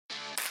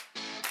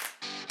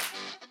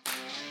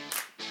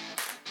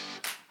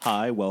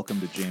Hi,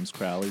 welcome to James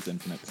Crowley's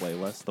Infinite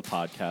Playlist, the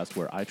podcast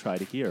where I try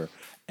to hear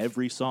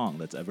every song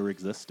that's ever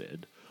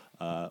existed.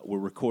 We're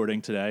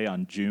recording today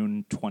on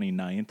June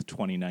 29th,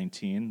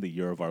 2019, the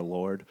year of our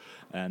Lord.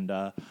 And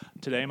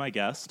today my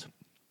guest,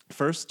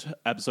 first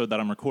episode that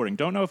I'm recording,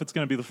 don't know if it's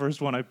going to be the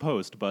first one I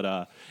post,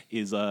 but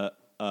is a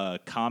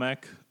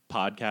comic,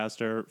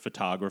 podcaster,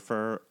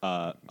 photographer,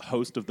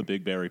 host of the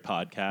Big Berry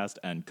podcast,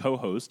 and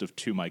co-host of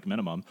Two Mic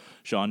Minimum,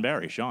 Sean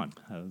Barry. Sean,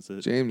 how's it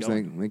James,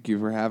 going? thank you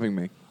for having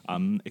me.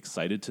 I'm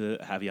excited to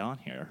have you on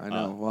here. I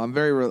know.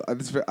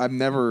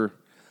 Well,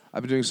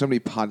 I've been doing so many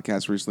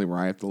podcasts recently where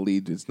I have to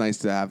lead. It's nice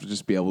to have to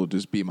just be able to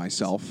just be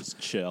myself. Just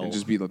chill. And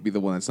just be the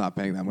one that's not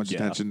paying that much Yeah.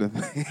 attention to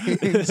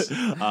things.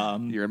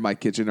 You're in my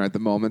kitchen at the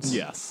moment.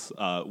 Yes,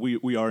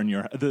 we are in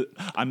your.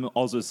 I'm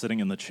also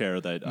sitting in the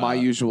chair that My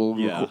usual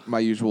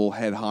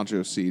head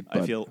honcho seat.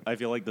 I But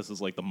feel like this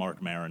is like the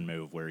Mark Maron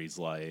move where he's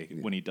like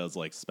when he does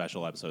like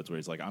special episodes where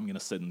he's like, I'm gonna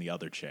sit in the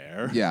other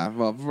chair. yeah,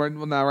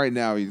 right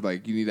now, you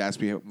need to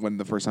ask me when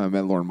the first time I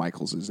met Lorne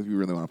Michaels is if you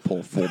really want to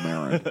pull full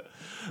Maron.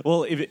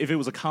 Well, if it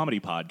was a comedy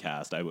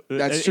podcast, I would.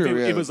 That's true, If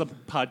yeah. it was a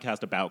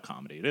podcast about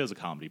comedy, it is a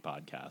comedy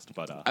podcast.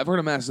 But I've heard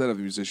him ask that of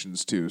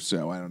musicians too,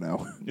 so I don't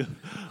know.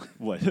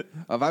 what?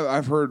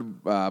 I've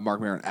heard Mark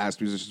Maron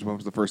ask musicians when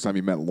was the first time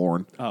you met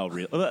Lorne. Oh,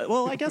 really?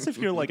 Well, I guess if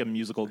you're like a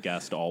musical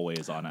guest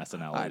always on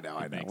SNL, I know.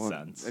 Makes Well,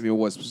 sense. I mean, it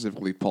was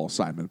specifically Paul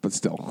Simon, but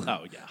still.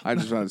 Oh, yeah. I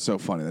just found it so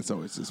funny. That's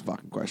always this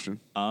fucking question.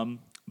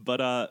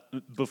 But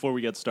before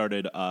we get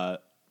started,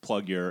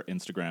 plug your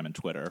Instagram and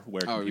Twitter. Where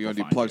can Oh, you people want to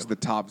do find plugs you? at the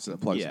top instead of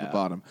plugs at Yeah. the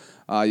bottom.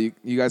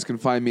 You guys can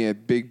find me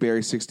at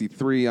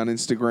BigBerry63 on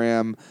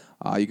Instagram.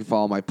 You can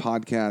follow my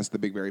podcast, the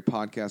Big Berry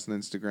Podcast, on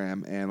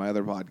Instagram, and my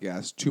other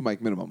podcast, Two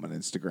Mic Minimum, on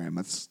Instagram.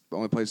 That's the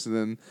only place.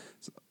 Then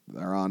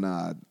they're on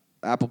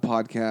Apple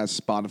Podcasts,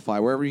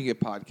 Spotify, wherever you can get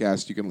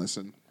podcasts, you can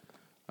listen.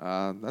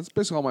 That's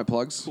basically all my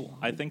plugs. Cool.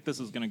 I think this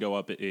is going to go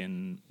up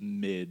in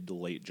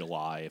late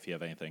July. If you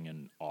have anything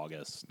in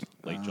August,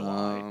 late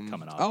July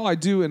coming up. Oh, I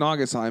do in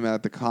August. I'm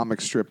at the comic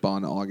strip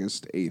on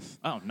August 8th.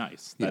 Oh,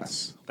 nice.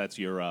 Yes. That's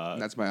your.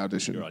 That's my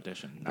audition. Your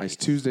audition. Nice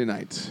Tuesday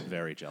night.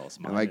 Very jealous.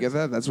 If I get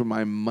that, that's where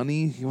my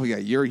money. Oh yeah,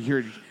 you're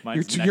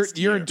Mine's you're next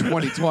in year.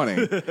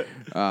 2020.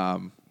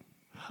 But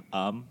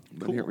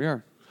Cool. here we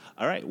are.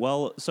 All right.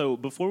 Well, so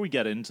before we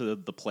get into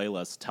the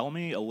playlist, tell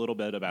me a little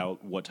bit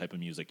about what type of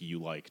music you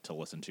like to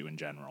listen to in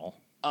general.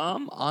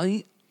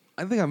 I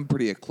think I'm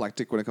pretty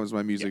eclectic when it comes to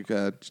my music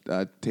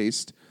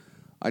taste.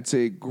 I'd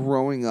say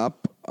growing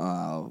up,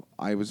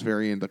 I was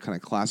very into kind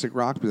of classic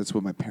rock, but that's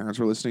what my parents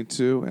were listening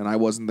to, and I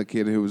wasn't the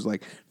kid who was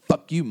like,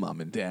 "Fuck you,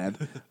 mom and dad."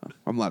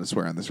 I'm allowed to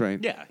swear on this, right?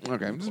 Yeah,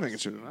 Okay, I'm just making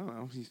sure. I don't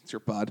know. It's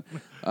your pod.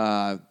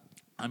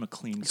 I'm a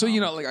clean. So,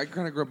 comic. I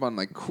kind of grew up on,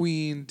 like,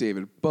 Queen,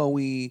 David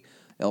Bowie,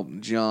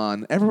 Elton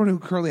John, everyone who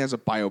currently has a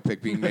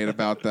biopic being made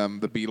about them,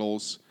 the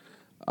Beatles.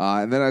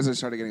 And then as I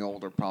started getting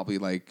older, probably,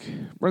 like,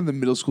 right in the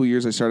middle school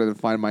years, I started to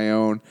find my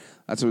own.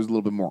 That's always a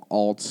little bit more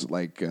alt.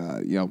 Like,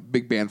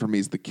 big band for me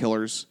is The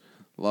Killers.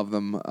 Love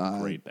them.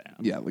 Great band.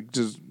 Yeah, like,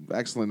 just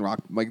excellent rock.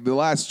 Like, the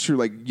last true,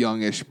 like,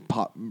 youngish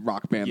pop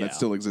rock band Yeah. that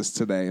still exists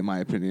today, in my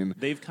opinion.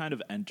 They've kind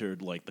of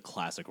entered like the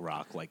classic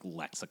rock like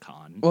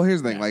lexicon. Well,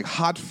 here's the thing. Yeah. Like,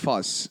 Hot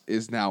Fuss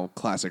is now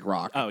classic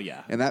rock. Oh,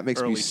 yeah. And that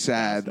makes me Early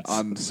sad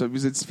 2000s.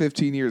 because it's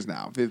 15 years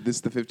now. This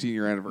is the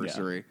 15-year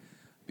anniversary.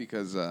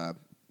 Because,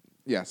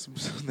 yes,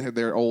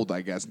 they're old,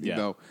 I guess. Yeah.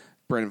 You know,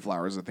 Brandon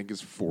Flowers, I think, is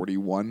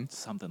 41.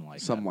 Something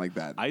like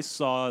that. I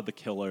saw The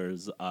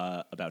Killers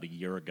about a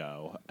year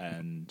ago,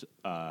 and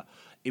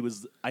it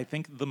was, I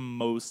think, the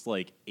most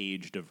like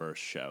age diverse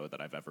show that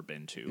I've ever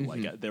been to.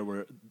 Like there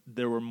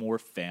were more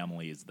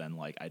families than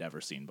like I'd ever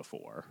seen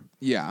before.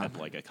 Yeah. At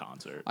like a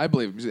concert. I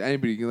believe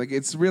anybody, like,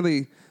 it's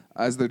really,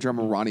 as the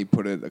drummer Ronnie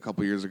put it a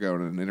couple years ago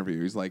in an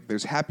interview, he's like,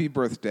 there's Happy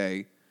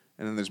Birthday,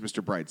 and then there's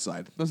Mr.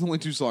 Brightside. Those are the only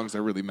two songs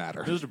that really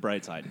matter. Mr.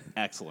 Brightside,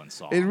 excellent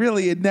song.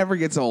 It never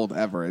gets old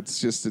ever.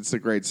 It's a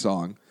great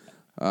song.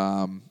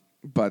 So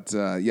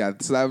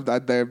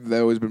they've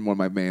always been one of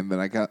my main. Then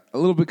I got a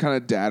little bit kind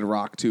of dad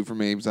rock too for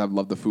me because I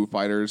love the Foo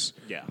Fighters.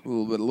 Yeah. a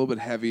little bit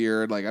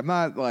heavier. Like I'm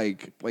not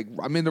like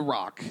I'm into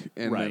rock,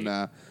 and Right.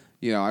 then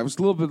I was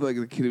a little bit like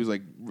the kid who was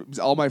like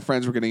all my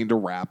friends were getting into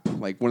rap.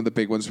 Like one of the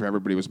big ones for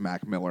everybody was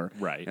Mac Miller.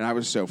 Right. And I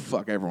was so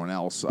fuck everyone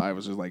else. I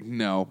was just like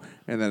no.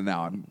 And then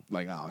now I'm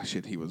like oh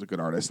shit, he was a good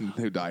artist and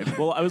who died.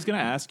 Well, I was going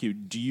to ask you,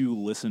 do you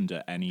listen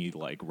to any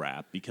like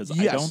rap? Because I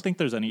Yes. don't think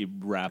there's any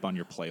rap on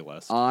your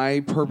playlist.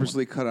 I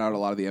purposely cut out a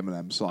lot of the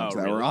Eminem songs Oh,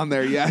 that really? were on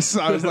there. Yes,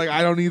 I was like,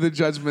 I don't need the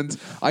judgment.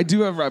 I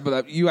do have rap,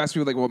 but you asked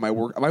me like what my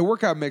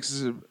workout mix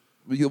is.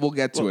 We'll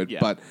get to Well, it, yeah.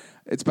 but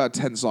it's about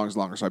 10 songs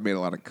longer, so I made a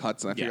lot of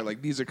cuts, and I figure Yeah.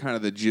 like these are kind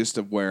of the gist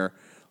of where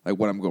like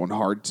what I'm going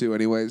hard to,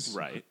 anyways.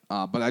 Right.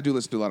 But I do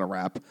listen to a lot of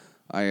rap.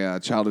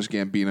 Childish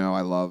Gambino,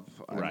 I love.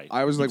 Right.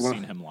 I was like You've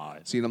seen him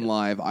live. Seen him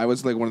live. I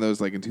was like one of those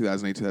like in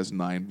 2008,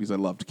 2009 because I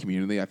loved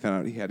Community. I found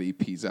out he had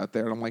EPs out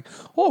there, and I'm like,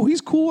 oh, he's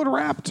cool at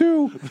rap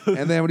too.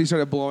 And then when he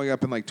started blowing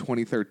up in like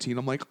 2013,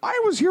 I'm like, I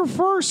was here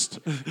first.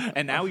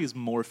 And now he's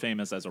more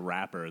famous as a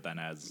rapper than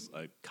as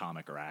a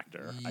comic or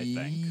actor, I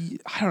think.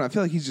 I don't know. I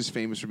feel like he's just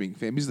famous for being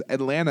famous.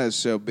 Atlanta is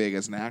so big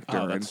as an actor.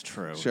 Oh, that's and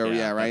true. So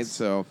Yeah, right.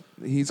 So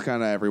he's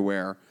kind of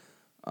everywhere.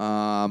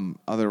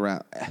 Other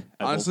rap,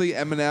 honestly,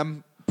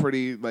 Eminem,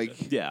 pretty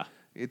like Yeah.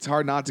 It's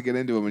hard not to get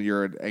into him when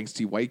you're an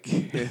angsty white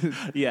kid.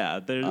 Yeah,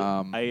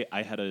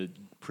 I had a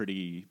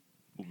pretty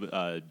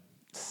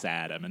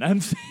sad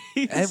Eminem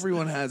phase.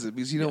 Everyone has it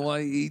because you know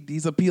why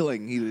he's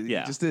appealing. He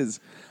just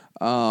is.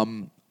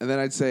 And then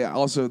I'd say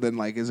also then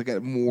like as I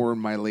get more in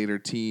my later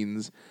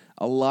teens,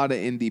 a lot of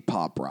indie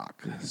pop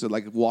rock. So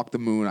like Walk the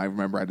Moon, I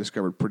remember I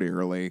discovered pretty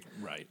early.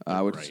 Right.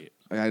 Which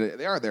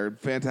they're a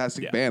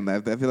fantastic band.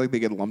 I feel like they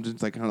get lumped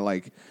into like kind of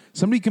like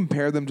somebody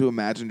compared them to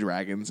Imagine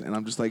Dragons, and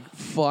I'm just like,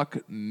 fuck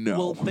no.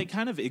 Well, they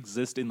kind of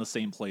exist in the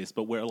same place,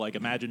 but where like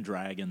Imagine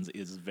Dragons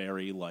is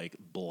very like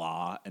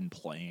blah and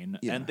plain,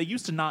 and they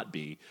used to not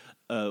be.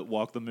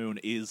 Walk the Moon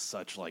is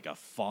such like a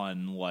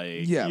fun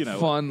like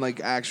fun like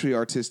actually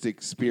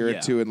artistic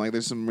spirit to it. And like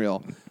there's some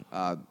real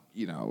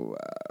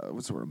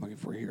what's the word I'm looking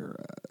for here?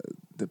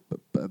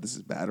 This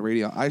is bad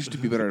radio. I should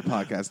be better at a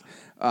podcast.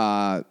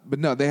 But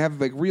no, they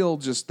have like real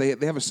they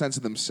have a sense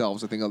of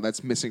themselves. I think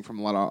that's missing from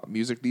a lot of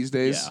music these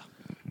days.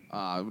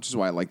 Which is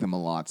why I like them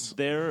a lot.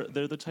 They're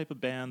the type of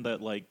band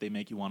that like they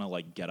make you want to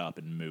like get up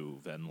and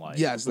move and like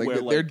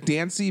they're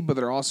dancey, but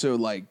they're also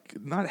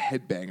like not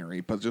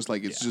headbangery, but just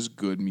like it's just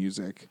good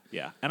music.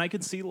 Yeah, and I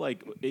could see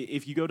like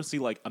if you go to see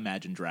like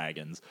Imagine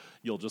Dragons,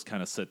 you'll just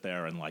kind of sit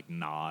there and like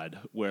nod.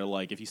 Where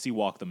like if you see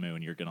Walk the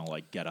Moon, you're gonna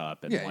like get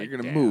up and like you're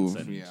gonna dance move.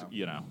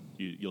 And,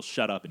 you'll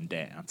shut up and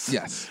dance.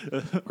 Yes,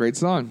 great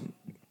song.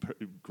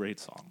 Great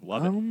song.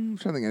 Love it. I'm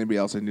trying to think of anybody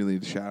else I do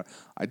need to shout out.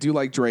 I do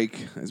like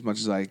Drake as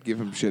much as I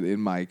give him shit in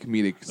my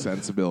comedic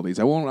sensibilities.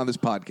 I won't on this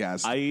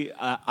podcast.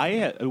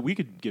 We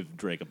could give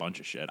Drake a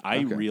bunch of shit. I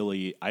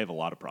have a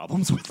lot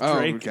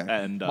Drake. Okay.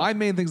 And my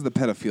main thing is the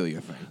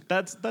pedophilia thing.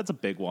 That's a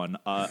big one.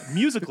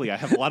 Musically, I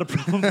have a lot of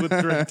problems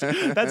with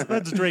Drake.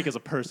 That's Drake as a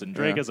person.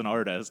 Drake as an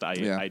artist,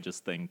 I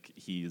just think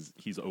he's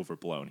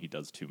overblown. He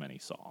does too many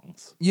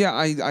songs. Yeah,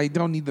 I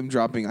don't need them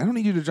dropping. I don't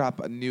need you to drop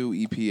a new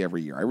EP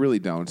every year. I really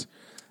don't.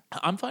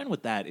 I'm fine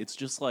with that. It's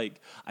just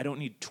like I don't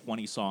need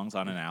 20 songs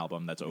on an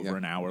album that's over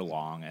an hour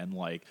long, and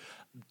like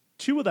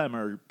 2 of them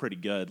are pretty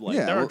good. Like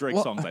there are Drake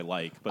songs I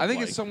like, but I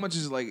think it's so much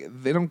as like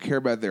they don't care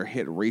about their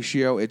hit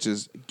ratio. It's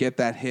just get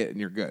that hit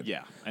and you're good.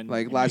 Yeah, and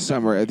like last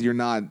summer, if you're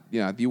not,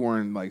 if you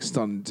weren't like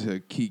stunned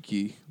to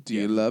Kiki, do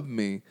you love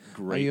me?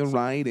 Great. Are you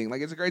riding?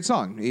 Like it's a great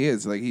song. He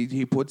is like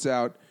he puts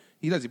out.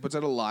 He puts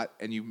out a lot,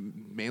 and you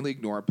mainly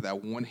ignore it. But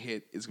that one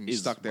hit is gonna be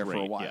stuck there for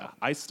a while. Yeah.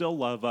 I still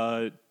love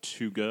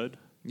Too Good.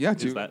 Yeah,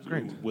 Is that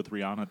great. With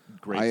Rihanna,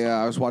 great song.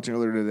 I was watching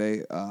earlier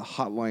today,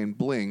 Hotline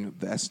Bling,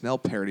 the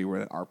SNL parody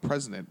where our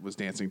president was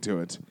dancing to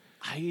it.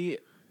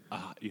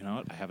 you know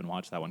what? I haven't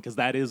watched that one because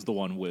that is the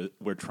one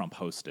where Trump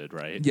hosted,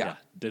 right? Yeah.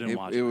 Didn't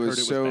watch it. It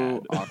was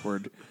so bad.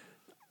 awkward.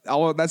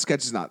 Although that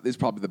sketch is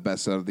probably the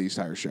best out of the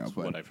entire show. That's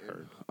but what I've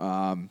heard.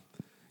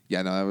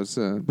 That was.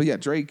 But yeah,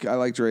 Drake. I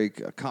like Drake.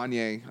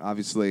 Kanye,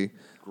 obviously.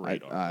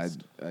 Great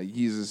artist.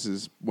 Yeezus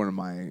is one of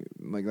my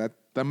like that.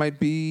 That might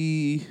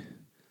be.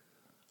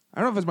 I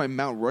don't know if it's my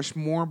Mount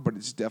Rushmore, but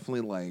it's definitely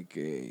like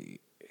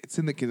it's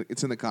in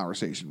the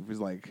conversation.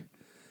 It's like,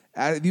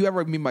 if you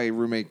ever meet my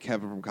roommate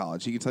Kevin from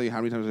college, he can tell you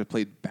how many times I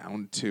played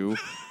Bound 2.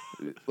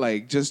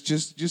 Like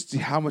just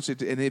how much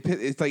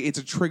it's like it's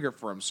a trigger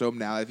for him. So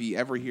now if he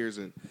ever hears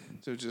it,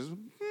 so just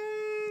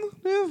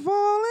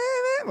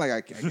like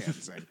I can't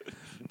sing.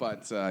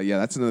 But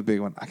that's another big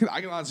one. I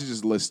can honestly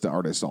just list the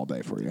artists all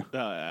day for you.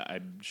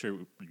 I'm sure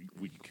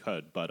we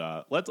could,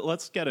 but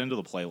let's get into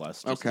the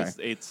playlist. Okay,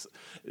 it's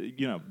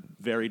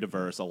very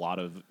diverse. A lot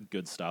of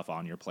good stuff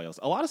on your playlist.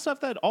 A lot of stuff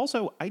that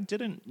also I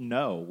didn't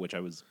know, which I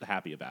was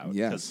happy about.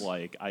 Yes, because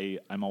like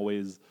I'm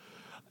always.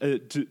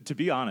 To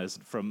be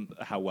honest, from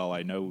how well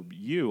I know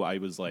you, I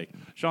was like,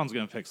 Sean's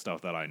gonna pick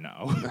stuff that I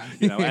know,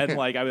 and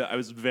like I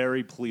was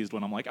very pleased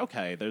when I'm like,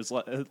 okay, there's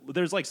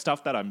like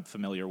stuff that I'm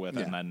familiar with,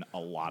 and then a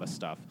lot of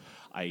stuff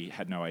I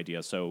had no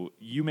idea. So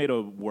you made a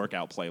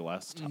workout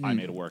playlist. Mm-hmm. I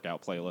made a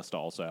workout playlist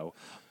also.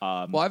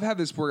 Well, I've had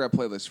this workout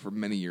playlist for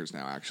many years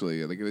now.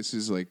 Actually, like this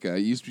is like it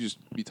used to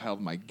just be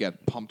titled my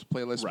Get Pumped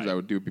playlist because I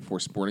would do it before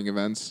sporting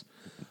events,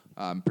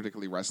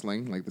 particularly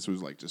wrestling. Like this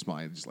was like just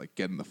like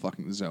get in the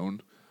fucking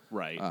zone.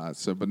 Right.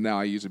 But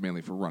now I use it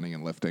mainly for running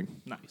and lifting.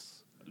 Nice.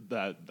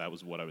 That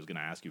was what I was going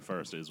to ask you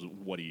first. Is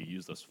what do you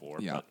use this for?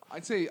 Yeah, but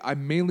I'd say I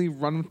mainly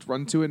run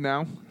to it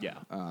now. Yeah.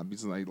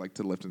 Because I like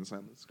to lift inside.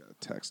 Let's got a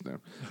text now.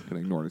 Can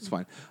ignore it. It's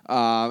fine.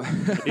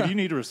 If you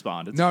need to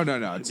respond, it's no. It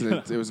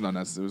was not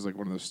necessary. It was like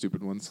one of those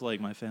stupid ones. It's like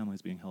my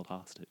family's being held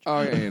hostage.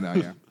 Oh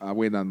yeah.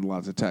 Waiting on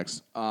lots of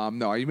texts.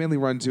 No, I mainly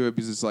run to it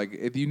because it's like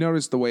if you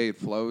notice the way it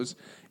flows,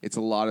 it's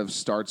a lot of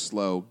start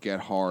slow, get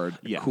hard,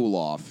 cool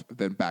off,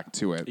 then back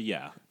to it.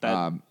 Yeah.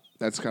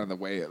 That's kind of the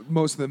way.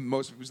 Most it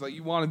was like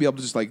you want to be able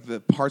to just like the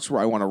parts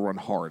where I want to run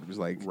hard. It was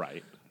like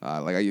Right.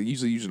 Like I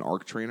usually use an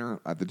arc trainer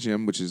at the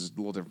gym, which is a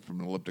little different from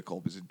an elliptical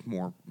because it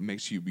more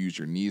makes you use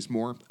your knees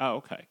more Oh,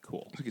 okay,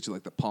 cool. to get you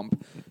like the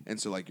pump, and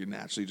so like you're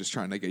naturally just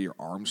trying to get your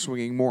arms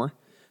swinging more.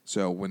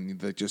 So when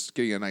just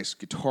getting a nice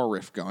guitar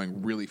riff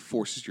going really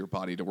forces your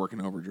body to work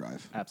in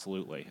overdrive.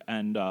 Absolutely.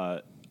 And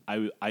I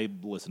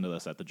listen to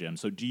this at the gym.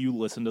 So do you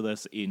listen to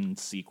this in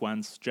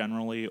sequence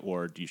generally,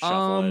 or do you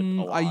shuffle it a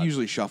lot? I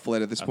usually shuffle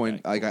it at this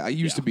point. Like I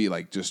used to be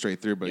like just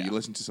straight through, but Yeah. you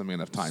listen to something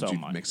enough times, So you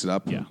much. mix it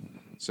up. Yeah.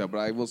 So, but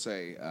I will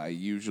say, I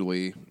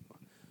usually,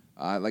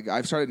 like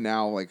I've started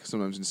now, like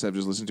sometimes instead of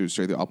just listening to it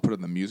straight through, I'll put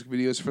in the music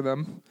videos for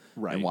them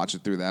Right. and watch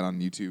it through that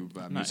on YouTube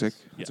Nice. Music.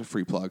 Yeah. It's a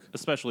free plug.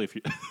 Especially if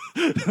you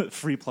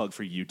free plug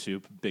for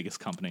YouTube, biggest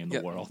company in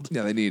the world.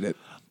 Yeah, they need it.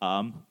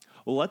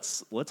 Well,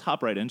 let's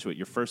hop right into it.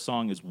 Your first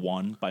song is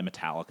 "One" by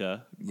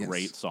Metallica. Yes.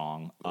 Great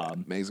song.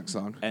 Amazing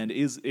song. And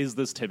is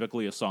this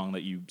typically a song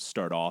that you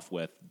start off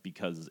with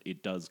because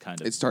it does kind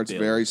of It starts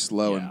build? very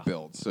slow Yeah. and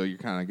builds, so you're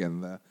kind of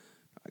getting the.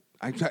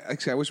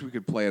 Actually, I wish we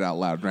could play it out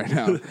loud right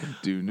now.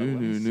 Do no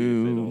no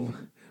no.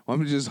 Why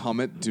don't we just hum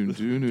it? Do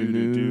do no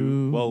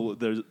no. Well,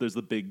 there's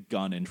the big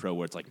gun intro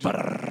where it's like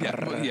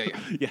Yeah.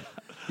 yeah.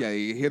 Yeah,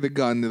 you hear the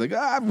gun, they're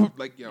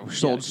like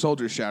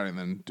soldiers shouting,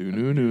 then do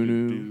no no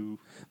no.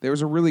 There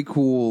was a really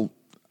cool,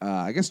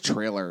 I guess,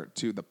 trailer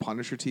to the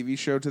Punisher TV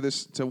show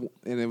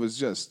and it was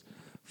just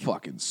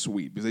fucking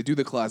sweet because they do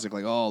the classic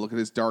like, oh, look at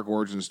this dark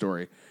origin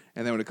story,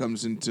 and then when it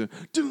comes into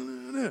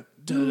and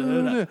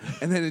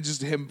then it's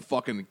just him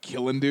fucking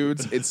killing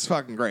dudes. It's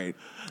fucking great,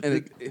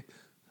 and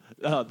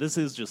This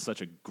is just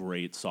such a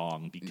great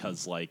song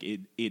because like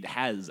it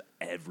has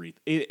everything.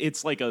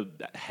 It's like a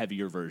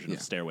heavier version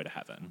of Stairway to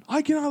Heaven.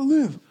 I cannot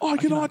live, I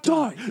cannot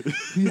die.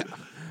 Yeah.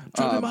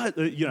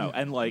 You know,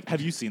 and like,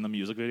 have you seen the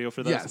music video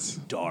for this? Yes.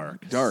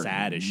 Dark, Dark.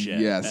 sad as shit.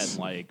 Yes.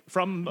 And like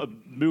from a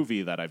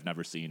movie that I've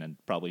never seen and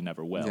probably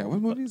never will. Yeah,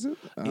 what movie is it?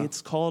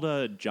 It's called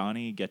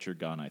Johnny Get Your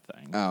Gun, I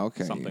think. Oh,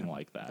 okay. Something yeah.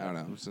 like that. I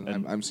don't know.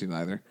 And, I haven't seen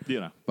either.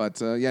 you know. But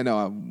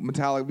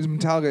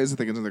Metallica is the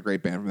thing. It's another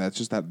great band from that. It's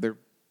just that they're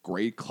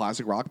great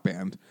classic rock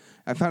band.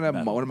 I found out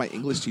one of my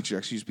English teachers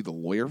actually used to be the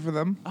lawyer for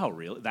them. Oh,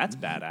 really? That's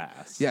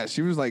badass. Yeah,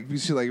 she was like,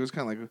 it was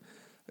kind of like,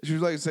 she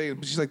was like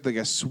saying, she's like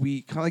a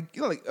sweet, kind of like,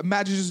 you know, like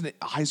imagine just a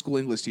high school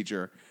English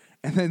teacher.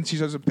 And then she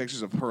shows some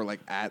pictures of her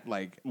like at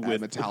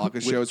Metallica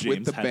with shows with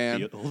James the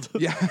band. Hetfield.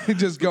 Yeah,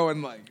 just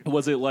going like.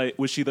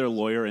 Was she their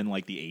lawyer in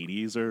like the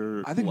 80s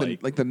or I think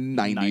the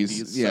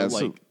 90s. Yeah,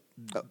 so,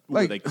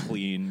 were they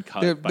clean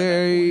cut by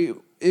that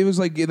point? It was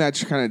like in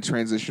that kind of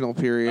transitional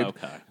period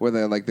Okay. where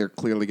they're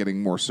clearly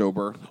getting more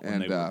sober When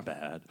and they were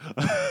bad.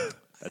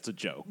 That's a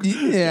joke.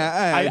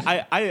 yeah.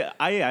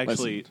 I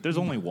actually, there's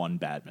only one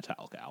bad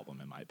Metallica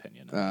album in my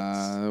opinion.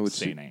 And it's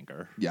Saint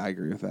Anger. Yeah, I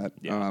agree with that.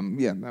 Yeah.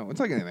 No, it's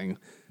like anything.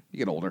 You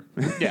get older.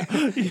 Yeah.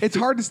 It's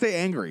hard to stay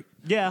angry.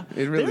 Yeah,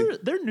 It really-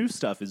 their new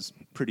stuff is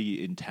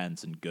pretty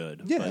intense and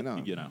good. Yeah, but, no.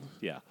 you know,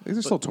 yeah.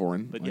 They're still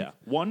touring. But like- yeah,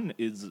 One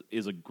is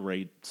a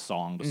great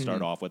song to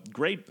start off with.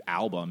 Great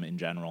album in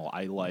general.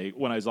 I like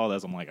when I saw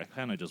this, I'm like, I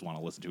kind of just want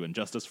to listen to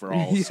Injustice for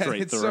All Yeah,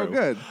 straight it's through. so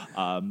good.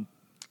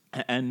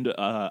 And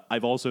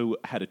I've also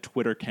had a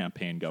Twitter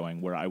campaign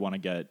going where I want to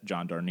get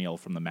John Darnielle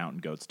from the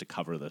Mountain Goats to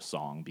cover this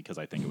song because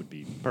I think it would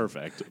be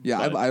perfect.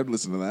 Yeah, but, I would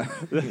listen to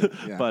that.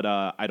 Yeah. but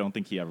I don't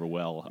think he ever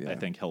will. Yeah. I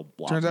think he'll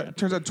block turns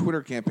it. out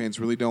Twitter campaigns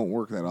really don't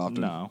work that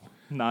often. No,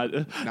 not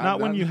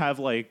when not- you have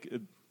like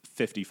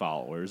 50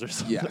 followers or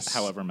something. Yes.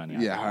 However many. I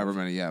Yeah, have. however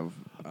many. Yeah.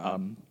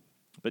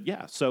 But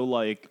yeah, so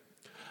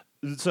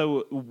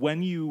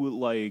when you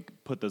like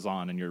put this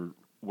on and you're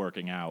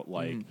working out,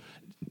 like,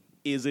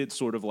 is it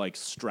sort of like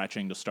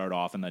stretching to start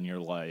off, and then you're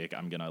like,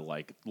 I'm gonna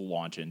like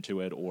launch into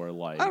it, or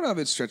like, I don't know if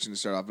it's stretching to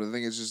start off, but the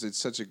thing is just it's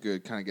such a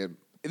good kind of get.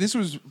 This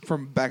was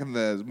from back in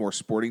the more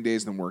sporting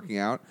days than working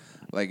out.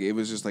 Like it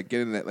was just like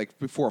getting that like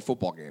before a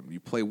football game, you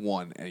play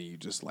one and you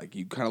just like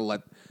you kind of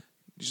let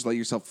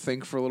yourself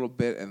think for a little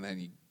bit, and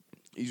then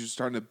you're just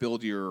starting to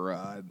build your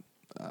what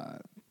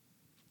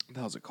the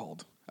hell's it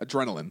called?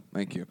 Adrenaline.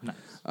 Thank you.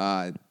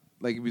 Nice.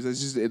 Like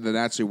it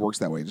naturally works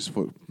that way. Just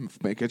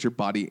get your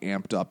body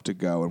amped up to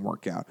go and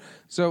work out.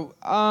 So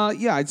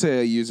yeah, I'd say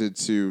I use it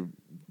to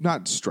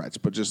not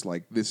stretch, but just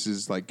like this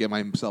is like get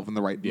myself in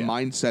the right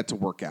mindset to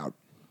work out.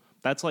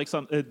 That's like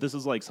this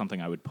is like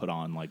something I would put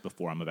on like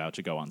before I'm about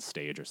to go on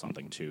stage or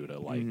something too to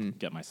like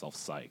get myself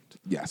psyched.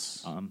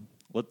 Yes.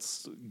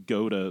 Let's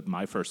go to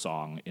my first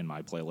song in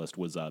my playlist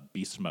was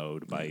Beast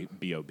Mode by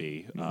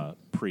B.O.B.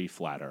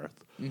 Pre-Flat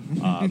Earth.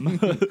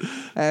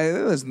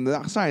 Listen,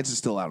 the science is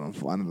still out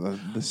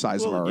on the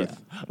size of our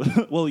Earth.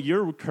 Yeah. Well,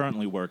 you're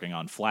currently working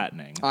on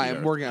flattening. I the am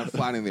Earth. working on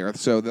flattening the Earth,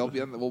 so we'll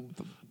be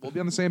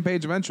on the same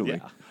page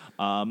eventually.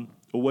 Yeah.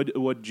 What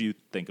did you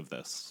think of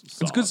this song?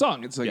 It's a good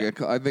song. It's like Yeah.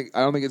 I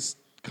don't think it's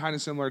kind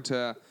of similar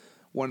to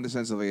one in the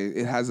sense of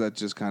it has that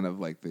just kind of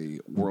like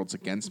the world's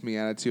against me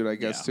attitude, I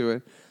guess, Yeah. to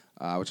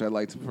it, which I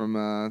liked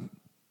from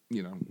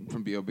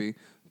from B.O.B.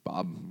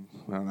 Bob.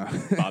 I don't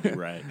know. Bobby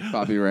Ray.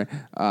 Bobby Ray.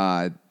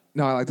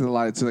 No, I liked it a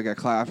lot. It's like a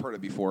class. I've heard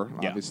it before,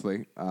 Yeah.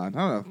 obviously. I don't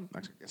know.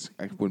 Actually, I guess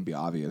it wouldn't be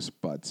obvious,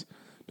 but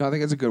no, I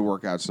think it's a good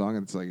workout song.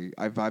 It's like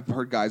I've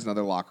heard guys in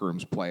other locker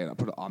rooms play it. I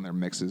put it on their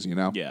mixes.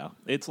 Yeah,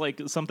 it's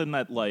like something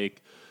that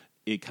like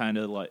it kind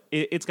of like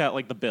it's got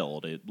like the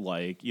build. It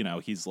like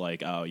he's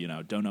like, oh,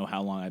 don't know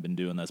how long I've been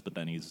doing this, but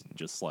then he's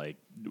just like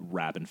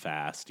rapping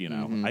fast.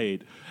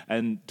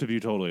 And to be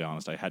totally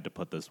honest, I had to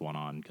put this one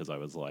on because I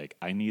was like,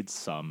 I need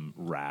some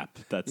rap.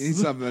 You need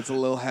something that's a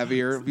little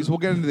heavier because we'll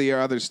get into the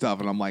other stuff,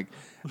 and I'm like,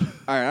 all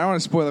right, I don't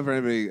want to spoil it for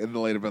anybody in the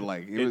later, but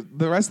like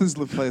the rest of this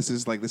playlist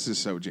is like this is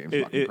so James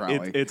fucking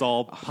Crowley. It's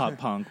all pop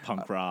punk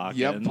rock.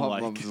 Yep, and pop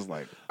punk is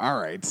like, all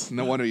right,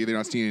 no wonder you're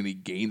not seeing any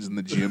gains in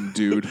the gym,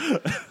 dude.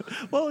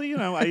 Well,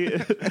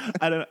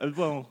 I don't.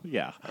 Well,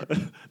 yeah.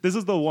 This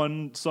is the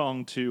one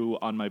song too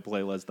on my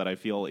playlist that I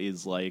feel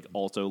is like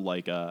also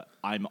like a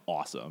I'm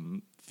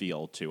awesome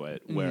feel to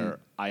it, where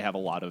I have a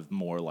lot of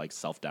more like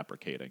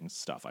self-deprecating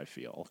stuff. I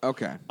feel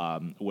Okay.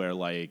 where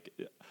like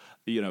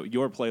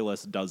your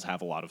playlist does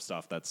have a lot of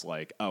stuff that's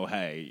like, oh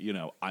hey,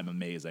 I'm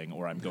amazing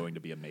or I'm going to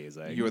be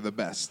amazing. You're the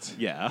best.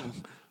 Yeah.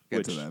 Get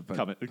Which to that,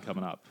 but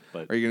coming up.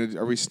 But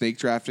are we snake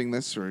drafting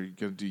this, or are you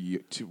gonna do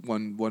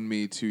one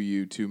me, two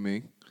you, two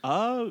me?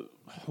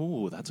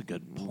 That's a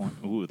good point.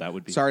 Ooh, that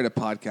would be. Sorry to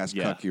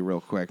podcast cuck you real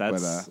quick,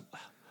 but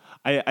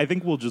I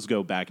think we'll just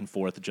go back and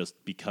forth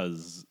just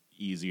because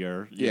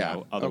easier.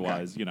 Yeah.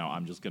 Otherwise,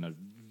 I'm just gonna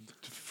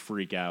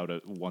freak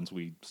out once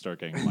we start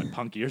getting my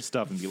punkier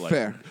stuff and be like,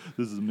 Fair.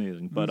 "This is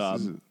amazing." But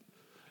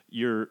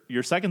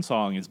your second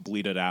song is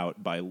 "Bleed It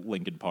Out" by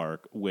Linkin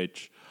Park,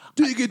 which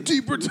dig it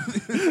deeper.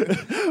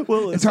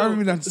 well, it's hard for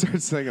me not to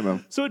start singing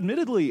them. So,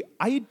 admittedly,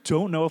 I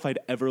don't know if I'd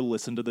ever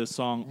listen to this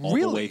song all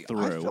the way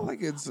through. I feel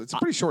like it's a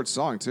pretty short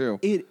song too.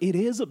 It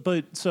is,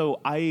 but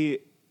so I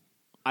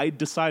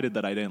decided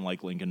that I didn't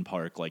like Linkin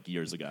Park like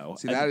years ago.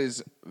 See, that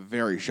is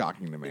very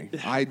shocking to me.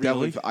 I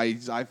Really?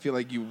 definitely, I feel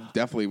like you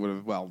definitely would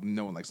have. Well,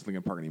 no one likes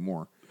Linkin Park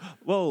anymore.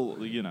 Well,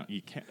 you can't.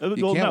 You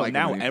can't like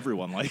now them.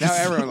 everyone likes Now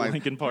everyone likes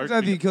Linkin Park.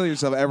 After you kill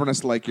yourself, everyone has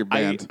to like your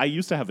band. I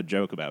used to have a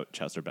joke about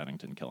Chester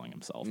Bennington killing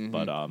himself,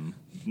 but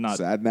not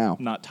Sad now.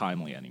 not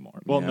timely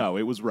anymore. Well, Yeah. no,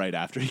 it was right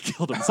after he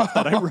killed himself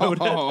that I wrote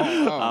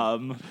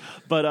it.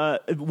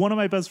 But one of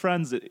my best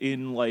friends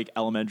in like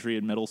elementary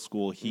and middle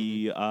school,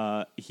 he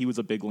was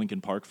a big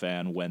Linkin Park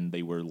fan when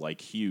they were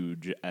like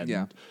huge, and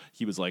Yeah.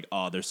 he was like,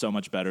 "Oh, they're so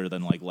much better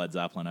than like Led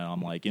Zeppelin," and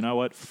I'm like, you know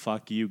what?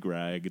 Fuck you,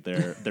 Greg.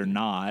 They're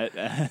not.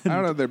 I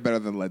don't know if they're better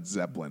than Led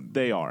Zeppelin.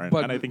 They are,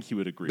 But and I think he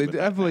would agree. They with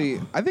definitely.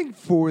 That now. I think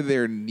for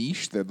their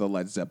niche, they're the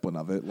Led Zeppelin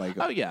of it. Like,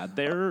 Oh yeah,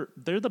 they're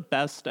the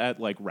best at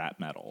like rap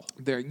metal.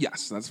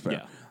 yes, that's fair.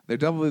 Yeah. They're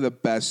definitely the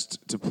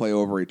best to play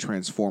over a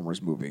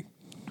Transformers movie.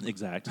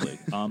 Exactly.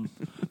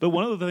 But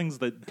one of the things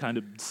that kind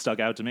of stuck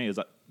out to me is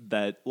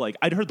that like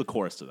I'd heard the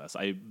chorus to this.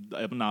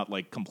 I'm not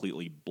like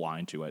completely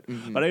blind to it,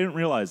 but I didn't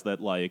realize that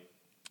like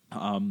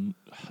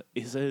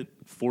is it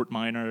Fort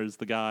Minor is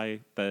the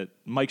guy that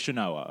Mike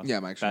Shinoa? Yeah,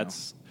 Mike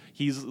Shinoa.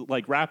 He's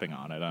like rapping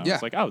on it. And I Yeah.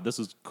 was like, oh, this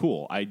is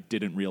cool. I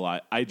didn't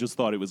realize. I just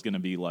thought it was going to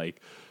be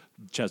like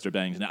Chester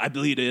Bennington. I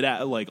bleed it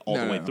out like all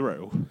the way No.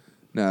 through.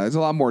 No, there's a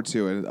lot more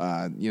to it.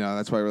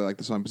 That's why I really like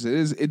the song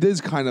because it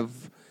is kind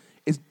of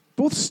it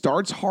both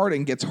starts hard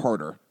and gets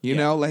harder. You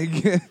know, like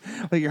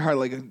like your heart,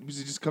 like it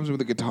just comes in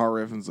with a guitar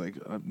riff and it's like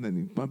then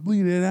you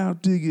bleed it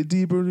out, dig it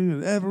deeper,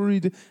 every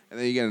day, and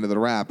then you get into the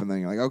rap and then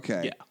you're like,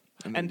 okay,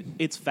 Yeah, and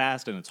it's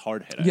fast and it's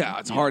hard hitting. yeah,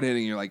 it's hard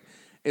hitting. You're like,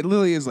 it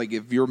literally is like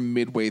if you're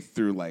midway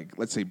through like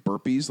let's say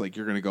burpees, like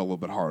you're gonna go a little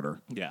bit harder.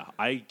 Yeah,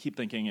 I keep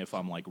thinking if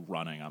I'm like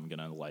running, I'm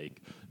gonna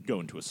like go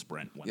into a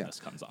sprint when this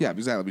comes on. Yeah,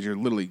 exactly. Because you're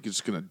literally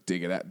just gonna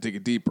dig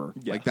it deeper.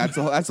 Yeah. Like that's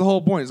the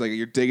whole point. Is like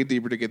you're digging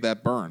deeper to get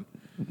that burn.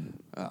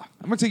 I'm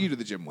gonna take you to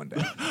the gym one day.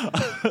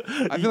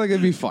 I feel like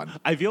it'd be fun.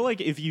 I feel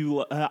like if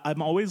you,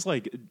 I'm always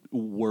like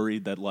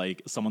worried that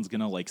like someone's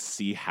gonna like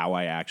see how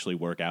I actually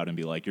work out and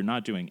be like, you're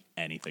not doing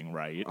anything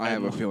right. I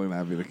have a feeling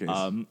that'd be the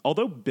case.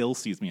 Although Bill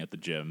sees me at the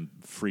gym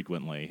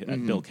frequently,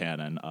 Bill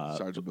Cannon,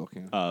 Sergeant Bill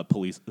Cannon.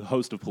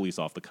 host of Police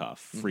Off the Cuff,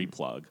 free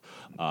plug.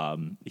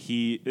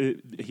 He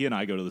and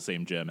I go to the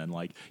same gym, and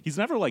like he's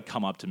never like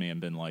come up to me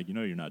and been like,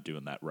 you're not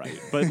doing that right.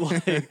 But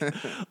like,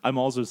 I'm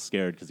also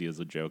scared because he has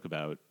a joke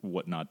about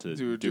what not to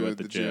do at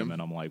the gym,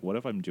 and I'm like, what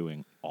if I'm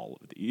doing all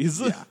of these?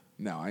 Yeah.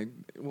 No,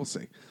 we'll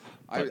see.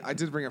 I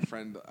did bring a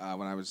friend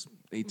when I was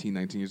 18,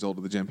 19 years old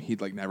to the gym. He'd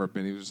like never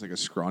been. He was just like a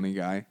scrawny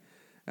guy.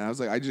 And I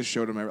was like, I just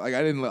showed him. Like,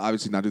 I didn't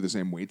obviously not do the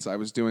same weights I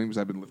was doing because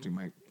I've been lifting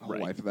my whole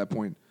life at that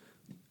point.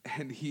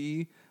 And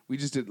we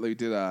just did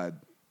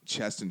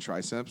chest and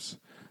triceps.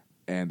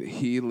 And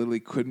he literally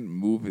couldn't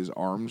move his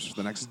arms for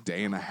the next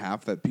day and a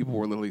half. That people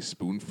were literally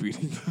spoon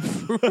feeding him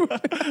food.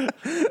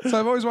 So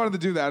I've always wanted to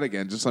do that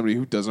again. Just somebody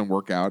who doesn't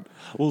work out.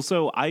 Well,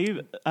 so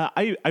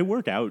I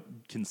work out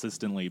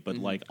consistently, but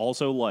like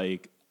also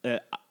like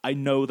I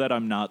know that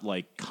I'm not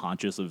like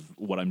conscious of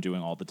what I'm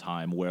doing all the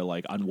time. Where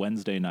like on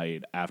Wednesday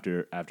night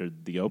after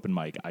the open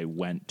mic, I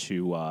went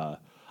to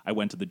I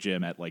went to the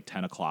gym at like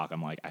 10 o'clock.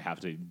 I'm like, I have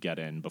to get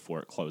in before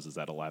it closes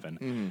at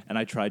 11. And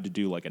I tried to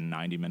do like a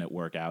 90-minute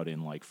workout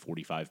in like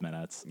 45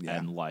 minutes. Yeah.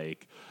 And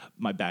like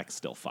my back's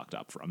still fucked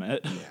up from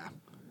it.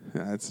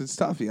 Yeah, it's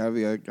tough. You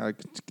gotta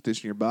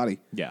condition your body.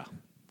 Yeah.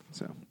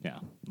 So Yeah.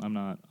 I'm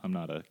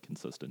not a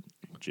consistent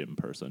gym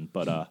person,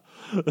 but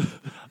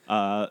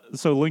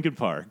so Linkin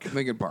Park.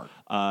 Linkin Park.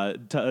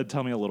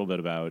 Tell me a little bit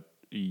about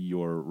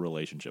your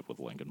relationship with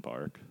Linkin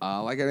Park.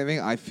 Like anything,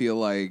 I feel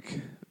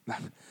like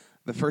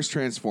the first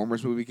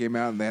Transformers movie came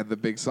out and they had the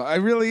big song. It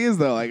really is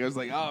though. Like I was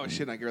like, oh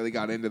shit, I really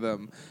got into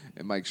them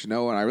and Mike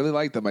Shinoda, and I really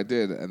liked them. I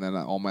did, and then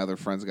all my other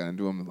friends got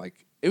into them. And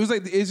like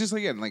it's just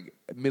again like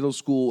middle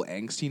school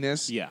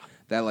angstiness. Yeah.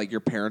 That like your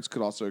parents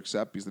could also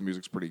accept because the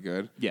music's pretty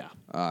good. Yeah.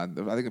 I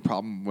think the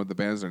problem with the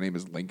band is their name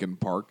is Linkin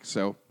Park.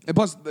 So and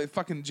plus the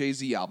fucking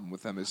Jay-Z album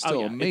with them is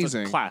still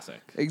amazing. It's a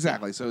classic.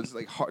 Exactly. Yeah. So it's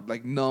like hard,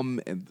 like numb,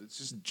 and it's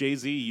just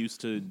Jay-Z used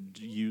to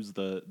use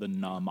the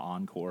Numb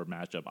Encore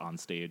matchup on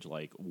stage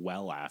like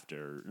well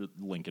after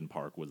Linkin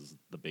Park was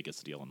the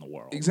biggest deal in the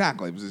world.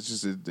 Exactly.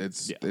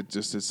 It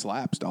just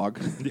slaps,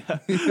 dog. Yeah.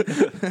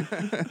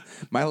 Am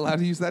I allowed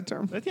to use that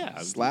term? Yeah.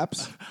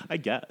 Slaps? I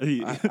get.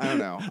 I don't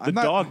know. The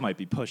dog might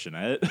be pushing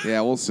it. Yeah,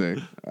 we'll see.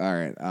 All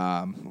right.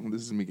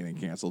 This is me getting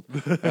canceled.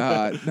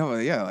 No,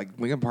 yeah, like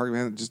Linkin Park,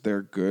 man, just they're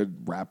a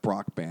good rap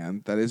rock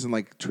band that isn't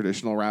like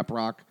traditional rap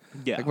rock.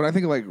 Yeah. Like when I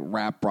think of like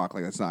rap rock,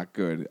 like that's not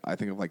good. I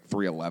think of like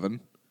 311.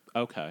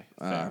 Okay.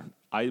 Fair.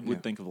 I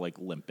would think of like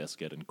Limp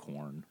Bizkit and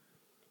Korn.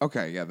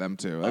 Okay, yeah, them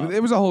too. I mean,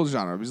 it was a whole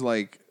genre. It was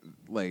like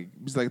I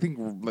think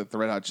like the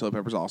Red Hot Chili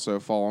Peppers also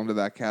fall into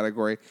that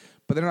category,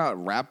 but they're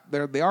not rap.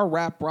 They are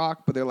rap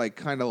rock, but they're like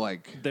kind of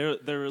like they're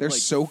like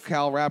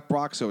SoCal rap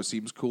rock, so it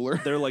seems cooler.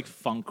 They're like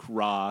funk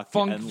rock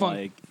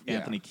like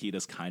Anthony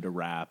Kiedis kind of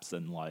raps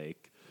and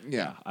like.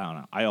 Yeah, I don't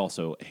know. I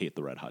also hate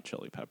the Red Hot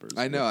Chili Peppers.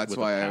 I know that's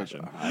why I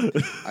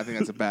think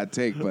that's a bad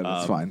take, but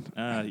it's fine.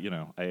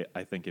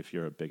 I think if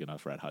you're a big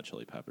enough Red Hot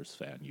Chili Peppers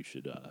fan, you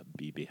should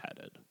be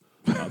beheaded.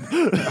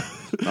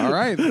 All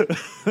right,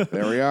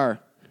 there we are.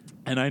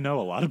 And I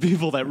know a lot of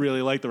people that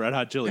really like the Red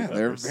Hot Chili Peppers.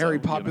 They're a very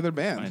popular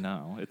band. I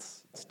know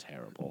it's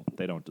terrible.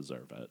 They don't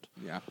deserve it.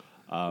 Yeah.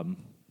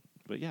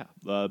 But yeah,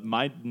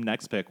 my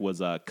next pick was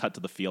 "Cut to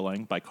the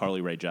Feeling" by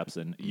Carly Rae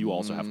Jepsen. You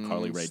also have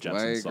Carly Rae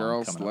Jepsen's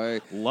song coming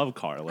up. Love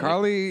Carly.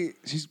 Carly,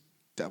 she's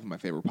definitely my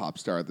favorite pop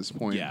star at this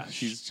point. Yeah,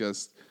 she's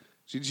just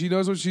she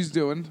knows what she's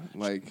doing.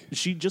 Like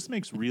she just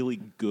makes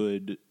really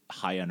good,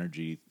 high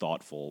energy,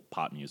 thoughtful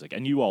pop music.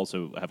 And you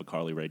also have a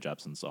Carly Rae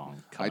Jepsen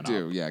song coming up. I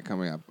do, yeah,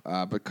 coming up.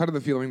 But "Cut to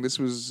the Feeling,"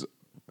 it's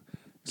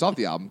off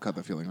the album "Cut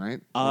the Feeling,"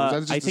 right? Or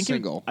was that just a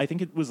single? I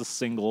think it was a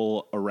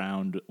single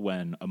around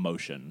when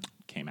 "Emotion"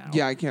 came out.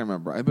 Yeah, I can't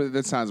remember, but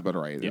that sounds about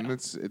right. Yeah.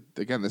 And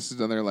again, this is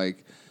another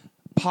like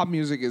pop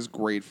music is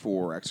great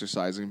for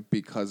exercising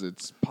because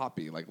it's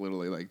poppy, like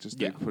literally, like just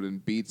they put in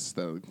beats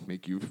that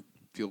make you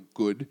feel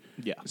good.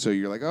 Yeah. So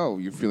you're like, oh,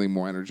 you're feeling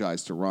more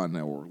energized to run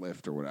or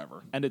lift or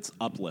whatever. And it's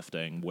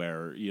uplifting,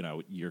 where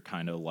you're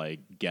kind of like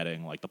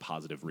getting like the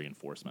positive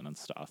reinforcement and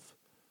stuff.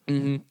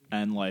 Mm-hmm.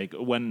 And like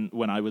when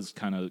I was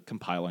kind of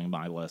compiling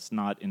my list,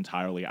 not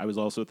entirely, I was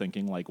also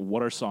thinking like,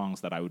 what are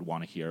songs that I would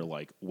want to hear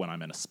like when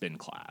I'm in a spin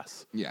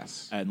class?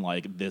 Yes. And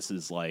like this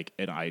is like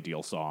an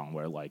ideal song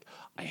where like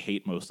I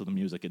hate most of the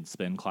music in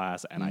spin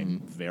class, and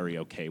I'm very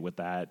okay with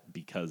that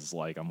because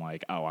like I'm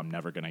like, oh, I'm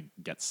never gonna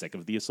get sick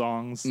of these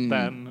songs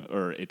then,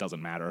 or it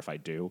doesn't matter if I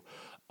do.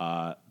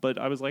 But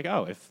I was like,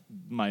 oh, if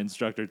my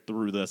instructor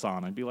threw this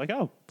on, I'd be like,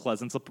 oh,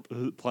 pleasant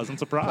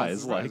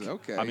surprise. Like,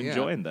 okay, I'm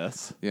enjoying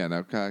this. Yeah,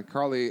 no,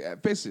 Carly,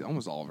 basically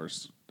almost all of her,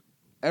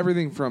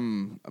 everything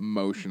from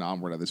Emotion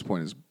onward at this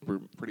point is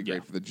pretty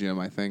great for the gym,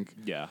 I think.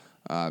 Yeah.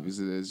 Because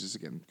it is just,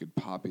 again, good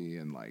poppy,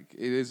 and like,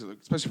 it is,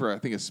 especially for, I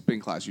think, a spin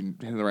class, you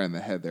hit it right in the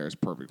head there is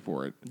perfect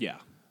for it. Yeah.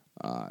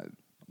 A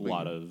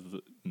lot of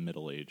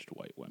middle-aged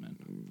white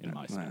women in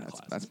my spin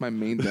class. That's my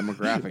main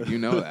demographic. You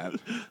know that.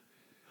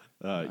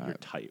 Your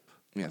type.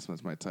 Yes,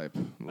 that's my type.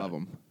 Love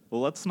them.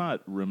 Well, let's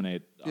not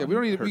ruminate. Yeah, we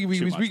don't need.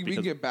 We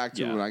can get back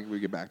to when we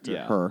get back to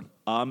her.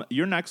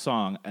 Your next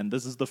song, and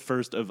this is the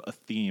first of a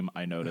theme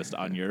I noticed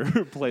on your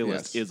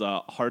playlist, is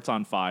 "Hearts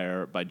on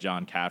Fire" by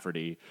John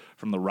Cafferty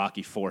from the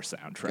Rocky IV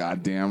soundtrack.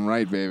 Goddamn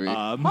right, baby.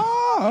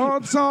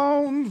 Hearts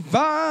on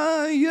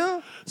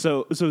fire.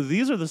 So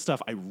these are the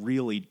stuff I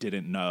really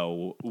didn't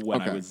know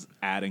when I was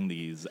adding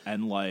these,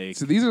 and like.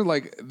 So these are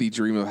like the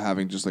dream of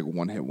having just like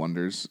one hit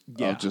wonders.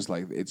 Yeah. Of just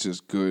like it's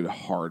just good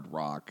hard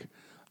rock.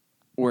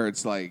 Where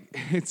it's like,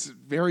 it's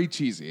very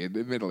cheesy,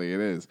 admittedly it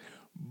is.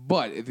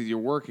 But if you're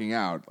working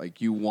out, like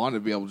you want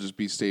to be able to just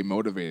stay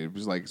motivated.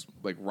 It's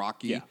like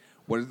Rocky. Yeah.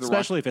 What is the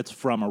Especially if it's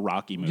from a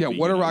Rocky movie. Yeah,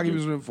 what are Rocky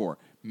movies known for?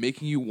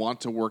 Making you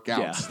want to work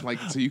out. Yeah. Like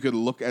so you could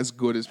look as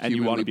good as and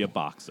you want to be a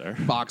boxer.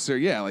 Boxer,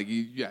 yeah. Like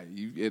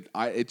it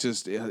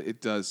does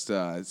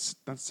it's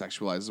not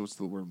sexualizes, what's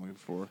the word I'm looking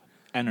for?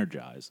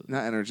 Energizes.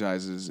 Not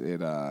energizes,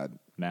 it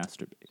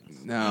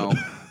masturbates. No.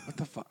 What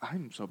the fuck?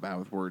 I'm so bad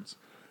with words.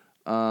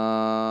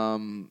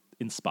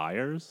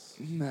 Inspires?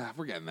 Nah,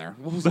 we're getting there.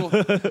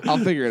 I'll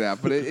figure it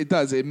out. But it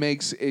does. It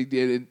makes it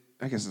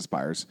I guess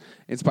inspires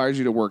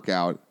you to work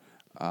out.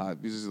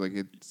 Because like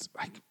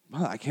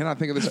I cannot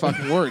think of this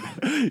fucking word.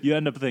 You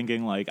end up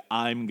thinking like,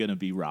 I'm gonna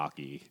be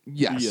Rocky.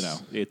 Yes. You know,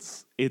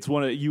 it's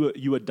one of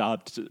you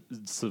adopt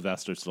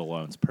Sylvester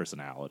Stallone's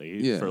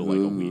personality for like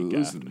a week.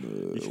 Listen,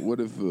 what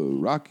if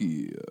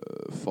Rocky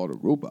fought a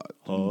robot?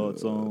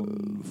 Hearts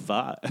on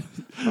fire.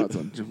 Hearts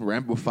on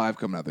Rambo 5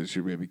 coming out this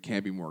year, baby.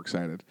 Can't be more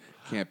excited.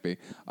 Can't be.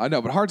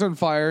 No, but Hearts on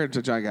Fire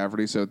to John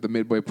Cafferty. So at the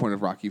midway point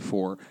of Rocky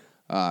 4,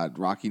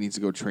 Rocky needs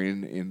to go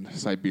train in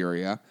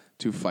Siberia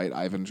to fight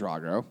Ivan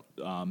Drago.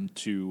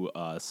 To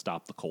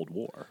stop the Cold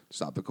War.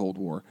 Stop the Cold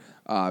War.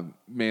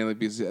 Mainly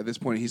because at this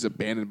point he's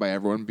abandoned by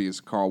everyone because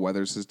Carl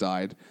Weathers has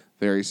died.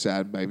 Very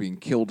sad by being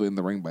killed in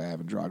the ring by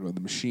Ivan Drago,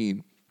 the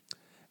Machine.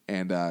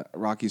 And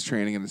Rocky's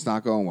training, and it's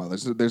not going well.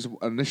 There's an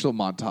initial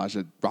montage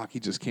that Rocky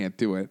just can't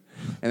do it.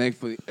 And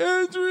thankfully,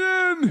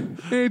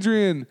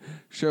 Adrian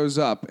shows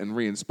up and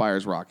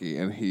re-inspires Rocky,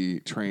 and he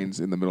trains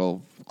in the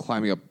middle of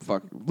climbing up.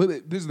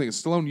 This is the thing.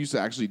 Stallone used to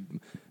actually,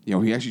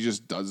 he actually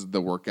just does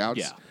the workouts.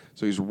 Yeah.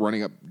 So he's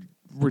running up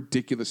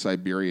ridiculous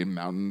Siberian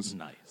mountains.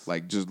 Nice.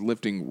 Like just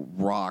lifting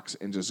rocks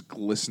and just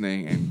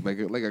glistening and like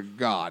a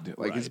god.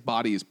 Like his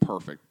body is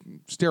perfect.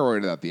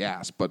 Steroided out the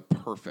ass, but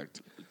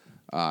perfect.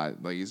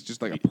 Like it's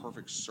just like a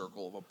perfect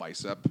circle of a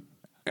bicep,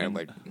 and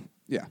like,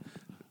 yeah.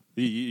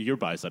 Your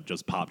bicep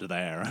just popped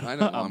there. I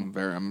know. I'm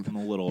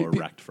a little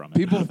erect from it.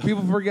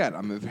 People forget.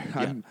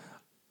 I'm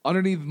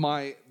underneath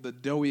the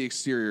doughy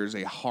exterior is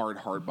a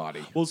hard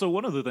body. Well, so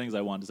one of the things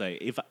I wanted to say,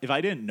 if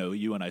I didn't know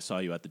you and I saw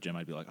you at the gym,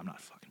 I'd be like, I'm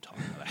not fucking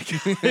talking to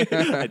that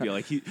guy. I'd be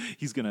like,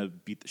 he's gonna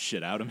beat the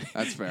shit out of me.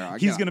 That's fair.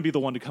 He's gonna be the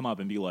one to come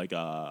up and be like,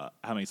 how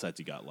many sets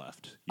you got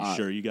left? You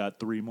sure you got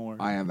 3 more?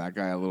 I am that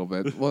guy a little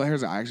bit. Well, I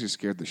actually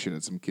scared the shit out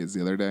of some kids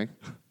the other day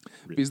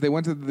because they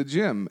went to the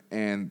gym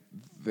and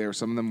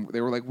some of them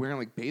they were like wearing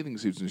like bathing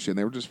suits and shit. And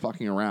they were just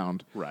fucking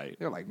around. Right.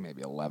 They were like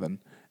maybe 11.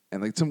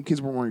 And like some kids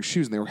weren't wearing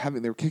shoes, and they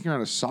were kicking around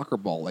a soccer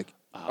ball like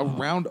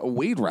around a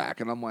weight rack,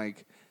 and I'm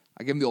like,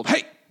 I give them the old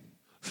hey,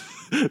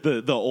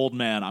 the old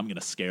man. I'm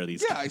gonna scare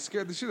these. Yeah, I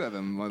scared the shit out of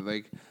them.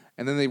 Like,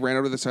 and then they ran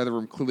over to the side of the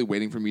room, clearly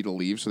waiting for me to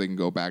leave so they can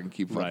go back and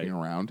keep fucking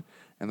around.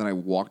 And then I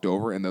walked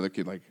over, and the other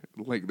kid like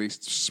they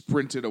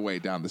sprinted away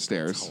down the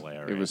stairs. That's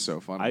hilarious. It was so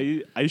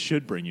funny. I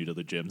should bring you to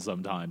the gym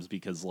sometimes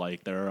because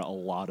like there are a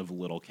lot of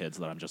little kids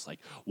that I'm just like,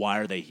 why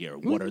are they here?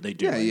 What are they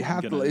doing? Yeah, you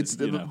have to. It's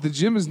the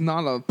gym is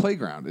not a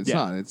playground. It's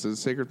not. It's a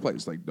sacred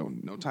place. Like,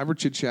 no time for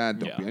chit chat.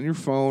 Don't be on your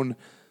phone.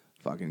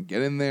 Fucking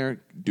get in there,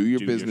 do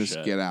your business,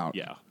 get out.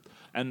 Yeah.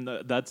 And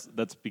that's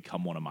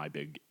become one of my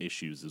big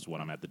issues is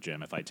when I'm at the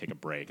gym. If I take a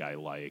break,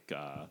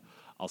 I'll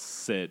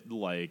sit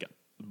like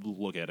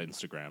look at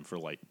Instagram for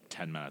like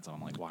 10 minutes and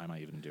I'm like, why am I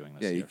even doing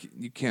this? Yeah,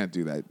 you can't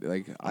do that.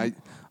 Like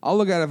I'll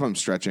look at it if I'm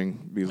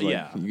stretching because you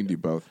can do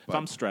both. If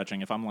I'm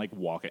stretching, if I'm like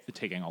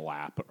taking a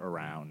lap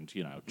around,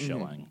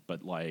 chilling,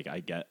 but like I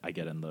get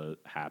in the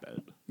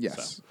habit.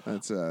 Yes, so.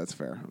 That's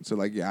fair. So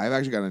like I've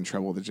actually gotten in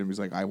trouble with the gym. He's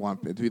like, I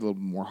want it to be a little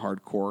more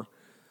hardcore.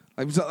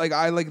 Like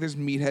there's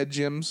meathead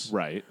gyms,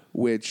 right?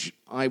 Which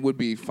I would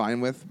be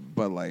fine with,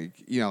 but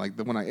like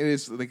the one it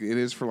is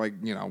for like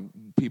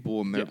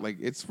people and they're like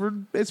it's for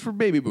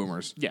baby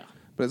boomers, yeah.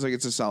 But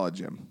it's a solid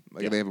gym.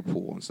 Like they have a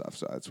pool and stuff,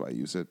 so that's why I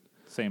use it.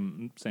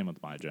 Same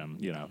with my gym.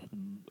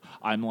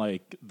 I'm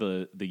like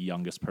the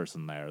youngest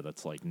person there.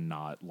 That's like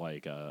not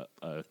like a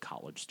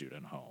college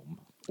student home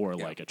or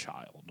like a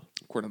child.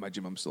 According to my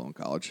gym, I'm still in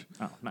college.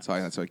 Oh, nice.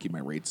 That's why I keep my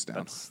rates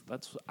down.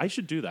 That's I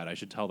should do that. I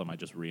should tell them I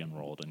just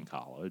re-enrolled in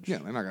college. Yeah,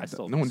 they're not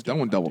gonna. No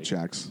one double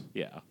checks.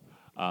 Yeah.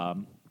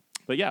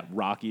 But yeah,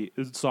 Rocky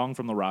song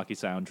from the Rocky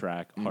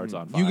soundtrack, Hearts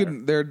on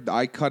Fire.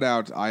 I cut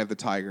out "Eye of the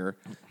Tiger"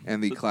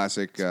 and the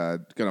classic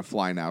 "Gonna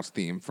Fly Now"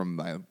 theme from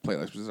the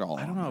playlist. Which is all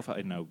I don't know if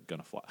I know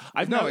 "Gonna Fly."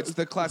 It's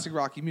the classic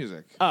Rocky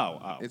music.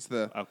 Oh, it's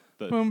the.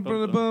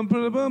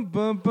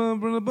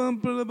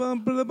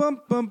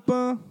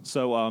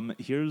 So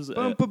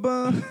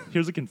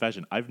here's a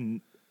confession.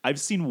 I've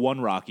seen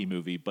one Rocky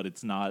movie, but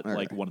it's not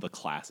like one of the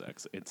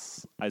classics.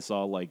 I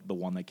saw like the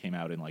one that came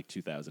out in like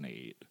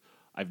 2008.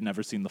 I've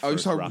never seen the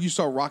first. You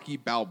saw Rocky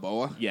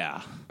Balboa?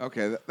 Yeah.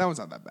 Okay, that one's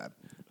not that bad.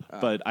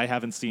 But I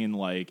haven't seen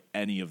like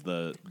any of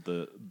the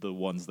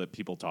ones that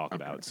people talk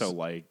about. So all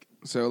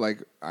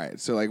right.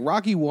 So like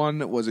Rocky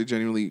 1 was a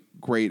genuinely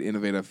great,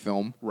 innovative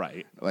film.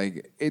 Right.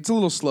 Like it's a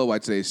little slow by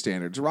today's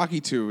standards. Rocky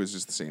 2 is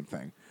just the same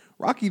thing.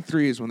 Rocky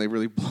 3 is when they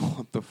really blow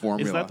up the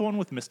formula. Is that the one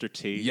with Mr.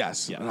 T?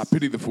 Yes. And I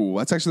pity the fool.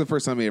 That's actually the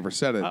first time he ever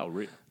said it.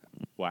 Oh,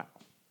 wow.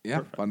 Yeah.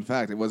 Perfect. Fun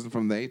fact. It wasn't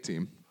from the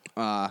A-Team.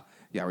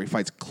 Yeah, where he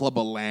fights Clubber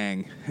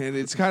Lang, and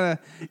it's kind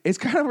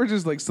of where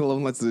just like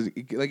Stallone lets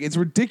it's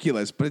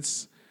ridiculous, but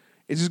it's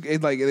they're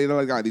like,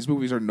 all right, these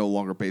movies are no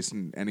longer based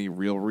in any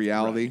real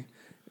reality, right.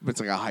 But it's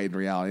like a heightened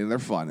reality, and they're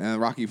fun.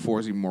 And Rocky 4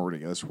 is even more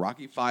ridiculous.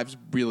 Rocky 5's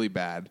really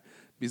bad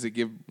because they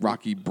give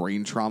Rocky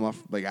brain trauma,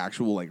 like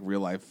actual like real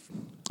life.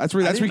 That's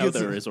where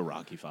there is a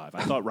Rocky 5.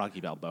 I thought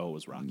Rocky Balboa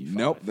was Rocky 5.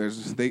 Nope,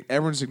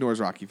 everyone just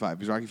ignores Rocky 5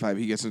 because Rocky 5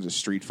 he gets into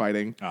street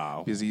fighting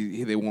because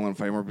they won't let him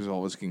fight more because of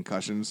all his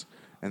concussions.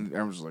 And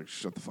everyone's just like,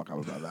 shut the fuck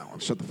up about that one.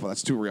 Shut the fuck.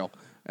 That's too real.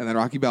 and then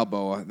Rocky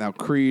Balboa, now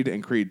Creed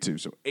and Creed 2.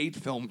 So 8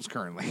 films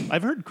currently.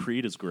 I've heard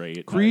Creed is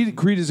great.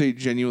 Creed is a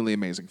genuinely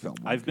amazing film.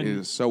 It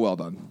is so well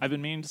done. I've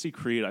been meaning to see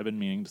Creed. I've been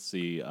meaning to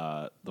see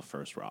the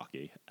first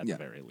Rocky at the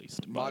very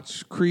least.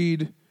 Watch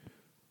Creed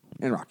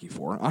and Rocky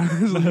 4.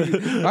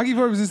 Honestly, Rocky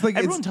 4 was just like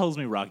everyone tells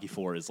me Rocky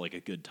 4 is like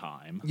a good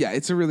time. Yeah,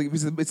 it's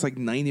like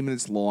 90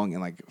 minutes long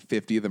and like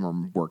 50 of them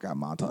are workout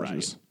montages.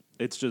 Right.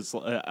 It's just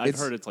I've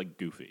heard it's like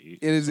goofy.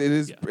 It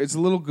is. Yeah. It's a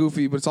little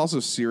goofy, but it's also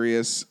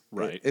serious.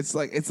 Right. It's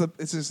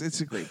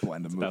a great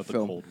blend of about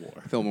film, the Cold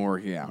War. Film and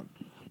working out.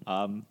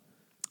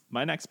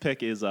 My next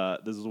pick is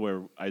this is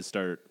where I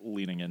start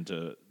leaning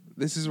into.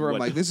 This is where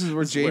this is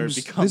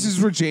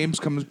where James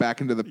comes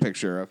back into the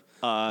picture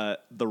of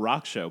The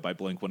Rock Show by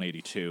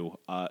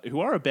Blink-182, who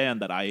are a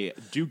band that I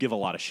do give a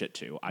lot of shit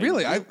to.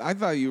 I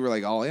thought you were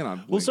like all in on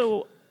Blink. Well,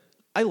 so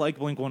I like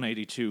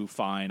Blink-182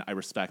 fine. I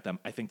respect them.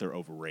 I think they're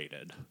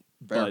overrated.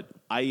 Fair. But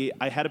I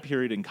had a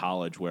period in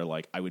college where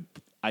like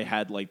I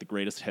had like the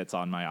greatest hits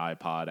on my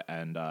iPod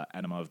and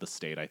Enema of the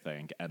State, I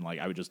think, and like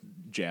I would just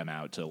jam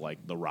out to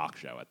like the Rock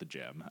Show at the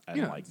gym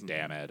and like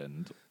Damn It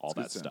and all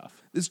that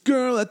stuff. This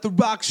girl at the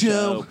Rock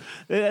Show,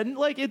 and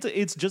like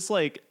it's just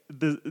like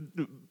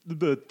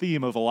the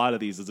theme of a lot of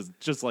these is it's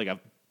just like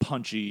a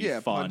punchy,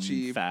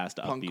 fast,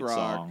 punk upbeat rock,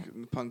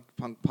 song,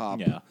 punk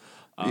pop. Yeah.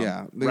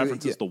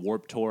 References the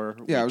Warped Tour.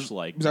 Yeah, which,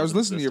 I was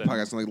listening to your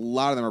podcast, and like a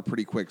lot of them are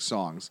pretty quick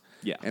songs.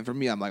 Yeah, and for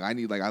me, I'm like,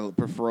 I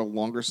prefer a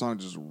longer song,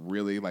 just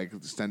really like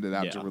extend it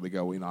out to really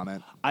go in on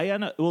it.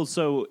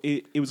 So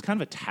it was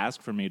kind of a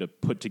task for me to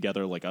put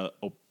together like a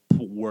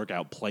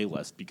workout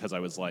playlist because I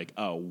was like,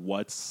 oh,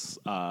 what's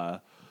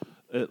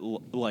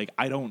like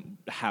I don't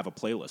have a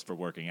playlist for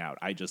working out.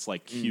 I just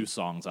like cue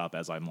songs up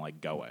as I'm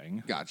like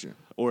going. Gotcha.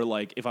 Or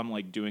like if I'm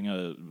like doing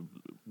a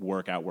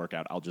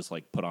workout, I'll just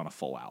like put on a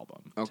full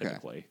album. Okay.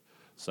 Typically.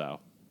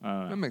 So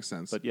that makes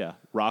sense. But yeah,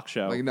 Rock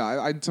Show. Like no,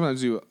 I sometimes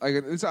do. Like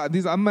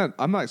I'm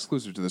not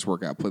exclusive to this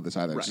workout playlist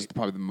either. Right. It's just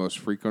probably the most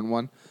frequent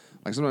one.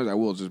 Like sometimes I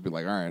will just be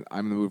like, all right,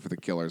 I'm in the mood for the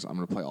Killers. I'm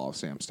gonna play all of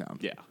Sam's Town.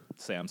 Yeah,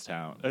 Sam's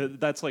Town.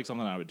 That's like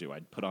something I would do.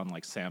 I'd put on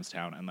like Sam's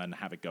Town and then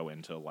have it go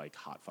into like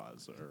Hot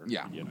Fuzz or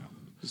you know,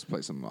 just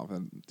play something off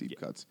and deep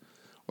cuts.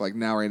 Like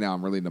right now,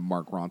 I'm really into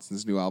Mark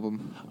Ronson's new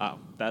album. Oh,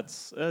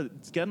 that's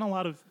it's getting a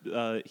lot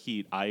of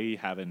heat. I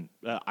haven't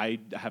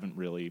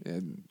really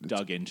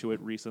dug into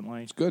it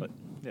recently. It's good. But,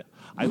 yeah,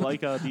 I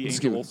like the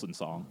Angel Olsen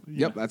song.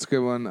 Yep, that's a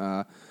good one.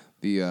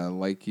 The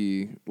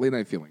Likey Late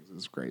Night Feelings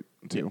is great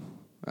too.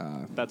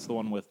 Yeah. That's the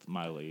one with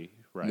Miley,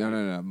 right?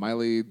 No.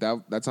 Miley.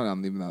 That's not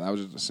on even though that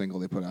was just a single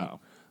they put out.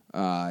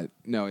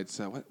 No, it's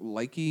what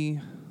Likey.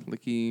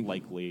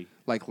 Likely.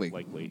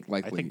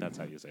 I think that's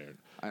how you say it.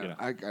 I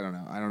don't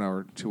know. I don't know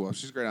her too well.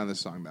 She's great on this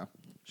song though.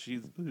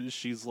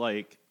 She's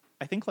like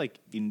I think like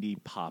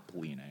indie pop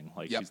leaning.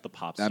 Like she's the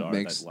pop star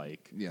that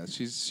like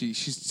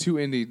she's too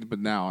indie, but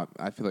now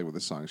I feel like with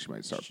this song she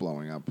might start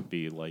blowing up.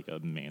 Be like a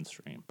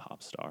mainstream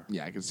pop star.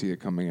 Yeah, I can see it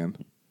coming in.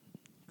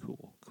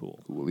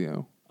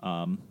 Coolio.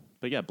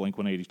 But yeah,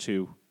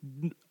 Blink-182,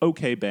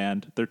 okay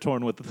band. They're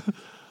torn with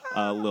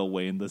Lil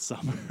Wayne this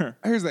summer.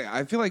 Here's the thing.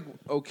 I feel like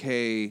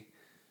okay,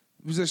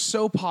 because they're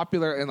so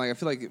popular, and like I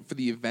feel like for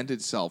the event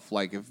itself,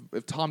 like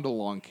if Tom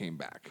DeLonge came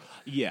back,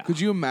 could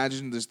you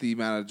imagine just the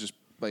amount of just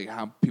like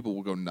how people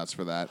will go nuts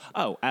for that?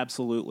 Oh,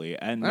 absolutely.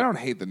 And I don't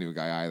hate the new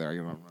guy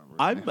either.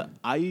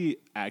 I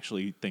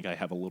actually think I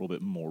have a little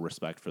bit more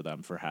respect for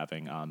them for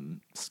having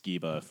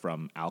Skiba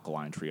from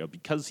Alkaline Trio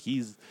because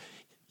he's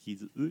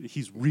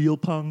real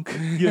punk,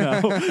 you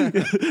know.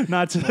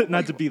 not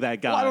to be that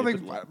guy. Well, I don't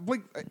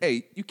think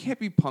hey, you can't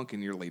be punk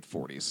in your late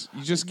 40s.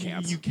 You just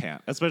can't. You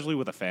can't, especially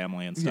with a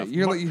family and stuff.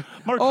 Yeah,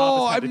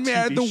 I'm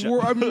mad at the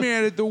world. I'm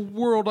mad at the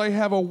world. I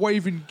have a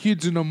wife and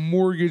kids and a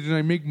mortgage and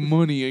I make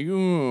money.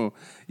 You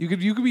could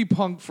be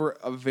punk for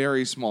a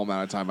very small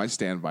amount of time. I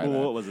stand by that.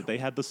 What was it? They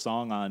had the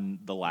song on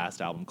the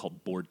last album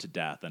called "Bored to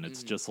Death," and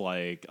it's just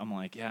like I'm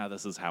like, yeah,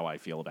 this is how I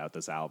feel about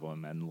this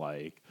album, and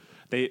like.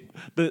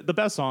 The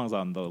best songs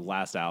on the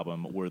last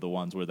album were the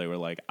ones where they were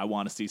like, I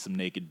want to see some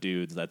naked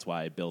dudes, that's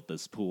why I built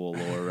this pool,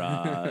 or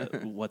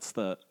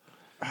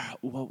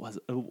what was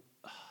it?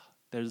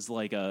 There's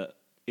like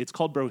it's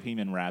called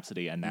Bohemian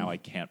Rhapsody, and now I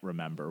can't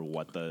remember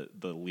what the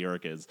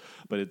lyric is,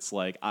 but it's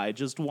like, I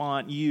just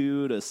want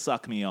you to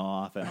suck me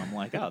off, and I'm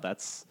like, oh,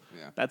 that's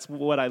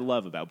what I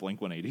love about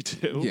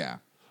Blink-182. Yeah.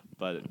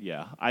 But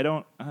yeah, I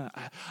don't.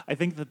 I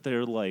think that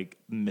they're like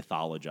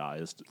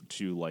mythologized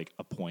to like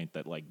a point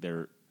that like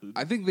they're.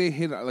 I think they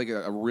hit like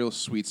a real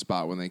sweet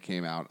spot when they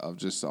came out of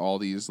just all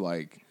these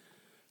like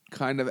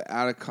kind of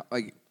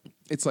like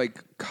it's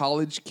like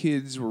college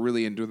kids were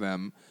really into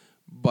them,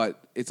 but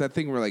it's that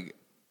thing where like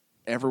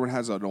everyone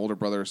has an older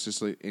brother or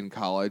sister in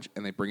college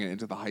and they bring it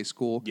into the high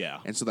school. Yeah.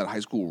 And so that high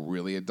school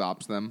really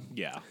adopts them.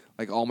 Yeah.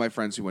 Like all my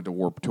friends who went to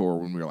Warped Tour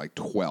when we were like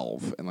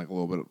 12 and like a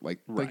little bit of like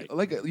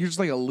you're just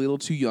like a little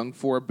too young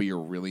for it, but you're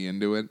really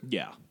into it.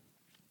 Yeah.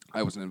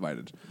 I wasn't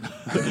invited.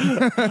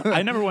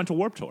 I never went to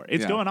Warped Tour.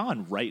 It's going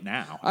on right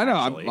now. I know.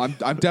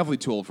 I'm definitely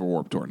too old for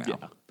Warped Tour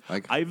now.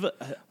 I've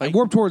Like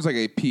Warped Tour is like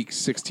a peak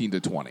 16 to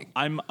 20.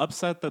 I'm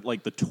upset that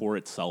like the tour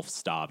itself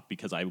stopped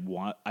because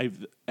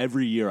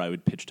every year I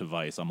would pitch to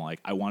Vice. I'm like,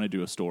 I want to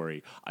do a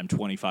story. I'm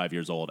 25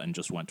 years old and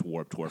just went to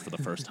Warped Tour for the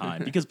first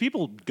time because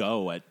people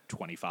go at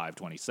 25,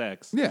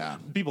 26. Yeah.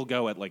 People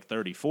go at like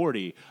 30,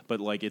 40, but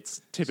like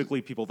it's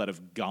typically people that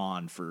have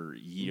gone for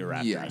year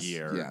after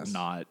year,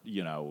 not,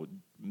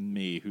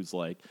 me who's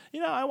like,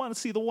 I want to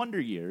see the Wonder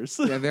Years.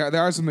 Yeah,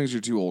 there are some things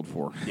you're too old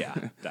for. Yeah,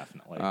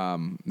 definitely.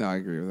 No, I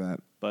agree with that.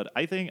 But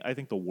I think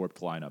the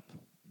Warped lineup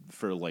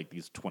for like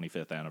these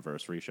 25th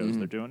anniversary shows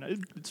they're doing,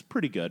 it's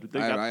pretty good.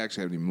 I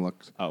actually haven't even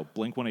looked. Oh,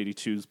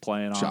 Blink-182's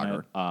playing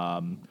Shocker.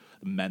 on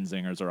it.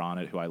 Menzingers are on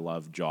it, who I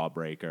love.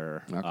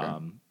 Jawbreaker.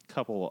 Okay.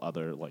 Couple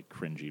other like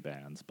cringy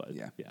bands, but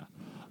Yeah.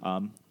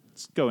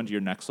 Let's go into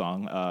your next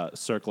song.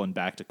 Circling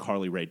back to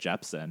Carly Rae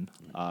Jepsen.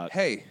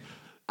 Hey,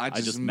 I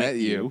just met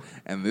you,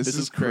 and this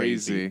is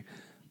crazy.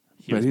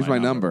 Here's Here's my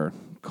number.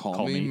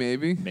 Call me,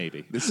 maybe.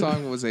 Maybe. This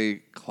song was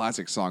a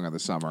classic song of the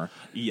summer.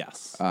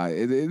 Yes.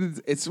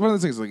 It's one of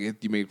those things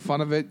like you make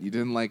fun of it, you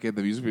didn't like it,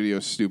 the music video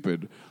is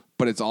stupid,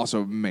 but it's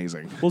also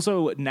amazing. Well,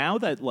 so now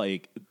that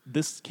like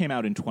this came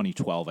out in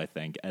 2012, I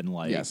think, and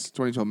like yes,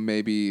 2012,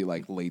 maybe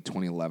like late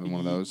 2011, one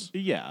of those.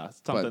 Yeah,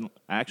 something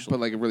actually. But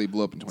like it really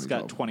blew up in It's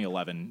 2012. got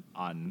 2011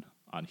 on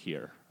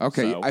here.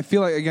 Okay, So, I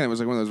feel like again it was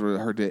like one of those where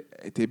her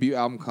debut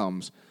album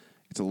comes,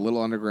 it's a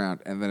little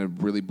underground, and then it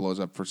really blows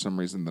up for some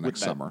reason the next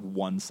that summer.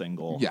 one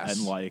single. Yes.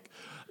 And like,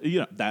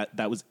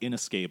 that was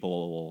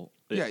inescapable.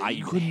 Yeah,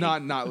 you could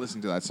not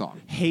listen to that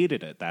song.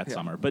 Hated it that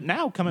summer. But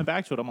now coming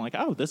back to it, I'm like,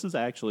 oh, this is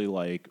actually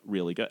like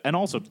really good. And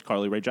also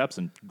Carly Rae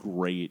Jepsen,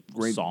 great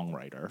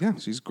songwriter. Yeah,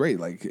 she's great.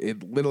 Like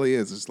it literally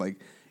is.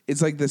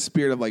 It's like the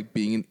spirit of like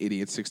being an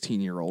idiot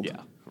 16-year-old.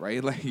 Yeah.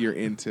 Right? Like you're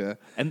into.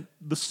 And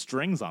the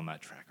strings on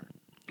that track are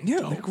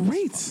They're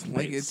great.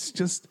 Like it's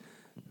just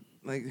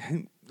like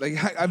I'm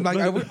like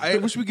I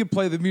wish we could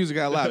play the music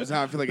out loud. Because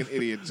now I feel like an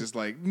idiot, just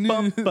like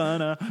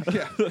Bum-ba-na.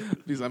 yeah,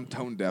 because I'm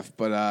tone deaf.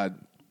 But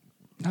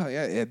no,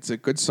 yeah, it's a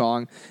good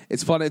song.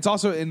 It's fun. It's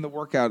also in the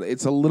workout.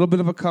 It's a little bit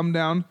of a come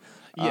down.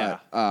 Yeah.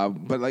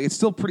 But like it's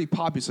still pretty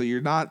poppy. So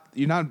you're not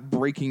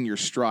breaking your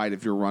stride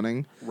if you're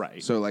running.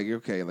 Right. So like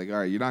okay, like all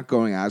right, you're not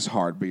going as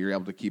hard, but you're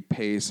able to keep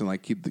pace and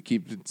like keep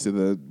it to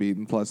the beat.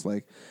 And plus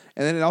like,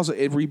 and then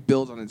it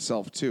rebuilds on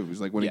itself too. It's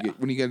like when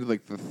you get into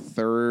like the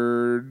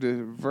third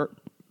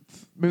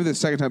maybe the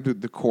second time through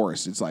the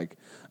chorus, it's like,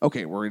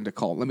 okay, we're into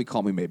Let me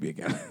Call Me Maybe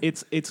again.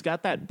 It's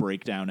got that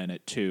breakdown in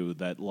it too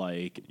that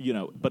like,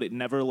 but it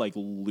never like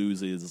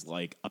loses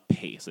like a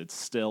pace. It's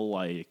still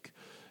like,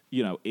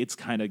 it's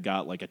kind of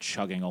got like a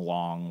chugging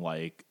along,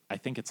 like I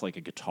think it's like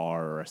a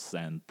guitar or a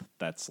synth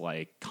that's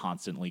like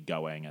constantly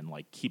going and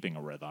like keeping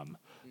a rhythm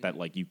that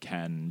like you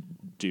can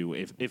do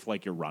if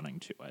like you're running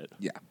to it.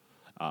 Yeah.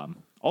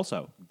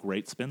 Also,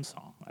 great spin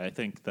song. I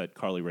think that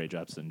Carly Rae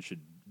Jepsen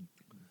should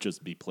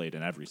just be played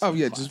in every spin Oh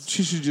yeah, class.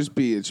 she should just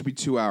be. It should be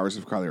 2 hours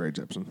of Carly Rae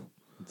Jepsen.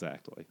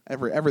 Exactly.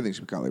 Everything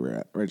should be Carly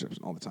Rae Jepsen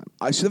all the time.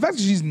 The fact that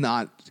she's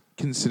not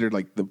considered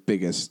like the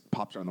biggest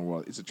pop star in the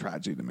world is a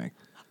tragedy to me.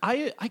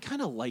 I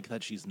kind of like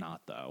that she's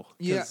not though.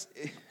 Yeah, 'Cause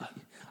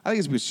I think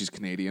it's because she's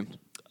Canadian.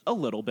 a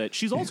little bit.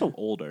 She's also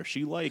older.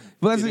 She like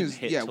Well, that's the didn't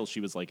thing is, hit till she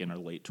was like in her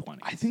late 20s.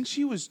 I think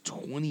she was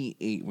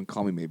 28 when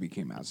Call Me Maybe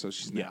came out, so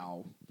she's Yeah.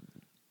 now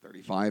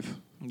 35.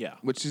 Yeah.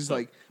 Which is So-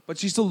 like, but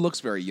she still looks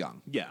very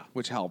young. Yeah.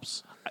 Which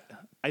helps.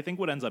 I think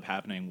what ends up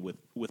happening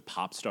with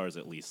pop stars,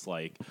 at least,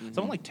 like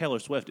someone like Taylor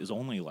Swift is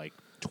only like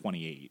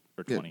 28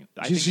 or 20.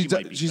 I think she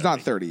might be she's not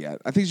 30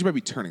 yet. I think she might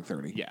be turning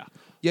 30. Yeah.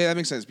 Yeah, that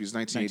makes sense because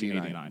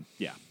 1989. 1989.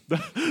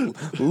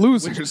 Yeah.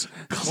 Losers.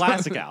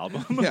 Classic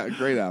album. Yeah,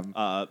 great album.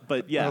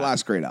 But yeah. Her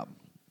last great album.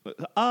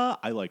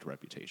 I liked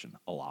Reputation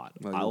a lot.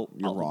 Well,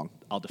 you're wrong.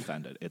 I'll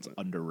defend it. It's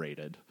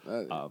underrated.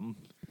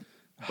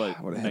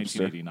 But What a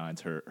hipster. 1989's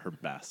her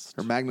best.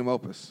 Her magnum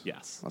opus.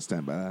 Yes. I'll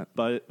stand by that.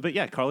 But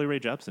yeah, Carly Rae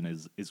Jepsen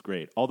is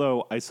great.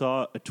 Although I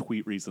saw a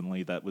tweet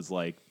recently that was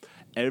like,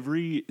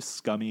 every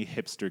scummy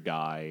hipster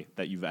guy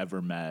that you've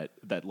ever met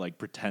that like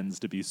pretends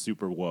to be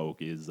super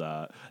woke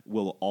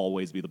will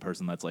always be the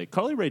person that's like,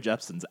 Carly Rae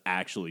Jepsen's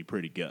actually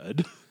pretty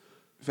good.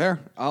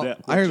 Fair. Yeah.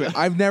 I hear that.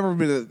 I've never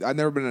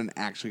been an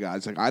actual guy.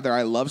 It's like either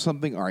I love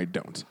something or I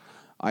don't.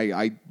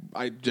 I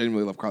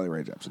genuinely love Carly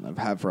Rae Jepsen. I've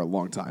had for a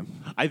long time.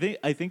 I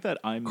think that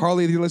I'm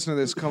Carly, if you listen to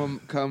this,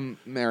 come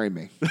marry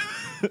me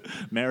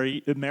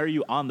marry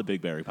you on the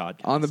Big Berry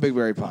podcast. on the Big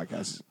Berry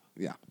podcast.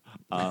 Yeah,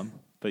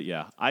 But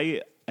yeah,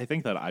 I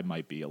think that I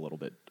might be a little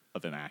bit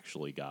of an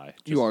actually guy.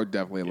 you are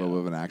definitely a little bit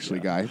of an actually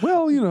guy.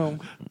 Well, you know,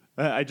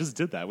 I just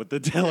did that with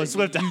the Taylor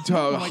Swift. you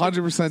album.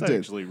 100% It's did.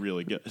 actually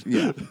really good.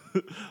 Yeah.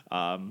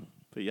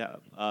 But yeah,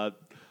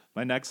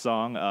 my next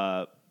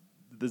song.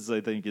 This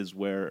I think is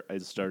where I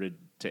started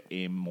to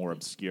aim more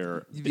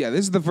obscure. Yeah,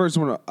 this is the first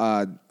one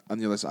on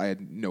your list. I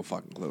had no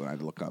fucking clue. I had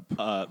to look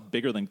up.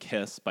 Bigger Than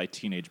Kiss by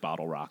Teenage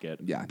Bottle Rocket.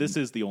 Yeah. This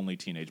is the only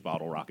Teenage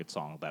Bottle Rocket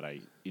song that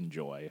I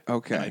enjoy.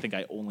 Okay. And I think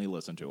I only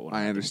listen to it when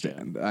I I'm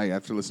understand.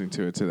 After listening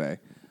to it today.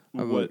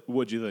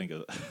 What'd you think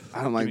of it?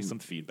 I'm Give like, me some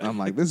feedback. I'm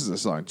like, this is a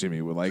song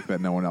Jimmy would like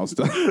that no one else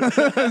does.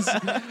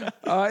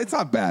 It's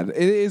not bad. It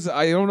is.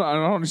 I don't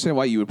understand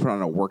why you would put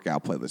on a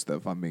workout playlist, though,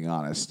 if I'm being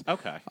honest.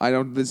 Okay. I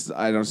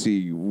don't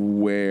see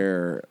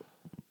where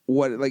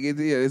what like it,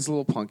 yeah, it's a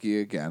little punky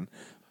again,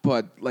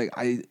 but like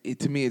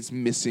to me it's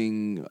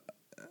missing.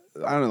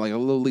 I don't know, like a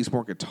little at least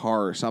more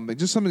guitar or something,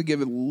 just something to give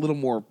it a little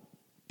more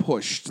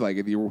push. Like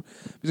if you,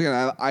 because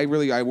again, I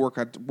work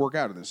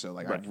out of this, so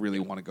like Right. I really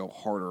want to go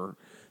harder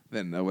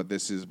than what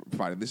this is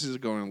providing. This is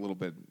going a little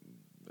bit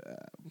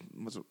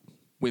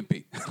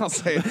wimpy. I'll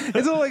say it.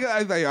 It's like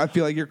I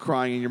feel like you're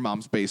crying in your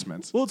mom's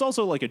basement. Well, it's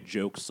also like a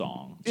joke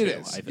song. Too. It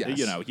is, yes.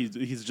 You know,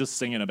 he's just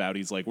singing about.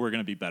 He's like, we're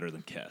gonna be better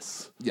than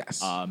Kiss.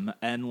 Yes.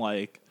 And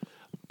like.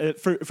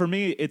 For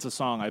me, it's a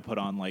song I put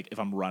on like if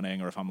I'm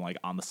running or if I'm like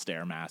on the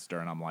Stairmaster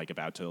and I'm like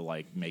about to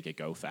like make it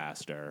go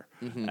faster,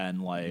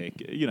 and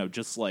like you know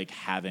just like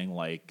having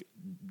like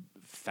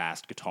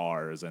fast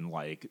guitars and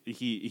like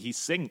he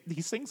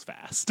sings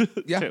fast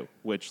Yeah. too,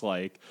 which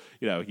like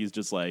you know he's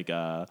just like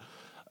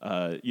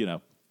you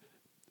know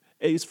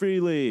Ace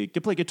Frehley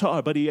can play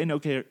guitar, but he ain't no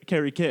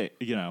Carrie King.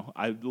 You know,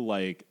 I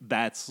like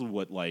that's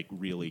what like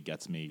really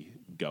gets me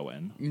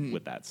going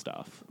with that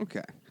stuff.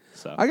 Okay.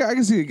 So I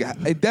can see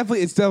it's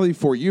definitely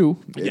for you.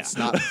 It's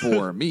not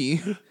for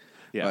me.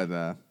 Yeah.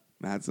 But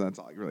that's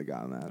all I really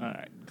got on that. all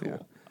right, cool. Yeah.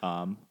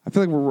 I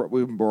feel like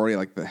we're already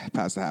like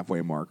past the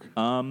halfway mark.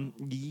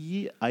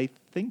 Yeah, I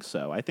think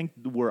so. I think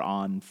we're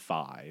on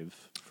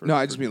 5. No,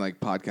 I just mean like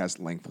podcast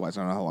lengthwise.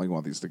 I don't know how long you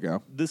want these to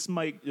go. This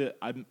might.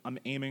 I'm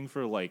aiming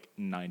for like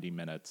 90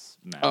 minutes.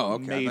 Max. Oh,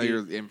 okay. I Maybe. thought you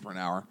were in for an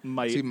hour.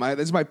 Might- See, this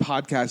is my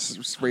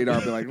podcast radar.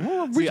 I'll be like,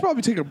 well, we should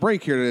probably take a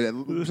break here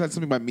to said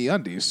something about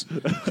MeUndies.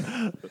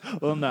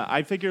 Well, no,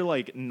 I figure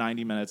like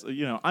 90 minutes.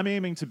 You know, I'm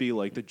aiming to be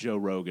like the Joe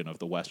Rogan of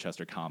the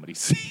Westchester comedy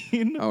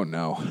scene. Oh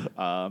no.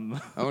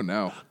 Oh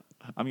no.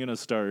 I'm gonna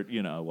start,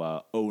 you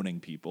know, owning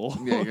people.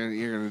 Yeah,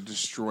 you're gonna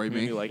destroy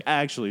Maybe me. like,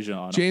 actually,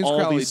 John, James all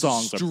Crowley these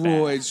songs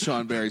destroyed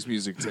Sean Barry's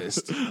music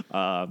taste.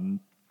 are bad.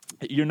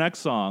 Your next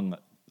song,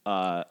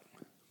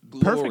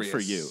 perfect for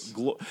you.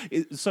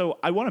 Glorious. So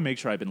I want to make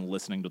sure I've been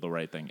listening to the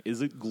right thing.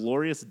 Is it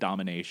Glorious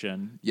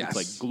Domination? Yes. It's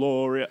like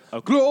Gloria.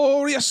 Okay.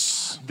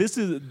 Glorious. This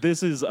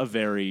is a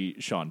very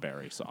Sean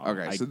Barry song.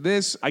 Okay, so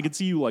this I could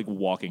see you like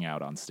walking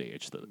out on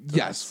stage. To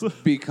yes, this.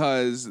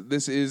 because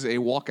this is a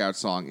walkout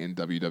song in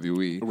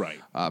WWE. Right.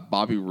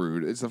 Bobby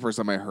Roode. It's the first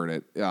time I heard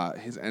it.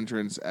 His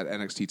entrance at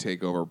NXT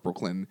Takeover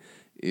Brooklyn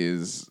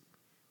is,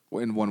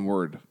 in one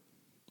word,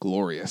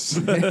 glorious.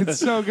 It's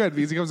so good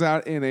because he comes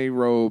out in a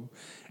robe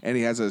and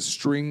he has a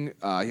string.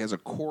 He has a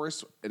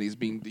chorus, and he's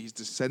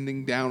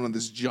descending down on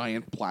this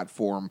giant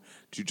platform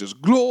to just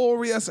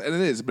glorious, and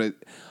it is, but.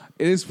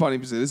 It is funny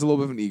because it is a little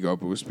bit of an ego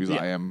boost because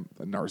I am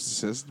a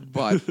narcissist,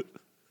 but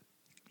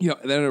you know,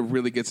 then it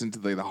really gets into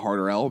the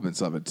harder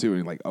elements of it too. And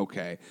you're like,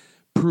 okay,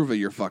 prove that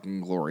you're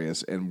fucking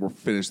glorious, and we'll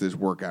finish this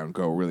workout and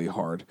go really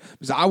hard.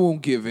 Because I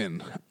won't give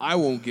in. I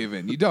won't give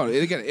in. You don't.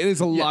 And again, it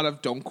is a lot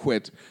of don't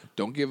quit,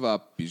 don't give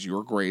up because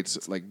you're great.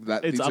 Like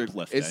that. It's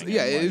uplifting.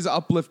 It is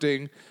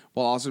uplifting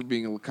while also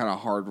being kind of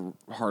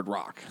hard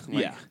rock.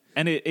 Like, yeah.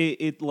 And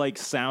it like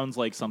sounds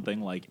like something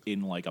like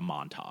in like a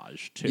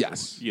montage too.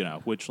 Yes. You know,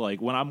 which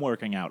like when I'm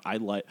working out, I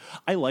like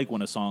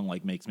when a song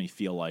like makes me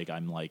feel like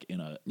I'm like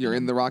you're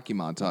in the Rocky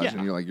montage Yeah.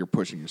 and you're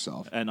pushing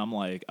yourself. and I'm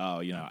like,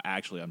 oh, you know,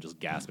 actually I'm just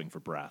gasping for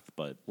breath,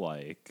 but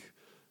like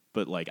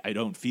I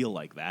don't feel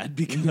like that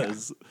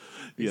because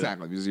you know.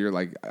 Exactly, because you're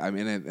like, I'm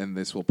in it and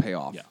this will pay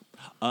off. Yeah.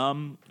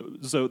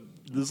 So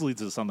this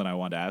leads to something I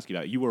wanted to ask you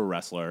about. You were a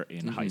wrestler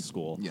in high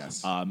school.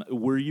 Yes.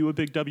 Were you a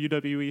big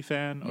WWE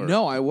fan? Or?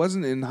 No, I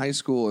wasn't in high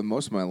school in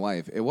most of my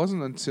life. It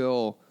wasn't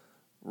until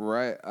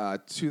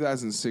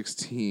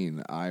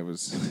 2016 I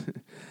was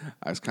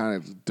kind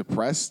of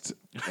depressed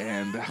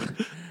and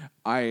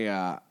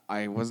I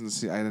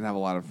didn't have a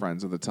lot of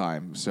friends at the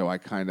time, so I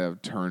kind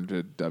of turned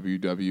to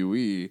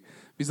WWE.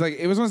 Because like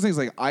it was one of those things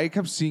like I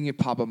kept seeing it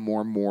pop up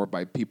more and more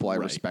by people I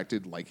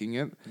respected liking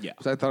it. Yeah.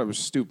 So I thought it was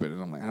stupid, and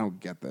I'm like, I don't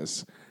get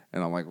this.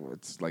 And I'm like, well,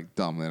 it's like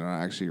dumb. They're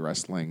not actually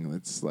wrestling.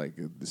 It's like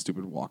the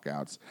stupid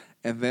walkouts.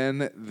 And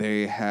then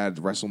they had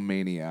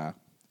WrestleMania.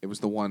 It was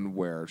the one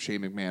where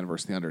Shane McMahon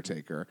versus The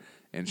Undertaker,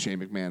 and Shane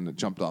McMahon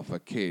jumped off a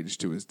cage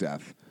to his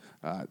death.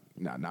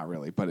 No, not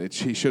really, but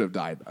he should have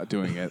died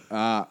doing it.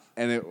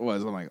 And it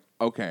was, I'm like,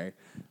 okay,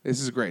 this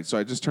is great. So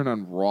I just turned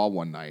on Raw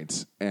one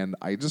night, and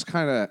it just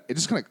kind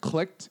of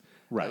clicked.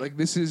 Right. Like,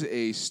 this is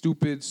a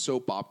stupid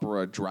soap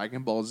opera,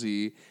 Dragon Ball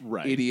Z,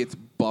 Right. idiots,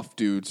 buff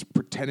dudes,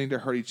 pretending to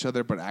hurt each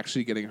other, but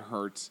actually getting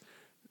hurt.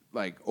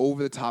 Like,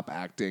 over-the-top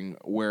acting,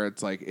 where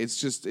it's like, it's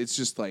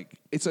just like,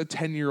 it's a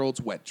 10-year-old's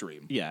wet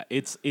dream. Yeah,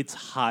 it's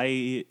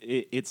high.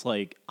 It's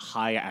like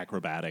high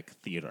acrobatic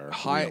theater.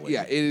 Really.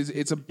 Yeah,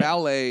 it's a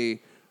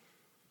ballet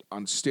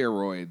on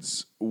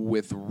steroids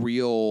with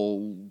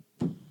real,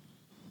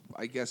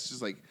 I guess,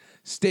 just like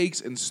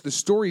stakes, and the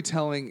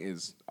storytelling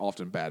is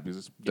often bad because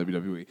it's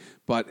WWE.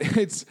 But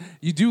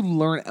you do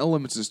learn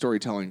elements of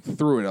storytelling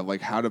through it, of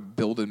like how to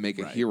build and make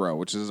a hero.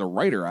 Which, as a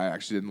writer, I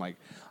actually didn't like.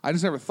 I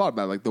just never thought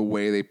about like the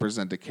way they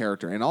present a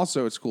character, and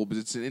also it's cool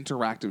because it's an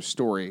interactive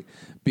story.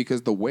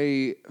 Because the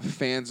way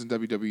fans in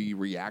WWE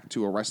react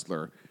to a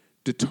wrestler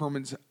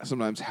determines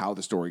sometimes how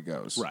the story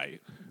goes.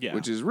 Right. Yeah.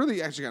 Which is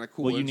really actually kind of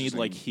cool. Well, you need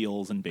like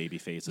heels and baby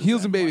faces.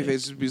 Heels and baby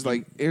faces, because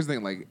like here's the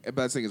thing, like the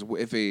best thing is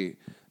if a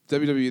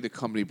WWE, the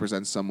company,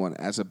 presents someone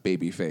as a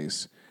baby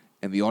face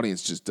and the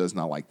audience just does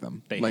not like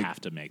them, they like, have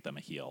to make them a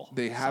heel.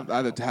 They have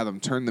either to have them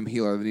turn them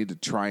heel, or they need to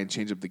try and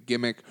change up the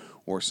gimmick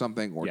or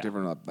something, or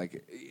different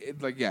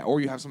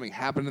or you have something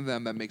happen to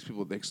them that makes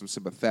them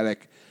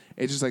sympathetic.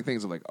 It's just like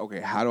things of like,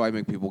 okay, how do I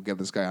make people get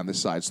this guy on this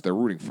side so they're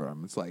rooting for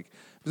him? It's like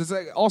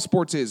all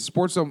sports is.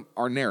 Sports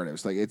are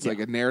narratives. Like it's like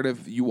a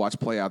narrative you watch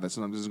play out that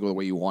sometimes doesn't go the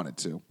way you want it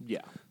to.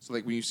 Yeah. So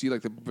like when you see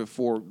like the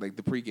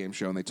pregame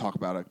show and they talk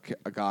about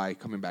a guy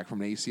coming back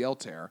from an ACL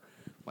tear,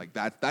 like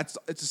it's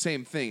the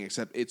same thing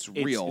except it's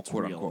real, it's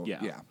quote real, unquote.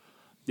 yeah.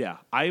 Yeah,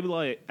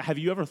 have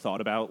you ever thought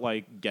about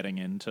like getting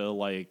into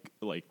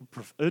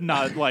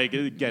not like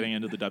getting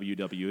into the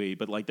WWE,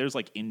 but like there's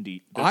like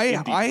indie.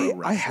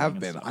 I have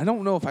been. I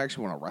don't know if I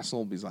actually want to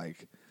wrestle because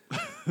like,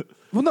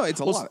 well, no, it's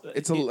a lot.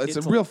 It's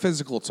a real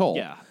physical toll.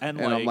 Yeah, and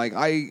like, I'm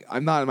like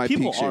I'm not in my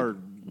people peak shape. are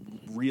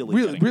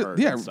really getting hurt.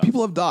 Yeah, and stuff.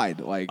 people have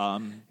died. Like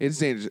it's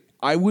dangerous.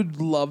 I would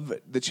love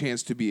the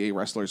chance to be a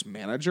wrestler's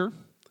manager.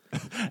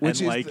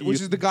 Which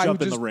is the guy jump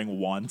who in just, the ring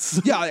once.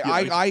 Yeah,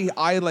 I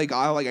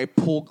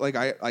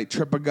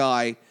trip a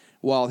guy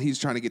while he's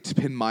trying to get to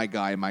pin my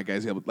guy, and my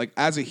guy's able. Like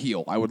as a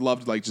heel, I would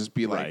love to like just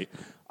be like,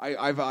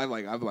 I've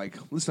like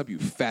listen up, you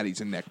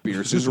fatties and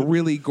neckbeards, just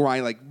really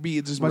grind, like be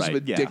as much of a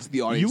dick to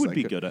the audience. You would like,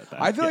 be good at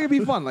that. I feel like it'd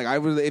be fun. Like I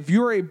would, if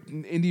you're a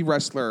indie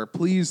wrestler,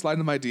 please slide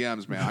into my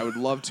DMs, man. I would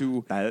love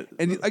to.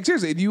 And like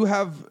seriously, if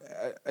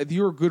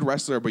you're a good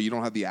wrestler but you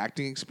don't have the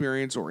acting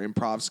experience or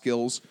improv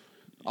skills,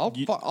 I'll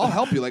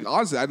help you. Like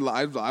honestly,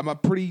 I'm a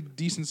pretty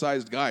decent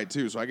sized guy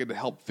too, so I get to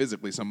help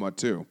physically somewhat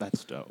too.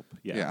 That's dope.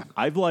 Yeah.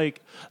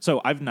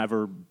 I've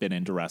never been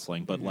into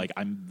wrestling, but like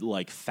I'm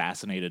like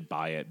fascinated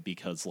by it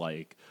because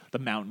like the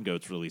Mountain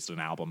Goats released an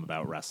album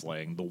about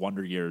wrestling. The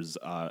Wonder Years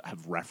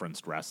have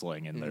referenced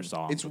wrestling in their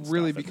songs. It's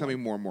really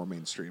becoming more and more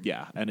mainstream.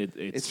 Yeah, and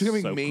it's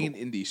becoming so main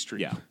cool. indie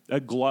stream. Yeah,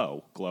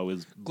 Glow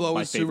is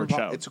my favorite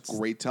show. It's a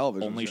great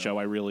television show.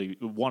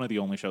 One of the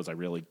only shows I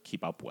really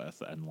keep up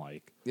with and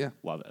like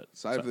love it.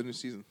 Excited for the new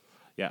season.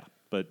 Yeah,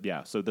 but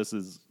yeah, so this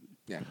is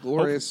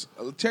glorious.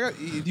 Check out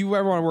if you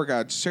ever want to work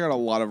out. Just check out a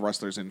lot of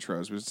wrestlers'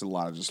 intros. There's a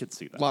lot of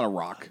a lot of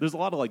rock. There's a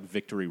lot of like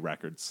Victory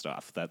Records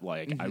stuff that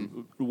like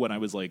when I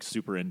was like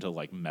super into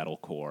like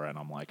metalcore and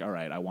I'm like, all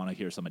right, I want to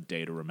hear some A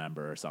Day to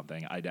Remember or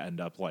something. I'd end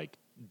up like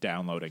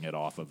downloading it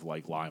off of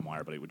like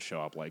LimeWire, but it would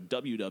show up like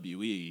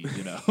WWE,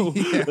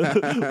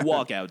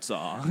 walkout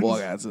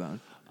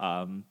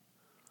song.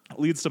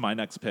 Leads to my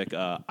next pick.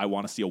 I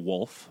Want to See a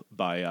Wolf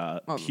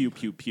by Pew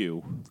Pew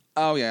Pew.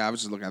 Oh yeah, I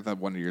was just looking at that.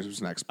 Wonder Years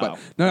was next, but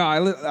no,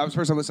 I was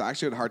first time listening. I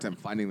actually had a hard time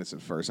finding this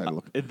at first. I had to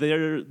look.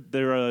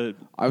 They're a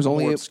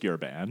more obscure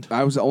band.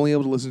 I was only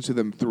able to listen to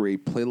them through a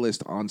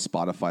playlist on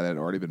Spotify that had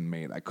already been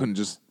made. I couldn't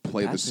just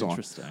play the song.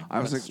 Interesting. I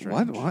was like,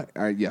 strange. What?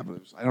 Yeah,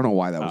 but I don't know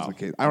why that was the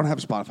case. I don't have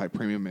Spotify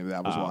Premium. Maybe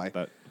that was why.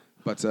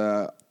 But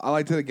I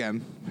liked it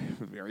again.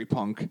 Very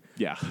punk.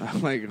 Yeah.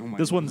 I'm like, oh my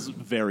this one's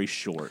very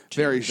short.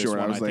 Very short.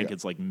 I think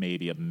it's like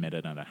maybe a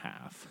minute and a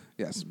half.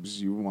 Yes,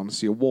 because you want to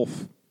see a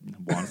wolf.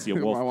 Want to see a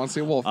wolf. I want to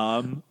see a wolf.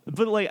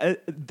 But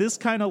like this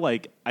kind of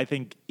like I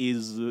think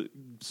is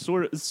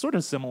sort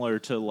of similar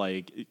to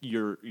like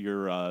your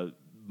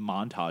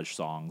montage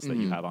songs that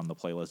you have on the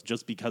playlist,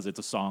 just because it's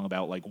a song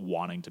about like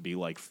wanting to be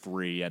like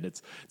free, and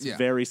it's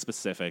very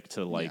specific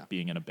to like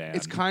being in a band.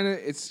 It's kind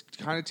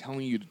of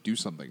telling you to do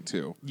something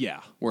too.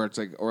 Yeah, where it's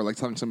like, or like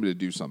telling somebody to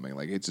do something.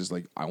 Like it's just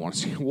like, I want to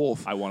see a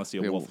wolf. I want to see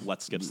a wolf.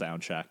 Let's skip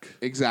sound check.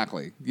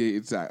 Exactly. Yeah,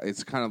 exactly.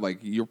 It's kind of like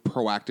you're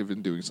proactive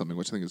in doing something,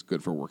 which I think is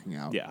good for working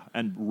out. Yeah,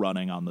 and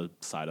running on the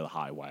side of the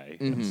highway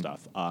and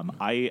stuff.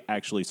 I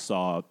actually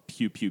saw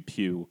Pew Pew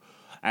Pew.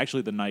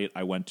 Actually, the night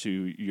I went to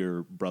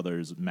your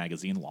brother's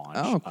magazine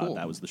launch, cool.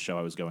 That was the show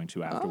I was going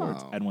to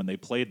afterwards. And when they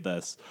played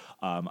this,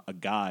 a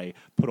guy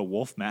put a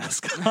wolf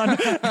mask on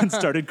and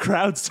started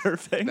crowd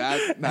surfing.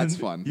 That's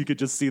fun. You could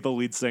just see the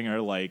lead singer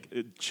like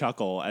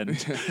chuckle, and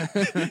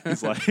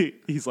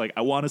he's like,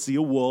 I want to see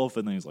a wolf,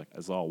 and then he's like,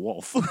 I saw a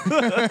wolf.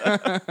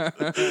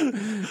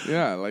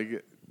 Yeah,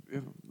 like.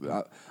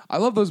 I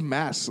love those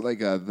masks, like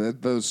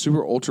those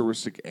super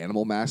ultra-realistic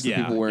animal masks that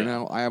people wear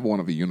now. I have one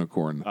of a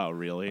unicorn. Oh,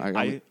 really?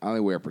 I only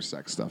wear it for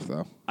sex stuff,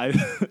 though.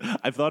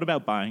 I've thought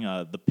about buying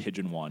the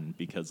pigeon one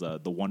because the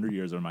Wonder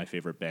Years are my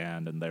favorite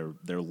band, and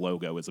their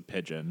logo is a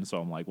pigeon.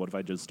 So I'm like, what if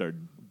I just start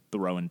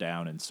throwing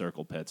down in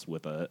circle pits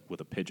with a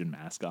pigeon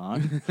mask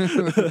on.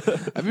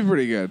 That'd be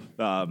pretty good.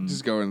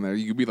 Just go in there.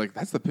 You could be like,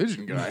 "That's the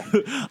pigeon guy."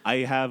 I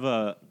have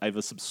a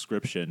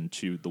subscription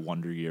to the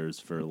Wonder Years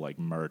for like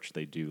merch.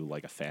 They do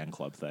like a fan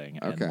club thing,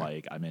 and Okay.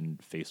 like I'm in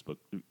Facebook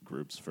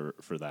groups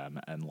for them,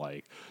 and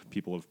like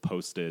people have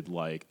posted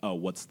like, "Oh,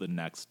 what's the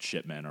next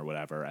shipment?" or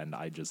whatever, and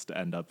I just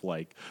end up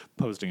like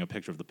posting a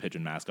picture of the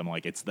pigeon mask. I'm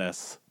like, "It's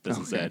this. This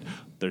is it."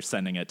 They're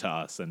sending it to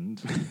us,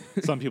 and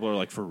some people are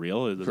like, "For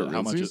real? For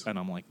How much?" realsies? And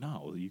I'm like,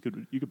 "No, you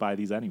could buy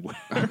these anywhere."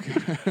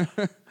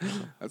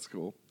 That's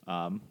cool.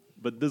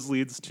 But this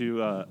leads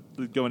to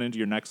going into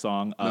your next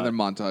song. Another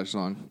montage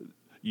song.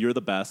 You're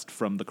the Best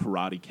from The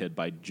Karate Kid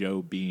by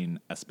Joe Bean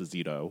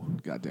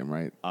Esposito. Goddamn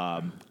right.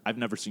 I've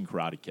never seen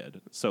Karate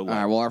Kid. So All like,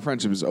 right, well, our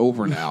friendship is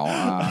over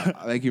now.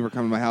 Thank you for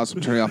coming to my house.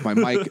 I'm turning off my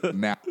mic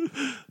now.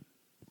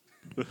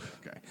 Okay.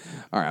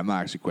 All right, I'm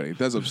not actually quitting.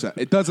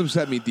 It does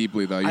upset me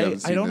deeply, though. You haven't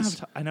seen I don't this.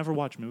 have I never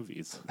watch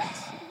movies.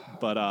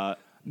 But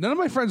None of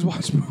my friends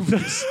watch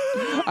movies.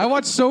 I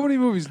watch so many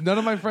movies. None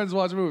of my friends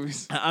watch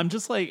movies. I'm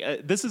just like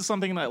this is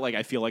something that like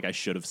I feel like I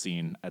should have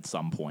seen at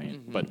some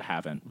point, but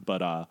haven't.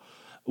 But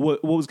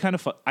what was kind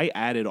of fun, I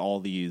added all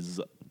these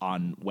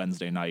on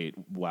Wednesday night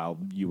while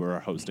you were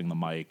hosting the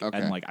mic, Okay.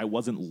 and like I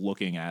wasn't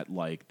looking at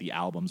like the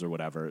albums or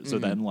whatever. So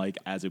then like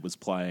as it was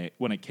playing,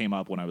 when it came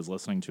up when I was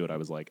listening to it, I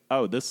was like,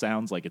 oh, this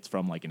sounds like it's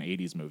from like an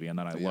 '80s movie, and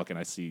then I look and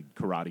I see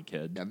Karate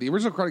Kid. Yeah, the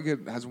original Karate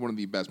Kid has one of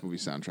the best movie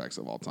soundtracks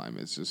of all time.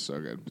 It's just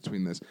so good.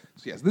 Between this,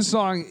 so yes, this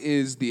song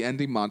is the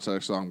ending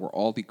montage song where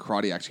all the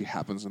karate actually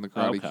happens in the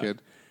Karate Okay.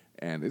 Kid,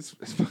 and it's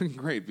fucking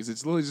great because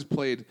it's literally just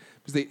played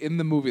because they in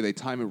the movie they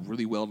time it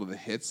really well to the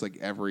hits, like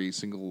every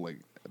single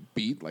like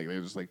beat, like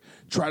they're just like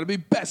try to be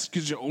best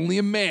because you're only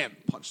a man,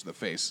 punch to the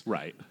face.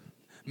 Right.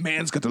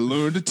 Man's got to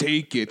learn to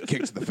take it.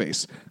 Kick to the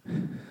face.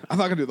 I'm not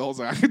gonna do the whole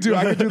song. I could do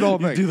the whole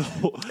thing. do the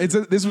whole-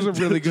 This was a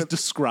really Just good.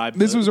 describe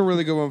This it. was a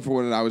really good one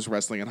for when I was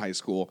wrestling in high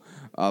school.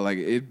 Like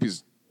it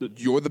was,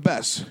 you're the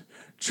best.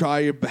 Try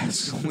your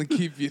best. Only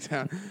keep you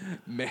down.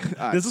 Man,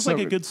 This is so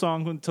like a good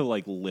song to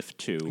like lift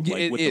to, Yeah,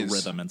 like it with is. the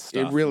rhythm and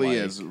stuff. It really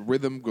like, is.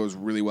 Rhythm goes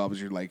really well because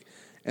you're like,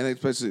 and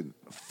especially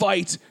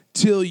fight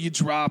till you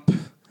drop.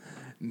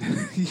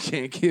 You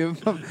can't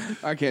give up.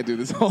 I can't do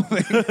this whole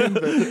thing.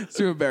 It's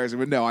too embarrassing.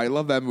 But no, I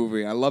love that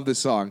movie. I love this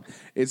song.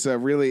 It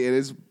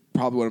is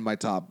probably one of my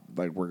top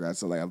like workouts.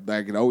 So like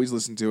I can always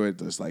listen to it.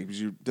 Just like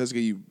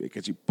it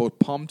gets you both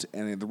pumped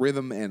and the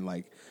rhythm and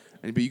like,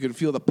 but you can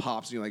feel the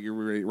pops. And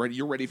you're like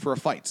you're ready for a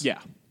fight. Yeah,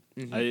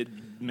 it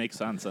makes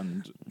sense.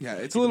 And Yeah,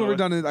 it's a little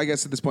redundant, I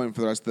guess, at this point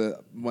for the rest of the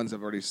ones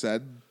I've already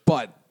said,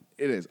 but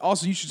it is.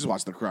 Also, you should just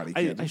watch The Karate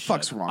Kid. What the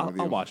fuck's should. wrong with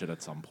you? I'll watch it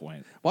at some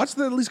point. Watch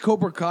at least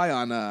Cobra Kai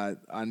on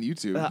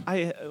YouTube.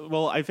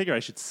 I figure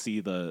I should see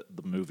the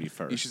movie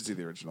first. You should see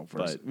the original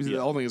first. But, Because yeah.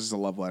 The whole thing is just a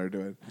love letter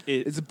to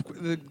it.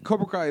 The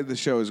Cobra Kai, the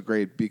show, is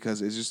great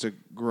because it's just a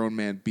grown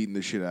man beating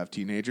the shit out of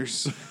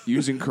teenagers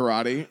using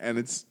karate, and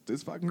it's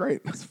fucking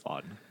great. It's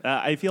fun.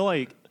 I feel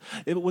like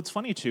what's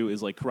funny too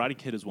is like Karate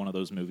Kid is one of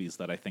those movies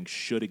that I think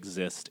should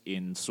exist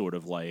in sort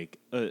of like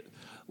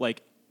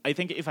I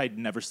think if I'd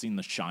never seen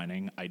The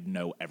Shining, I'd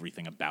know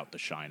everything about The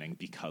Shining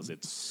because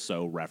it's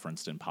so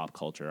referenced in pop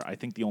culture. I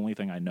think the only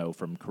thing I know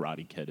from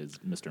Karate Kid is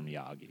Mr.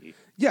 Miyagi.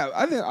 Yeah,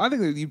 I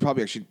think that you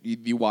probably actually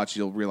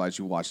you'll realize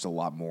you watched a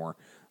lot more.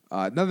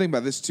 Another thing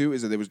about this too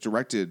is that it was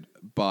directed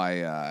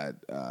by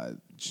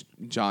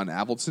John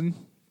Avildsen,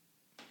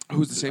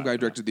 who's the same guy who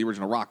directed the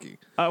original Rocky.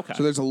 Oh, okay.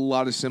 So there's a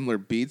lot of similar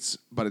beats,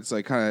 but it's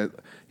like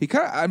he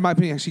in my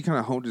opinion, actually kind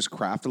of honed his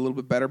craft a little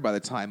bit better by the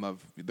time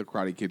of the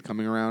Karate Kid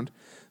coming around.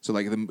 So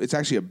like it's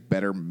actually a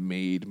better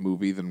made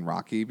movie than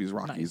Rocky because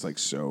Rocky is like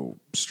so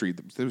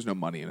street. There's no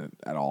money in it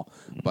at all.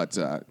 But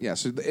yeah,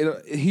 so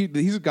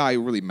he's a guy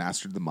who really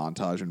mastered the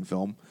montage in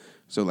film.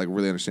 So like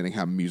really understanding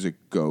how music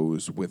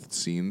goes with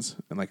scenes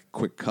and like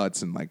quick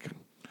cuts and like.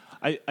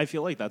 I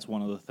feel like that's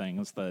one of the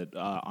things that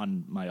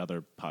on my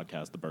other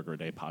podcast, the Burger a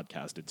Day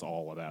podcast, it's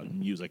all about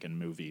music and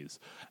movies.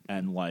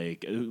 And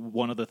like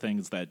one of the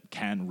things that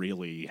can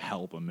really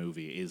help a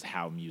movie is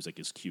how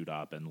music is queued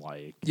up and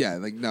like. Yeah,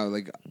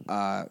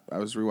 I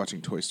was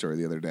rewatching Toy Story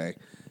the other day,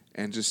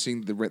 and just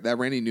seeing that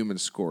Randy Newman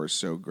score is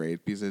so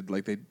great because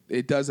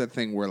it does that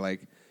thing where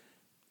like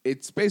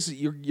it's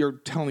basically you're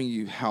telling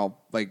you how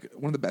like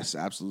one of the best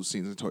absolute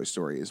scenes in Toy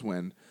Story is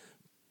when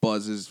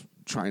Buzz is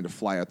trying to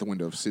fly out the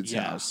window of Sid's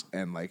house,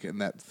 and like in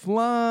that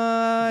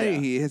fly,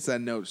 he hits that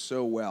note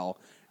so well,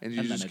 and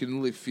you just can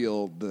really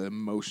feel the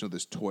emotion of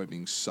this toy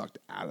being sucked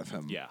out of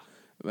him. Yeah,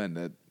 and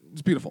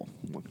it's beautiful.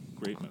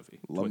 Great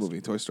movie.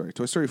 Toy Story.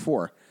 Toy Story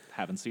 4.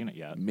 Haven't seen it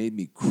yet. Made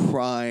me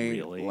cry.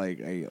 Really?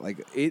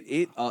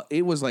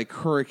 It was like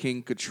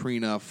Hurricane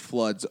Katrina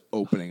floods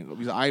opening.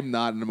 Because I'm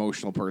not an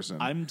emotional person.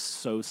 I'm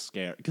so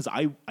scared because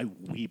I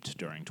weeped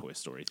during Toy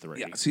Story 3.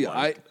 Yeah, see,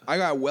 I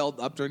got welled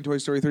up during Toy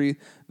Story 3.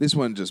 This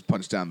one just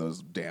punched down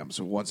those dams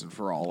once and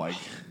for all. Like,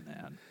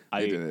 man,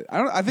 they did it.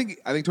 I think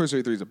Toy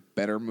Story 3 is a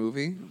better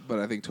movie, but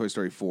I think Toy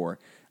Story 4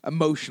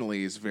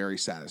 emotionally is very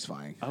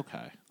satisfying.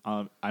 Okay.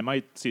 I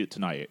might see it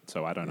tonight,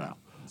 so I don't know.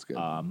 That's good.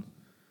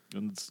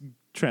 Let's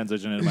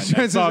transition into my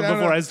next song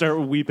before I start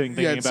weeping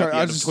thinking about the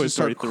end of Toy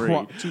Story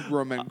 3. Two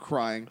grown men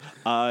crying.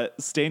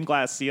 Stained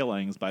Glass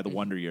Ceilings by the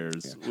Wonder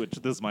Years, which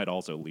this might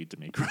also lead to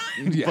me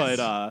crying.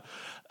 Yes.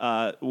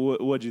 But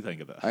what'd you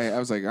think of that? I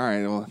was like, all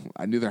right, well,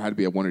 I knew there had to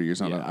be a Wonder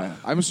Years on it.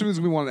 I'm assuming there's going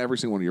to be one on every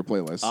single one of your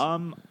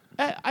playlists.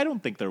 I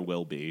don't think there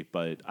will be,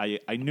 but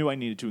I knew I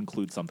needed to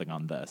include something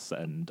on this,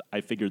 and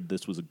I figured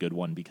this was a good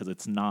one because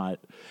it's not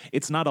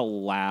a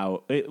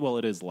loud.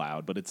 It is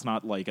loud, but it's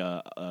not like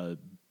a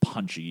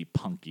punchy,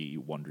 punky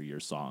Wonder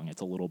Years song.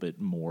 It's a little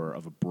bit more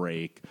of a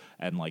break,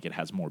 and like it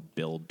has more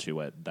build to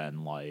it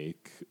than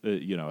like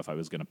if I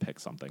was gonna pick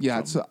something.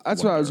 Yeah,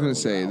 that's what I was going to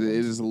say. Albums. It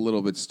is a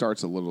little bit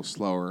starts a little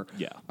slower.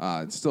 Yeah,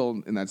 it's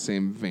still in that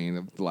same vein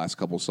of the last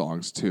couple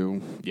songs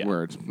too,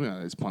 where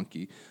it's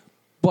punky.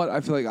 But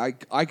I feel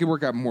like I could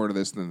work out more to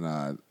this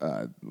than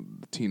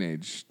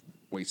Teenage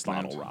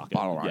Wasteland,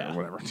 Bottle Rocket, or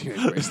whatever.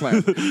 Teenage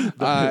Wasteland.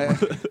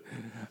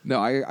 No,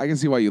 I can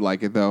see why you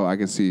like it though. I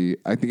think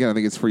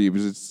it's for you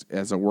because it's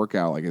as a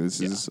workout. Like this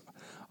is,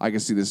 I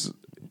can see this.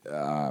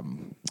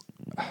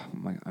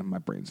 My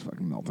brain's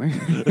fucking melting.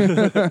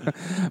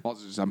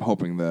 I'm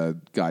hoping the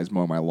guys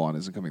mowing my lawn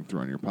isn't coming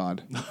through on your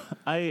pod.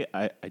 I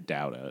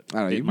doubt it.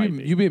 I don't know.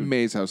 You'd be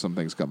amazed how some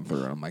things come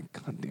through, and I'm like,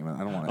 God damn it,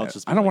 I don't want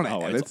to. I don't want to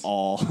edit.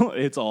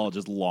 It's all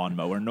just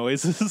lawnmower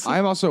noises.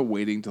 I'm also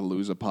waiting to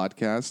lose a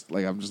podcast.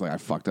 Like I'm just like I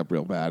fucked up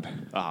real bad.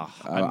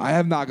 I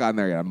have not gotten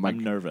there yet. I'm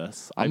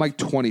nervous. I'm like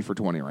 20 for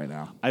 20 right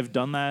now. I've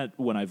done that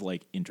when I've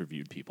like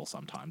interviewed people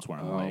sometimes, where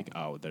I'm like,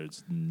 oh,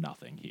 there's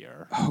nothing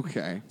here.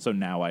 Okay. So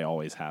now I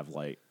always have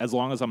like, as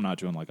long as I'm not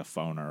doing like a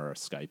phone or a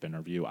Skype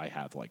interview, I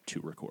have like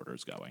 2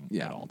 recorders going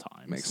at all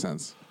times. Makes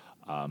sense.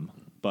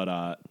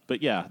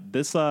 But yeah,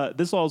 this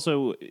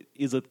also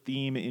is a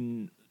theme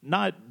in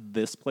not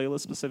this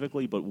playlist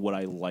specifically, but what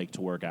I like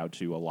to work out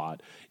to a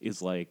lot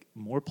is like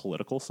more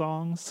political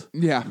songs.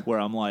 Yeah, where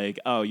I'm like,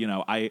 oh,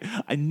 I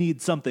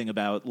need something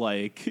about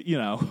like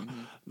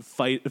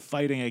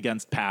fighting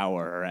against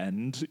power,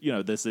 and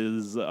this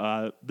is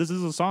a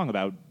song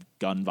about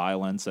gun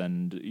violence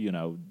and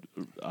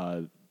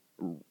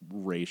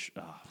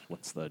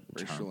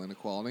racial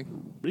inequality.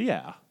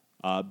 Yeah.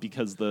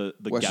 Because the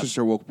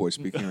Westchester woke boy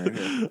speaking right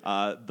here.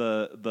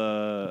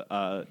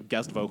 The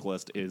guest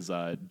vocalist is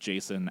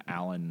Jason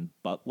Allen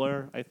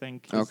Butler, I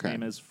think his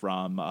name is,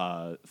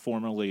 from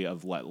formerly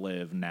of Let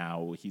Live.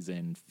 Now he's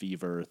in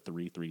Fever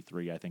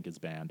 333, I think his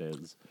band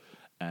is.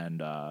 And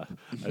nope,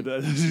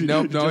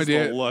 no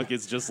idea. The look,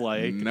 it's just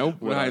like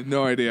nope. I have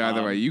no idea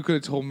either way. You could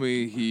have told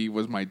me he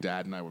was my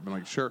dad, and I would have been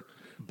like, sure.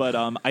 But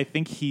I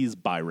think he's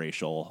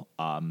biracial,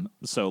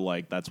 so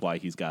like that's why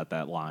he's got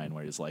that line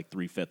where he's like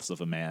 3/5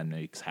 of a man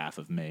makes half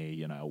of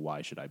me.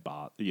 Why should I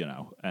bother?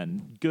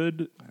 And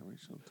good.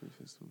 Biracial,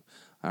 3/5.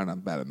 I don't know.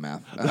 I'm bad at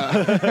math. No,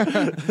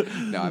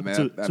 I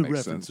mean that makes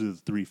reference sense. To the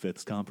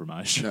 3/5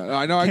 compromise. No,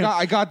 I know.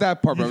 I got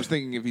that part, but I was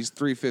thinking if he's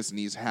 3/5 and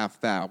he's half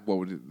that, what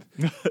would it?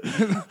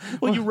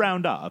 Well, you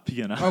round up,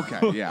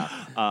 Okay, yeah.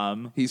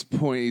 He's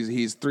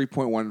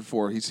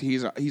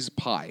 3.14. He's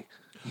pi.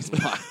 He's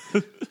pi.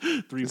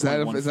 Is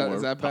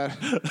that bad?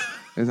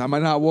 Am I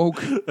not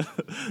woke?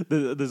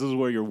 This is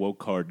where your woke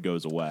card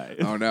goes away.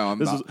 Oh no,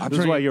 this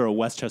is why you're a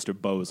Westchester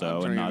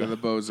bozo and not the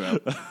bozo.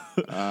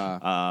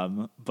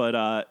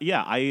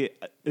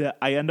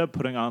 I end up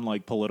putting on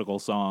like political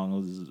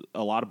songs.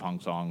 A lot of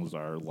punk songs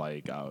are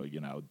like,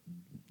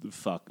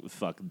 fuck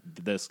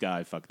this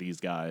guy, fuck these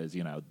guys,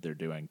 they're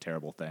doing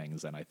terrible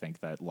things. And I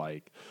think that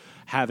like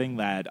having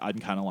that, I'm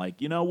kind of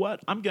like, what?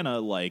 I'm going to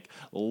like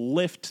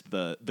lift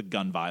the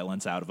gun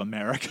violence out of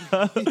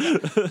America.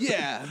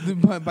 Yeah.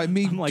 By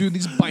me doing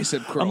these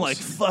bicep curls. I'm like,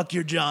 fuck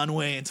your John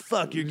Waynes,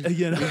 fuck your,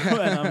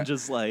 and I'm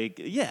just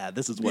like, yeah,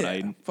 this is what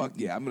fuck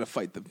yeah. I'm going to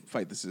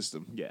fight the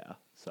system. Yeah.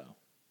 So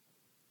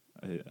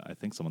I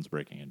think someone's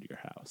breaking into your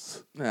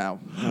house. No.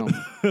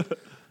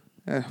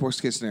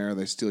 Worst case scenario,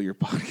 they steal your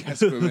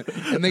podcast equipment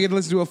and they get to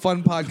listen to a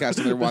fun podcast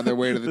on their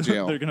way to the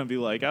jail. They're going to be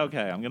like,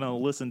 okay, I'm going to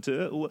listen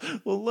to it.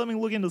 Well, let me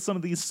look into some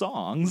of these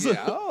songs.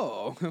 Yeah.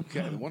 Oh,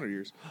 okay. The Wonder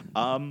Years.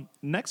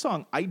 Next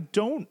song, I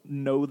don't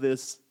know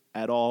this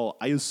at all.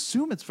 I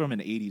assume it's from an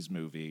 80s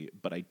movie,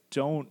 but I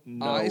don't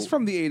know. It's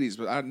from the 80s,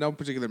 but no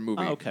particular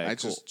movie. Okay,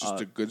 it's cool. just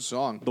a good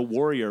song. The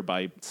Warrior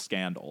by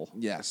Scandal.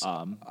 Yes.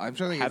 I'm trying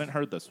to think. Hadn't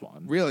heard this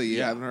one. Really?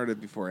 Yeah, I haven't heard it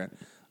beforehand.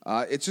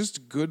 It's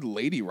just good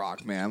lady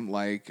rock, man.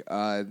 Like,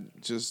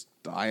 just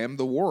I Am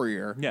the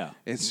Warrior. Yeah.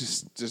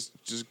 It's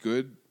just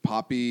good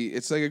poppy.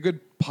 It's like a good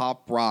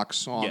pop rock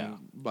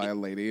song by a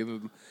lady.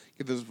 And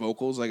get those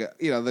vocals, like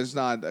there's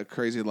not a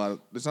crazy amount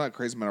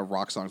of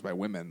rock songs by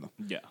women.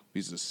 Yeah.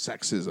 Because of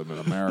sexism in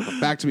America.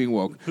 Back to being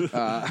woke.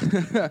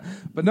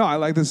 But no, I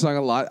like this song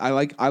a lot. I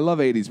love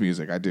 80s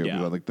music. I do.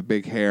 Yeah. Like the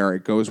big hair,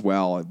 it goes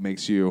well. It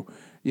makes you.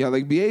 Yeah,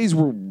 like the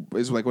 80s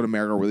is like when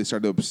America really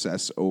started to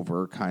obsess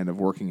over kind of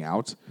working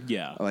out.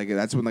 Yeah. Like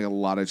that's when like a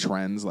lot of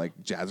trends like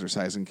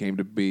jazzercising came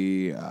to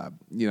be,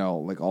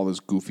 like all those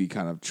goofy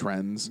kind of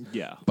trends.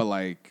 Yeah. But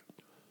like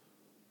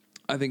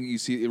I think you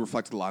see it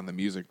reflected a lot in the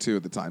music too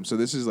at the time. So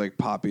this is like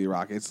poppy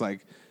rock. It's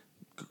like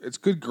it's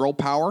good girl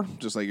power,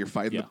 just like you're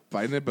fighting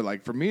it. But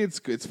like for me,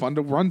 it's fun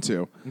to run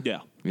to. Yeah.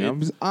 You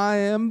know, I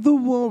am the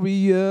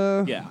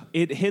warrior. Yeah.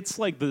 It hits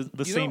like the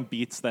same know,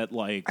 beats that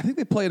like. I think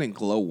they play it in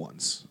Glow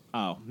once.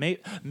 Oh, maybe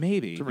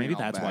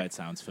that's back. why it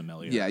sounds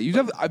familiar. Yeah,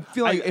 I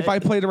feel like if I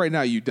played it right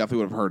now, you definitely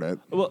would have heard it.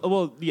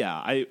 Well, yeah.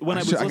 I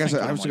was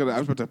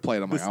about to play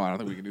it. I'm like, I don't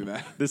think we can do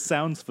that. This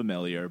sounds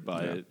familiar,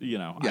 but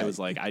I was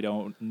like, I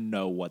don't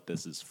know what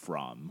this is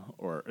from,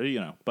 or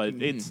but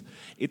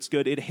it's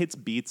good. It hits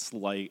beats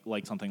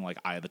like something like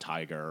Eye of the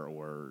Tiger,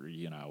 or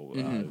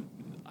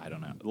I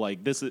don't know.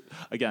 Like this is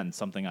again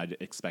something I'd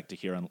expect to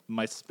hear. And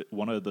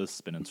one of the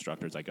spin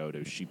instructors I go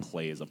to, she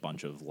plays a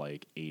bunch of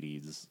like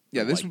 80s.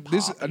 Yeah, this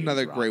pop,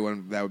 another rock. great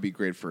one that would be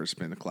great for a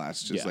spin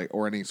class, just like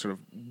or any sort of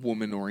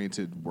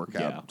woman-oriented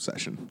workout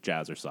session.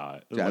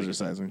 Jazzercise.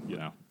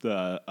 Jazzercising.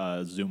 The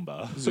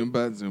Zumba.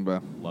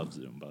 Zumba. Love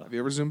Zumba. Have you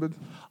ever Zumba'd?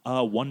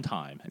 One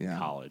time in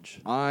college.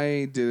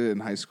 I did it in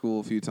high school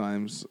a few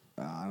times.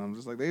 And I'm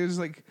just like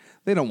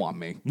they don't want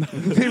me.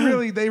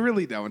 they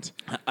really don't.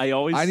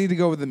 I need to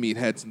go with the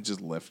meatheads and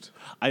just lift.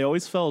 I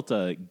always felt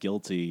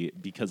guilty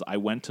because I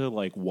went to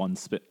like one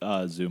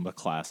Zumba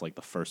class like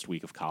the first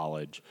week of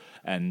college,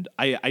 and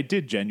I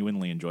did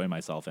genuinely enjoy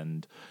myself.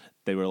 And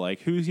they were like,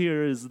 "Who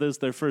here is this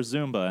their first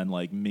Zumba?" And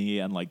like me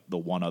and like the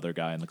one other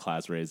guy in the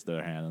class raised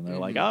their hand, and they're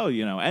like, "Oh,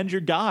 and your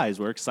guys.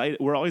 We're excited.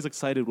 We're always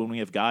excited when we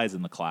have guys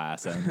in the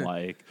class." And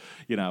like,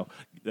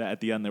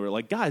 at the end they were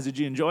like, "Guys, did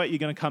you enjoy it? You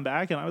gonna come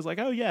back?" And I was like,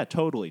 "Oh yeah,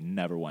 totally."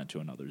 Never went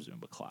to another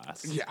Zumba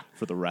class. Yeah.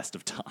 For the rest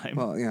of time.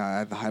 Well, yeah, I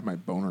had to hide my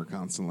boner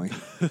constantly.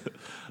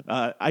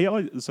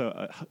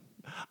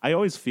 I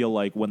always feel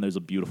like when there's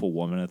a beautiful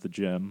woman at the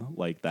gym,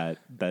 like that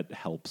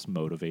helps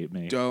motivate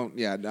me.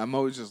 I'm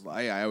always just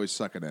I always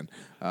suck it in.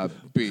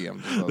 B,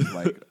 I'm just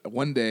like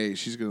one day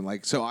she's gonna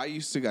like. So I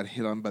used to got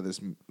hit on by this.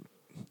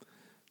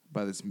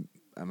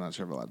 I'm not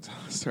sure if I'm allowed to tell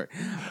the story.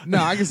 No,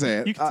 I can say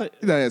it. You can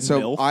say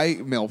so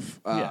MILF.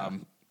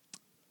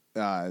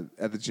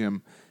 At the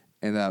gym,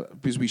 and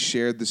because we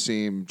shared the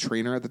same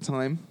trainer at the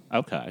time.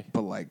 Okay,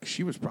 but like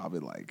she was probably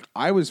like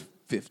I was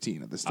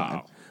 15 at this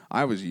time. Oh.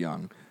 I was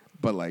young.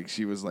 But like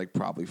she was like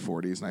probably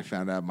 40s, and I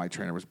found out my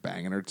trainer was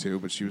banging her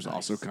too. But she was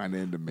also kind of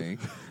into me,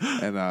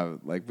 and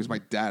because my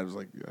dad was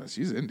like,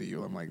 "She's into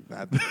you." I'm like,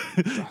 "That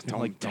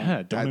don't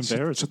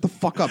embarrass. Shut the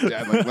fuck up,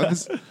 Dad. Like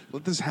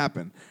let this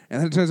happen."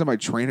 And then it turns out my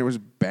trainer was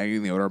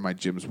banging the owner of my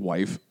gym's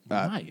wife.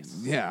 Nice,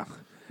 yeah.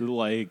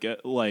 Like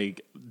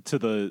to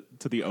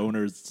the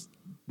owner's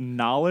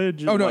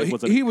knowledge. Oh no,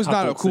 like, he was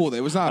not cool.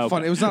 It was not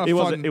fun. It was not a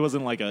fun. It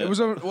wasn't like a. It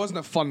wasn't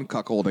a fun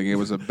cuckolding. It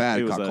was a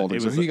bad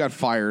cuckolding. So he got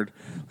fired.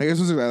 Like this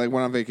was like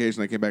went on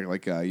vacation. I came back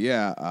like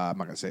I'm not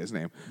gonna say his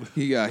name.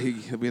 We had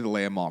to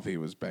lay him off. He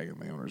was banging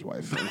the owner's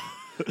wife.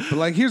 But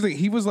like here's the thing.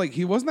 He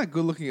wasn't that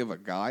good looking of a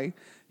guy.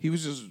 He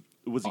was just.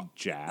 Was he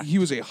jacked? He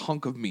was a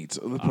hunk of meat.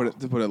 To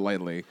put it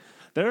lightly.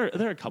 There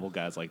are a couple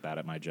guys like that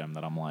at my gym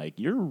that I'm like,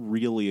 you're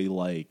really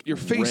like your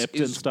face ripped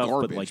is and stuff,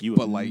 garbage, but like you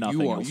have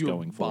nothing else your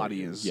going for body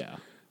you. is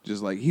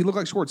just like he looked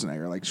like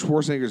Schwarzenegger, like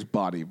Schwarzenegger's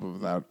body, but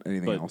without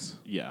anything else.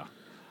 Yeah,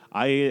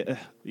 I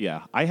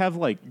have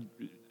like.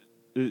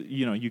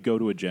 You go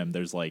to a gym,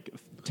 there's like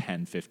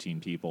 10, 15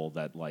 people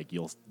that like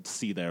you'll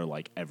see there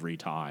like every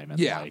time.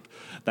 And like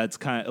that's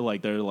kind of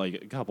like there are like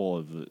a couple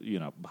of,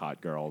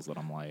 hot girls that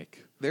I'm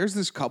like. There's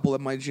this couple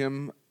at my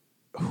gym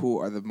who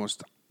are the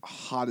most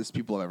hottest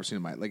people I've ever seen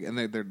in my and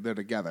they're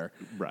together.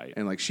 Right.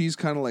 And like she's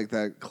kind of like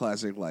that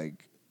classic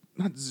like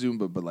not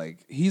Zumba, but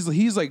like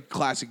he's like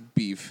classic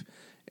beef.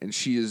 And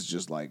she is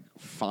just like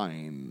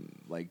fine,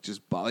 like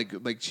just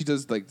like she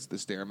does like the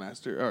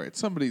Stairmaster. All right,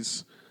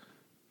 somebody's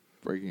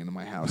breaking into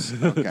my house.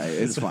 Okay,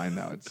 it's fine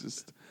now. It's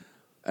just,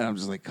 and I'm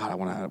just like, God, I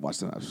want to watch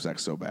them have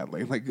sex so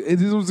badly. Like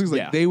it is those things.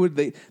 Like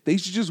they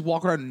should just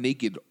walk around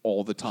naked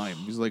all the time.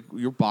 He's like,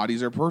 your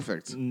bodies are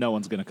perfect. No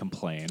one's gonna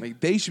complain. Like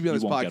they should be on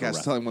this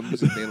podcast telling what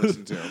music they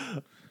listen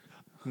to.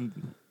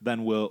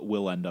 Then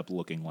we'll end up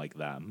looking like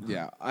them.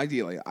 Yeah,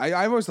 ideally.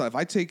 I always thought if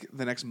I take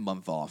the next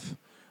month off,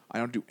 I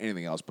don't do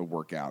anything else but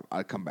work out.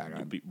 I come back.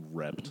 I'd be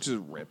ripped.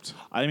 Just ripped.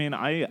 I mean,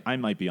 I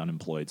might be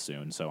unemployed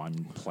soon, so I'm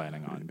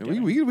planning on.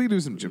 We can do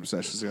some gym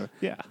sessions together.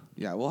 Yeah.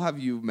 Yeah, we'll have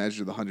you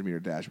measure the 100-meter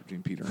dash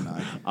between Peter and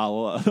I.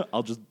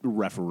 I'll just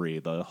referee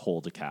the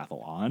whole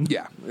decathlon.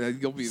 Yeah,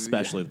 you'll be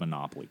especially the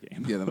Monopoly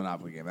game. Yeah, the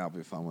Monopoly game. That'll be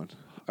a fun one.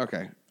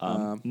 Okay.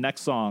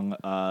 Next song,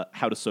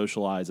 "How to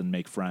Socialize and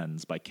Make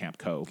Friends" by Camp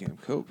Cope.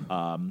 Camp Cope.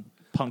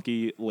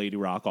 Punky lady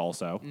rock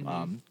also.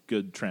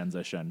 Good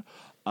transition.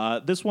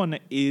 This one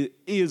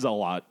is a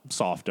lot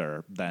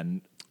softer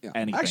than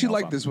anything. I actually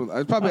like this one.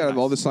 Probably out of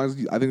all the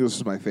songs, I think this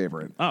is my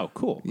favorite. Oh,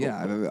 cool.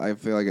 Yeah, I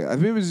feel like I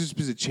think it was just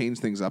because it changed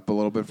things up a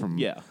little bit from.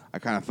 Yeah. I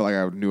kind of felt like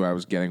I knew I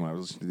was getting when I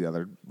was listening to the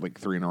other like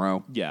 3 in a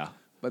row. Yeah.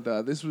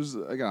 But this was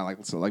again I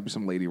like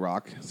some lady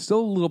rock. Still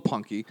a little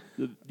punky.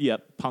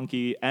 Yep,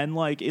 punky, and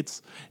like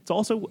it's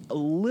also a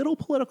little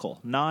political,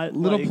 not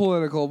little like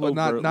political, but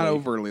overtly. not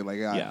overly. Like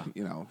yeah.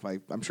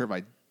 I'm sure if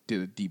I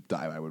did a deep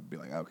dive, I would be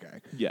like, okay.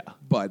 Yeah,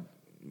 but.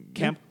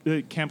 Camp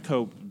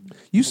Cope.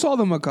 You saw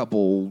them a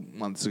couple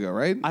months ago,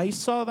 right? I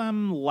saw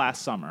them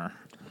last summer.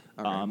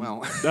 Okay,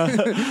 well,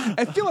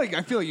 I feel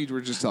like you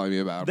were just telling me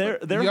about them.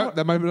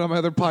 That might be on my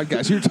other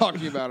podcast. You were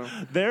talking about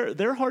them.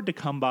 They're hard to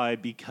come by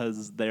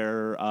because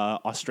they're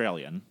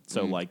Australian,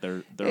 so like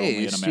they're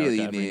only in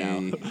America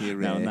every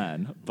now and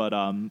then. But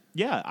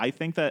yeah, I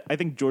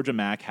think Georgia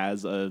Mack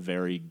has a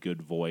very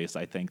good voice.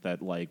 I think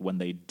that like when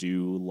they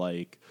do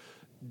like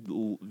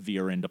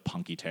veer into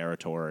punky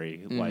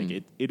territory, like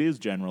it is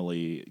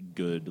generally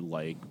good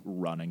like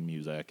running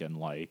music and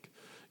like.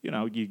 You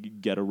know, you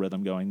get a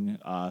rhythm going.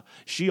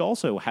 She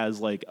also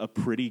has like a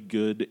pretty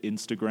good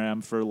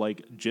Instagram for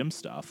like gym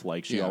stuff.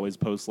 Like she always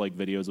posts like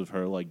videos of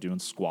her like doing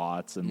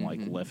squats and like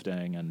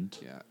lifting and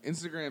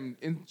Instagram,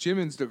 gym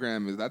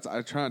Instagram is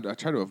I try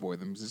to avoid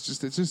them. It's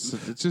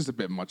just a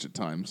bit much at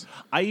times.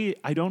 I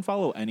don't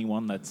follow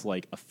anyone that's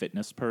like a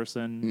fitness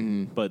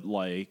person, but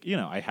like you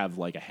know I have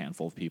like a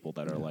handful of people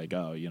that are like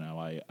oh you know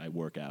I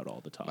work out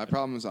all the time. My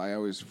problem is I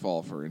always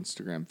fall for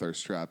Instagram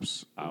thirst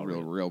traps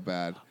real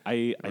bad.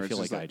 I feel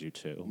like I do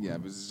too. Yeah,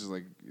 but it's just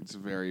like it's a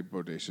very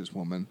bodacious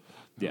woman.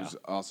 Yeah. Who's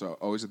also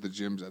always at the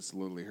gyms. That's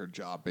literally her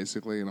job,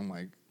 basically. And I'm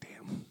like,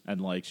 damn. And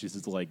like she's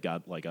just like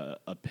got like a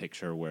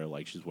picture where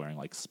like she's wearing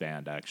like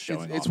spandex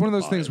showing. It's one of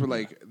those things where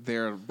like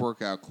they're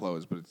workout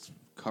clothes, but it's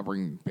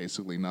covering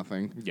basically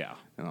nothing. Yeah.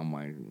 And I'm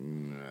like,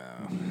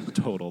 no.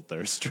 Total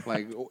thirst trap.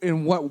 Like,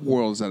 in what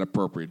world is that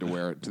appropriate to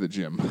wear it to the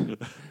gym?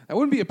 That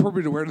wouldn't be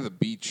appropriate to wear to the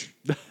beach.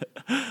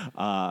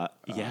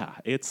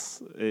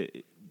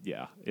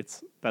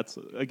 That's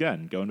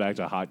again going back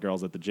to hot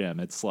girls at the gym.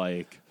 It's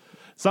like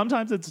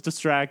sometimes it's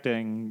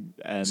distracting.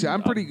 And see,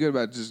 I'm pretty good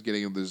about just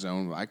getting in the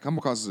zone. I come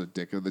across as a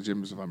dick at the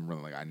gym if I'm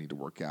really like I need to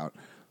work out.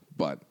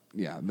 But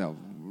yeah, no,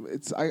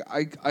 it's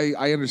I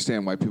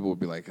understand why people would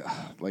be like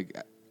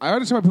I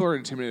understand why people are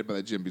intimidated by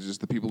the gym because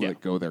just the people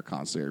that go there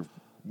constantly are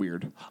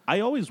weird.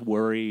 I always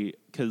worry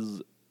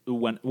because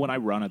when I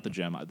run at the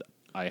gym,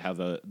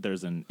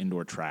 there's an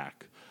indoor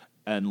track.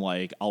 And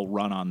like I'll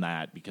run on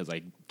that because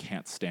I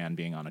can't stand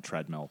being on a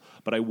treadmill.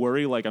 But I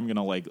worry like I'm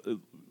gonna like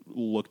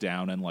look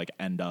down and like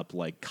end up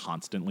like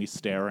constantly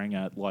staring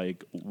at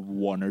like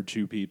one or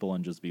two people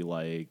and just be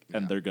like,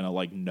 and they're gonna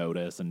like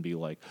notice and be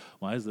like,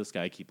 why does this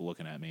guy keep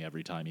looking at me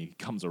every time he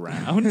comes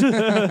around?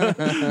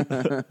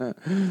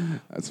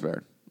 That's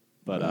fair.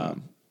 But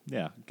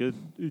yeah,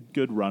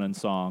 good running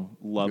song.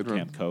 Love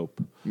Camp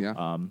Cope.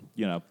 Yeah.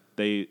 You know.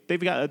 They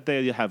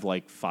have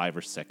like 5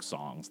 or 6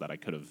 songs that I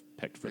could have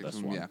picked for this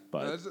one. Yeah,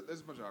 but there's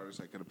a bunch of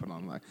artists I could have put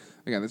on. Like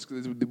again,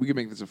 we can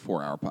make this a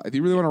 4-hour pod. If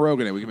you really want to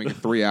Rogan it, we can make it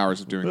 3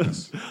 hours of doing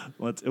this.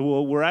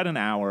 We're at an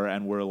hour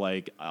and we're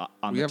like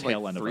on the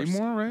tail end of our 3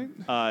 more, right?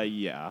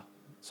 Yeah,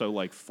 so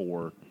like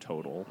 4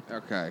 total.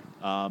 Okay.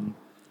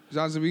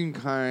 Johnson, we can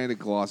kind of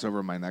gloss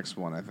over my next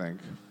one, I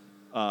think.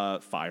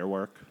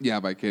 Firework. Yeah,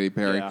 by Katy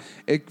Perry. Yeah.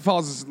 It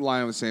falls in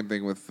line with the same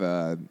thing with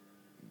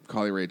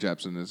Carly Rae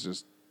Jepsen. It's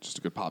just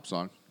a good pop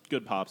song.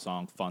 Good pop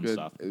song, fun good.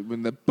 stuff.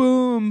 When the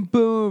boom,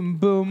 boom,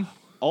 boom.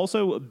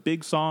 Also, a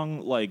big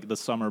song like the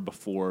summer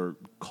before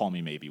 "Call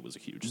Me Maybe" was a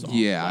huge song.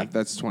 Yeah, like,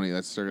 that's 20.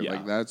 That's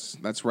like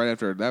that's right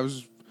after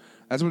that's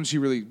when she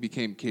really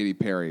became Katy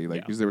Perry.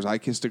 Like because there was "I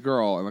Kissed a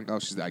Girl" and like oh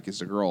she's the "I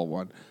Kissed a Girl"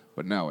 one,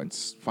 but no,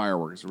 it's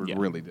Fireworks.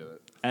 Really did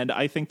it. And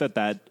I think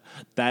that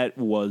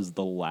was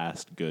the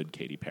last good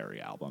Katy Perry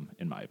album,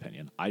 in my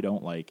opinion. I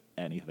don't like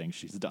anything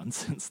she's done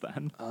since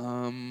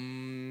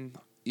then.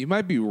 You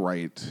might be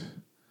right.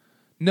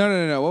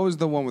 No. What was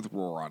the one with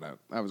Roar on it?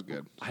 That was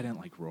good. I didn't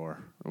like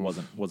Roar. It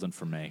wasn't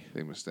for me.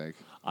 Big mistake.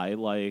 I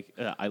like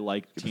Get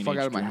Teenage the fuck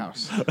out of my Dream.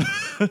 house.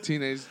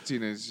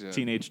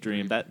 Teenage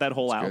Dream. That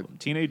whole album. Good.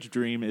 Teenage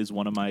Dream is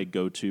one of my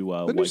go-to the new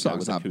white guy song's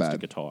with not acoustic bad.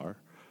 guitar.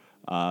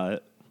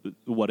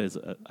 What is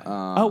it?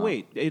 Oh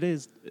wait, it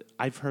is.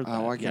 I've heard that.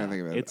 Oh, I can't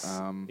think of it.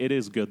 It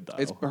is good though.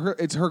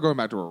 It's her going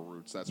back to her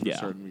roots. That's for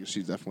certain. Because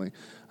she's definitely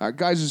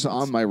guys just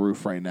on my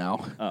roof right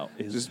now. Oh,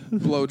 just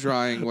blow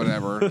drying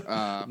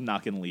whatever.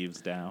 Knocking leaves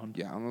down.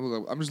 Yeah,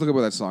 I'm just looking at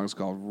what that song is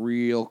called.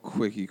 Real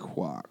Quickie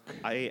Quack.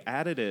 I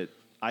added it.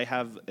 I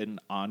have an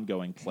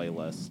ongoing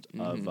playlist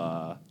of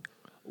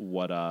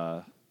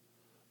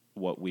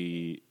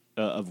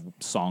of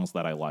songs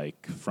that I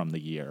like from the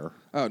year.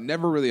 Oh,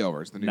 Never Really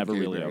Over. It's the new Never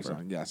Katy Really Perry Over.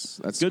 song. Yes,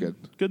 that's good.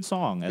 Good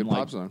song. Good and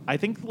pop song. I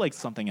think like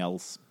something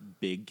else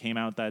big came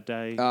out that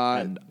day.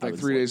 And like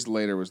 3 days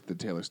later was the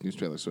new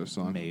Taylor Swift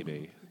song.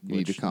 Maybe. You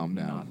need to calm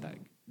down.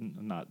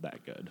 Not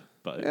that good,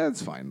 but yeah,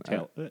 it's fine.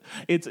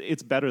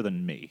 It's better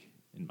than Me,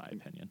 in my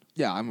opinion.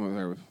 Yeah, I'm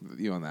there with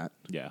you on that.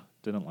 Yeah,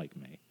 didn't like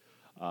Me.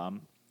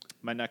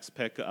 My next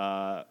pick,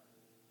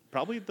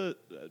 probably the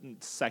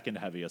second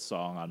heaviest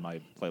song on my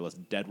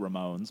playlist, Dead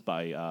Ramones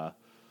by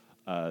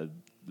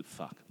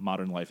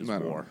Modern Life is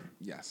War.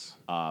 Yes.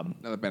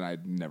 Another band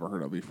I'd never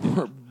heard of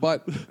before,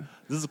 but this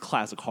is a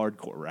classic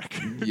hardcore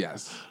record.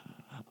 Yes.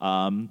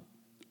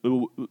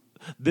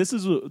 This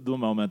is the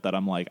moment that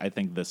I'm like, I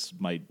think this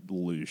might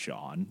lose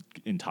Sean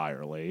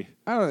entirely.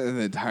 I don't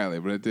know entirely,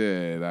 but it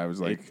did. I was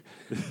like,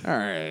 all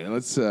right,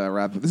 let's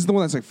wrap it. This is the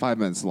one that's like 5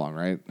 minutes long,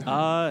 right?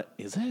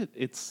 Is it?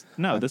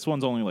 This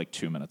one's only like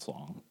 2 minutes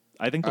long.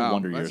 I think the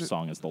Wonder Years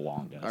song is the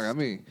longest. All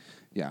right,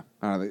 Yeah,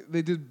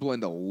 they did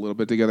blend a little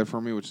bit together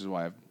for me, which is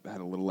why I've had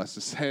a little less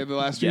to say in the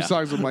last few Yeah.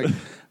 songs. I'm like,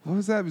 what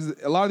was that?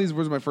 A lot of these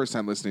was my first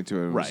time listening to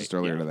it. It was Right, just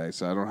earlier yeah. today,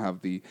 so I don't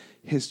have the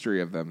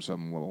history of them. So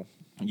I'm a little.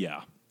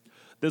 Yeah.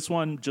 This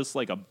one, just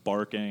like a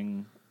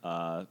barking,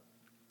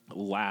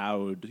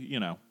 loud,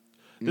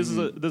 This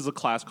is a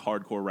classic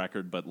hardcore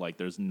record, but like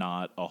there's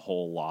not a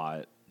whole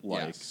lot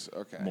Yes,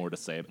 okay. more to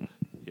say.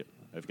 Here,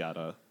 I've got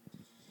a.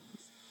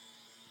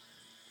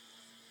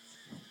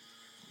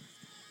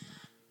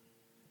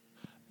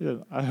 Yeah,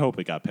 I hope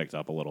it got picked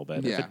up a little bit.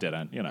 If Yeah. it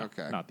didn't,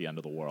 Okay. not the end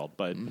of the world.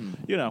 But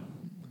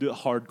the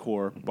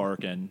hardcore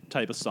barking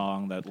type of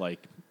song that like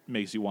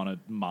makes you want to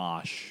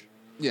mosh.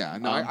 Yeah,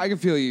 no, I can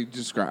feel you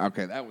describe.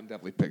 Okay, that one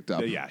definitely picked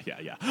up. Yeah.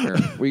 Here,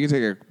 we can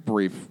take a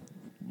brief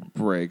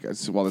break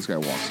while this guy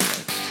walks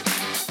away.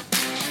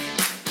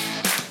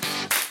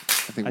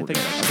 I think we're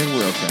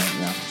okay.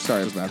 Yeah,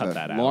 sorry about cut that.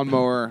 that out.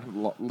 Lawnmower,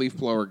 leaf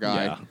blower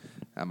guy Yeah.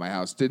 at my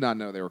house did not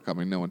know they were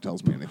coming. No one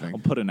tells me anything. I'll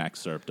put an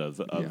excerpt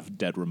of Yeah.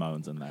 Dead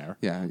Ramones in there.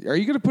 Yeah, are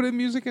you going to put in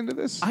music into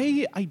this?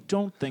 I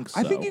don't think so.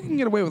 I think you can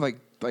get away with like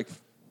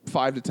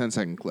 5 to 10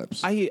 second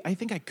clips. I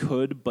think I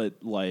could, but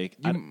like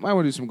You might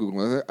want to do some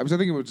Googling. I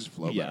think it would just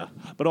flow yeah,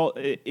 better. but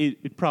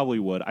it probably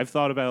would. I've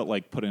thought about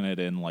like putting it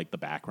in like the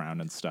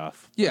background and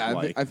stuff. Yeah,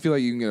 like, I feel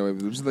like you can get away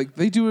with it. It's like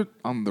they do it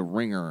on The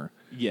Ringer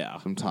yeah.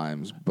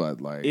 sometimes,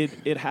 but like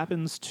It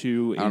happens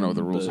too. I don't know what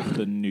in the rules are.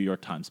 The New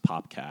York Times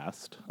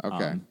Popcast.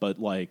 Okay. But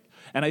like,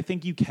 and I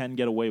think you can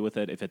get away with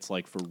it if it's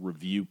like for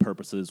review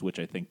purposes, which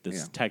I think this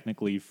Yeah.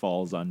 technically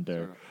falls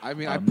under. I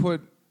mean, I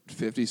put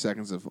 50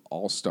 seconds of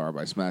All Star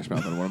by Smash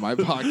Mouth on one of my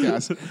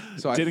podcasts.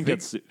 So I Didn't think,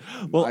 get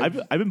well.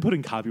 I've- I've been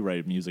putting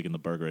copyrighted music in the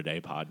Burger a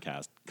Day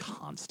podcast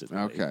constantly.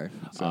 Okay,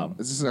 so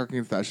is this our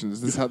confession?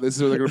 Is this what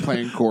they're going to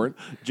play in court?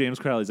 James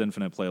Crowley's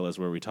Infinite Playlist,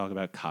 where we talk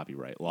about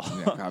copyright law.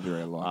 Yeah,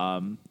 copyright law.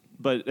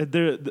 But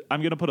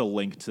I'm going to put a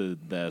link to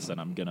this,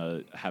 and I'm going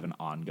to have an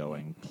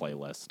ongoing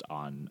playlist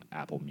on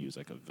Apple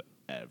Music of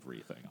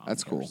everything on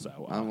That's here. cool.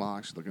 So I'll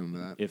actually look into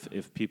that.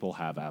 if people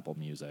have Apple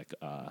Music,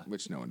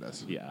 Which no one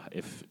does. yeah,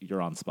 if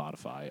you're on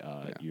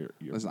Spotify, you're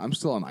Listen, I'm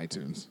still on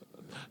iTunes.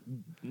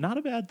 not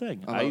a bad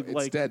thing. Although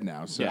it's dead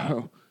now, so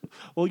Yeah.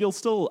 Well, you'll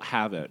still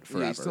have it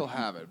forever. yeah, you still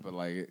have it, but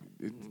like,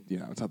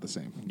 it's not the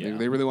same. Yeah.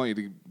 They really want you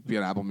to be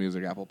on Apple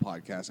Music, Apple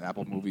Podcasts,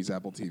 Apple Movies,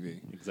 Apple TV.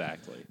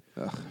 Exactly.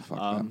 Ugh,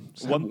 fuck them.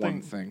 Just have one one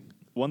thing- thing.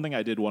 One thing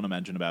I did want to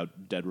mention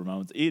about Dead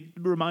Ramones, it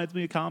reminds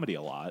me of comedy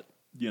a lot.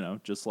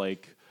 Just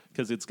like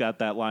because it's got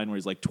that line where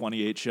he's like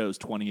 28 shows,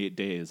 28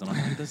 days, and I'm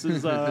like, this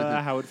is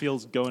how it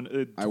feels going.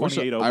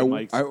 28 open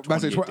mics. I was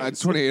about to say 28 days.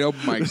 28 open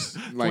mics.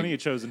 Like,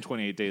 28 shows in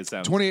 28 days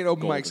sounds 28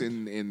 open golden. mics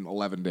in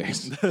 11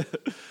 days.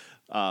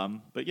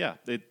 But yeah,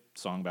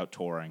 song about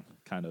touring,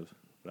 kind of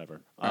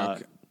whatever.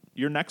 Okay.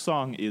 Your next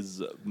song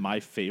is my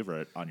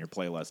favorite on your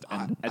playlist,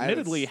 and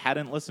admittedly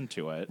hadn't listened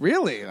to it.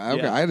 Really?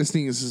 Okay. Yeah. I had a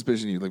sneaking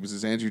suspicion you like this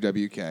is Andrew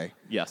WK.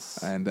 Yes.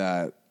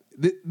 And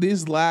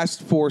these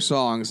last 4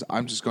 songs,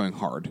 I'm just going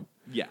hard.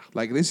 Yeah.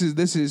 Like this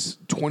is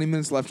 20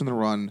 minutes left in the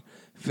run.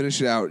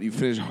 Finish it out. You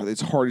finish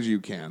as hard as you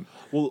can.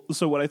 Well,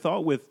 so what I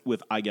thought with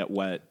I Get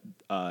Wet,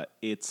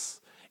 it's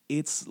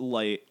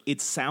like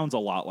it sounds a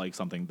lot like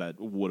something that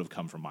would have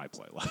come from my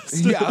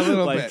playlist. Yeah, a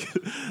little like,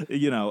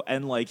 bit.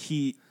 And like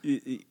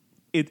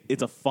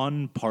it's a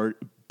fun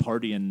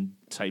partying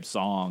type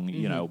song,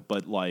 Mm-hmm.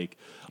 but like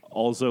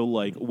also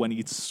like when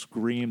he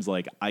screams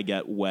like I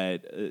get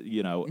wet,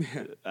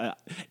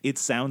 it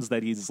sounds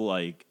that he's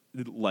like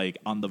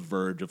on the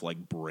verge of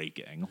like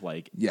breaking.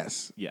 Like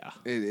Yes. yeah.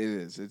 It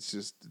is. It's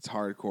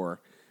hardcore.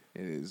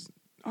 It is.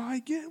 I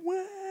get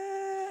wet.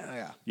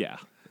 Yeah. Yeah.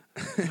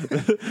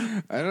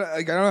 I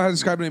don't know how to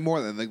describe it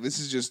anymore. Then like this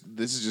is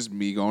just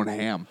me going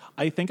ham.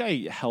 I think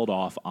I held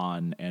off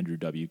on Andrew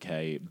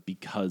WK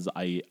because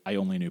I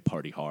only knew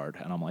Party Hard,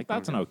 and I'm like,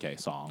 that's an okay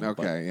song.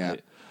 Okay, but yeah.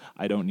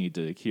 I don't need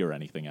to hear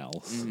anything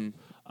else.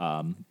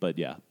 But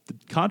yeah, the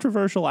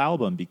controversial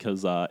album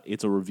because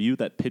it's a review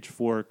that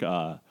Pitchfork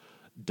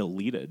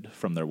deleted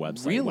from their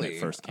website when it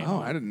first came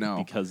out. I didn't know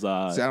because See,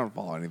 I don't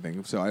follow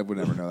anything, so I would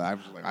never know that. I'm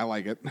just like, I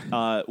like it.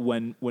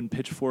 when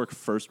Pitchfork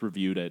first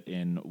reviewed it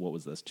in what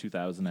was this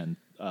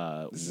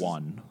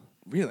 2001.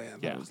 Really? I thought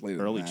Yeah, it was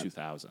later early than that.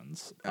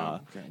 2000s. Oh,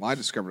 okay. Well, I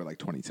discovered it like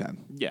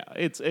 2010. Yeah,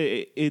 it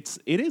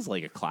is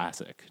like a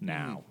classic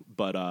now,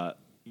 but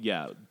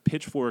yeah,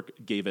 Pitchfork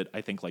gave it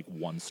I think like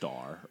 1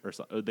 star or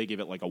so. They gave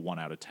it like a 1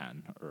 out of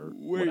 10 or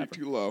Way whatever.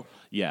 too low.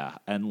 Yeah,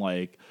 and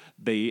like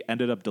they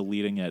ended up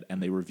deleting it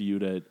and they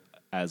reviewed it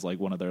as like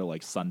one of their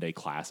like Sunday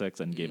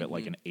classics and gave it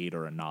like an 8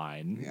 or a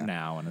 9 Yeah.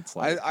 now, and it's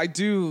like I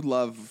do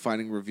love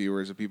finding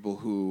reviewers of people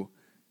who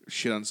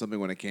shit on something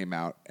when it came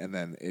out and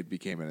then it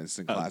became an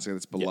instant classic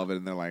that's beloved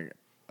and they're like,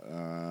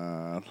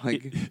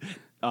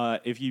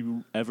 if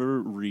you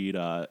ever read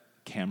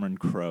Cameron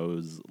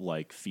Crowe's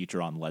like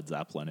feature on Led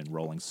Zeppelin in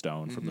Rolling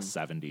Stone from the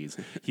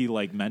 70s, he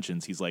like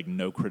mentions he's like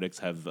no critics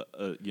have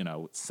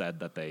said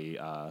that they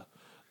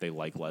they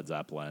like Led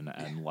Zeppelin,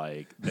 and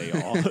like they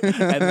all,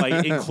 and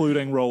like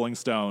including Rolling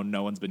Stone,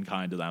 no one's been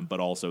kind to them, but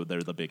also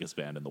they're the biggest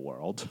band in the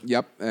world.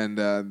 Yep, and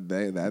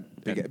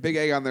big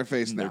egg on their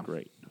face They're now.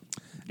 great.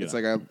 It's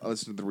like I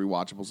listen to the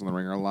rewatchables on the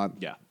Ringer a lot.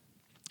 Yeah.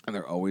 And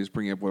they're always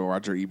bringing up what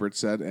Roger Ebert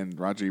said, and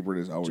Roger Ebert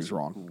is always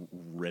wrong.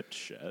 Ripped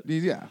shit.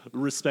 Yeah.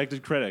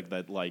 Respected critic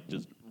that like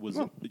just was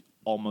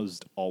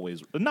almost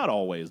always, not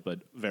always, but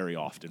very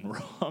often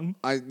wrong.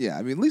 I mean,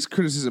 at least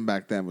criticism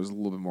back then was a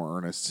little bit more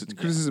earnest.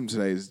 Criticism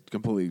today is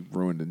completely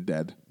ruined and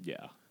dead.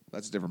 Yeah.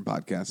 That's a different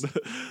podcast.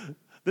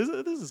 This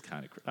is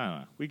kind of, I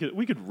don't know.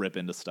 We could rip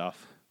into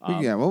stuff.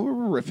 Yeah, well,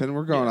 we're riffing.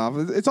 We're going off.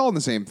 It's all in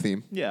the same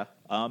theme. Yeah.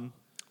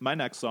 My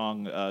next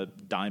song,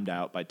 Dimed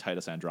Out by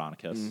Titus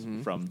Andronicus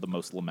from The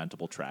Most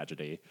Lamentable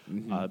Tragedy.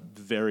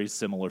 Very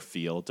similar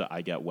feel to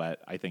I Get Wet.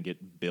 I think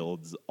it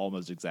builds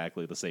almost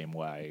exactly the same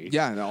way.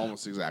 Yeah, no,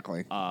 almost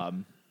exactly.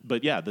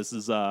 But yeah, this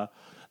is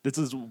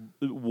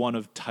one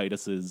of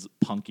Titus's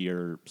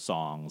punkier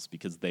songs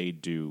because they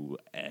do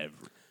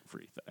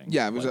everything.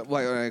 Yeah, it was like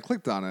when I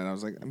clicked on it, I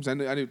was like,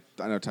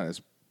 I know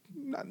Titus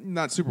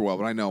not super well,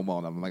 but I know him well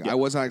enough. I'm like, I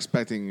was not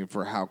expecting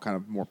for how kind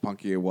of more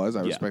punky it was.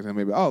 I was expecting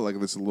maybe like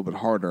this is a little bit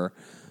harder,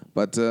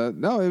 but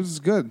no, it was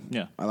good.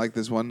 Yeah, I like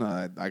this one.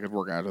 I could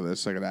work out of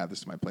this. I could add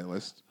this to my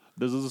playlist.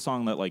 This is a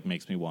song that like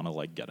makes me want to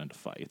like get into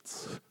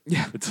fights.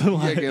 Yeah, it's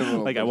like,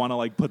 I want to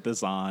like put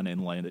this on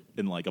and like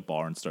in like a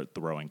bar and start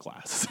throwing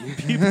glasses at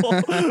people.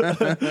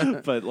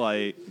 But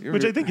like,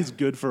 which I think is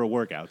good for a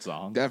workout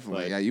song.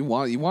 Definitely, like, yeah. You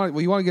want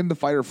to get into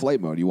fight or flight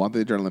mode. You want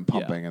the adrenaline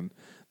pumping, and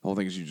the whole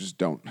thing is you just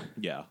don't.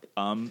 Yeah.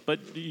 But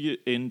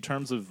in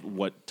terms of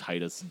what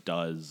Titus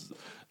does,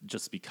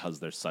 just because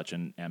they're such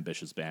an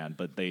ambitious band,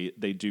 but they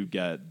do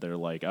get, they're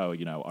like, oh,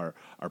 you know,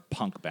 our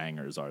punk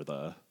bangers are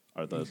the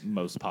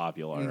most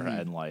popular,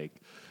 and like,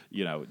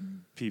 you know,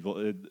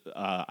 people.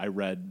 I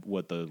read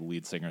what the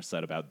lead singer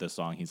said about this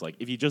song. He's like,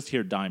 if you just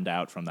hear "Dimed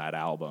Out" from that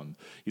album,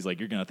 he's like,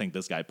 you're gonna think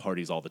this guy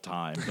parties all the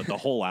time, but the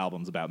whole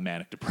album's about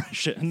manic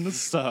depression.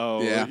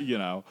 So you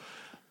know,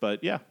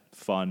 but yeah,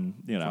 fun.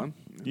 You know,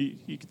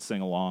 you could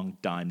sing along,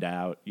 "Dimed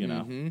Out." You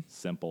know,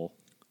 simple.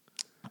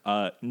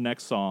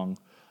 Next song.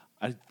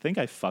 I think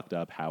I fucked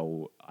up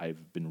how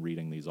I've been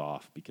reading these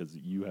off because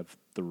you have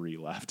 3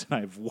 left and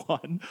I have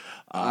 1.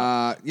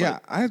 Yeah,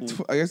 I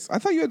guess I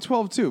thought you had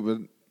 12 too,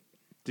 but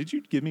did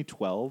you give me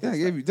 12? Yeah,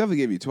 definitely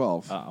gave you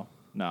 12. Oh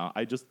no,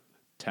 I just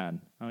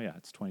 10. Oh yeah,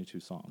 it's 22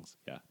 songs.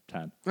 Yeah,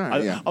 10. All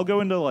right, I'll go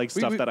into like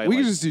stuff that I. We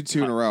like. can just do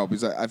 2 in a row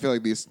because I feel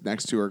like these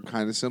next 2 are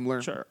kind of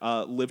similar. Sure.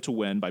 "Live to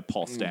Win" by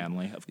Paul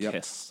Stanley of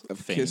Kiss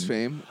fame. Kiss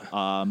fame.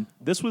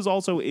 This was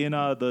also in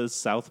the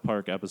South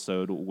Park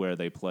episode where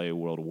they play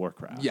World of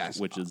Warcraft.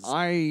 Yes, which is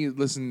I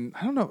listened.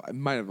 I don't know. I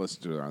might have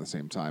listened to it around the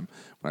same time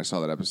when I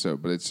saw that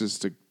episode, but it's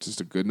just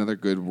another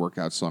good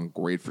workout song.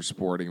 Great for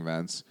sporting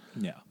events.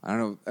 Yeah. I don't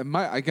know. I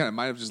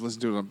might have just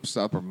listened to it on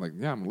South Park. I'm like,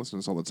 yeah, I'm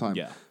listening to this all the time.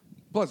 Yeah.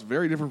 Plus,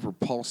 very different for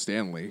Paul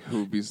Stanley,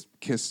 who would be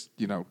Kiss.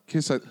 You know,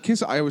 Kiss.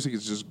 I always think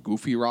it's just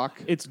goofy rock.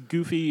 It's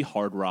goofy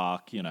hard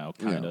rock. You know,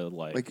 kind of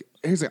like.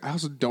 Here's I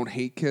also don't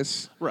hate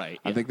Kiss. Right.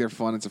 I think they're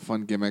fun. It's a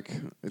fun gimmick.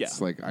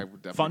 It's like I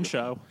would definitely fun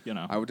show. You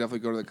know, I would definitely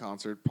go to the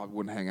concert. Probably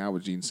wouldn't hang out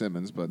with Gene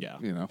Simmons, but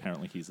you know,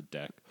 apparently he's a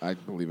dick. I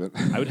believe it.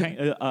 I would hang.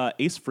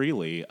 Ace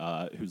Frehley,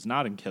 who's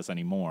not in Kiss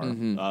anymore,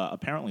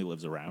 apparently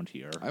lives around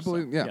here. I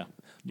believe. Yeah.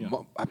 Yeah.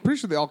 I'm pretty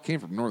sure they all came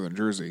from Northern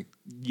Jersey.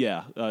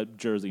 Yeah,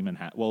 Jersey,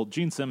 Manhattan. Well,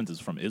 Gene Simmons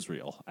is from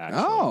Israel. Actually,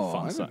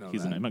 I didn't know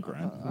he's that. an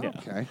immigrant.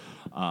 Okay.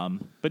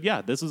 But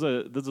yeah, this is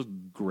a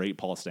great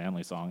Paul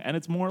Stanley song, and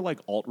it's more like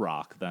alt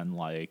rock than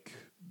like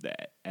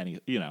any.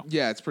 You know.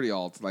 Yeah, it's pretty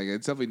alt. Like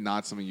it's definitely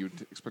not something you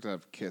would expect to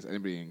have Kiss.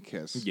 Anybody in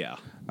Kiss. Yeah.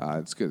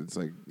 It's good. It's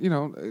like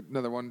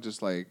another one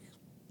just like.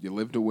 You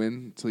live to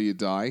win till you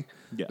die.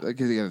 Yeah.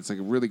 Again, it's like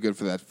really good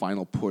for that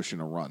final push in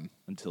a run.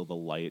 Until the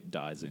light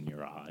dies in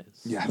your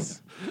eyes.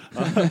 Yes.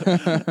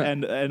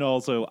 And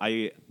also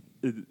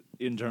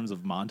in terms of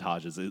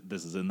montages,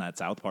 this is in that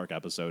South Park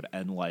episode,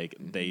 and like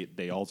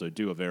they also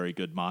do a very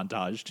good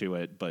montage to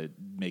it, but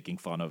making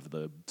fun of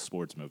the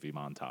sports movie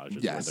montages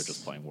where they're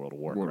just playing World of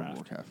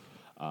Warcraft.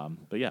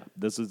 But yeah,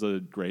 this is a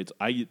great.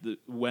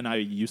 When I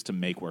used to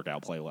make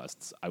workout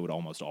playlists, I would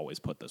almost always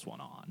put this one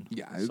on.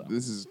 Yeah,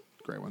 this is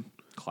a great one.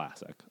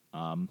 Classic.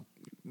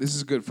 This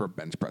is good for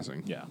bench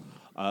pressing. Yeah.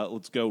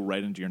 Let's go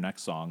right into your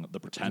next song, "The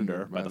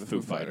Pretender" by the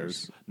Foo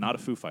Fighters. Not a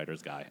Foo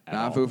Fighters guy.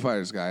 Not a Foo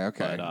Fighters guy.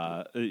 Okay.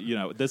 But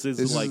this is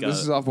this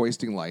is off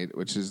 "Wasting Light,"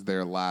 which is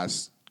their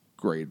last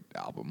great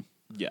album.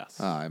 Yes.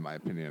 In my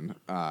opinion.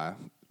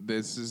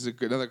 This is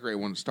another great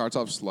one. Starts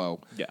off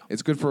slow. Yeah.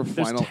 It's good for a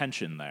final. There's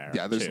tension there.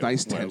 Yeah, there's too,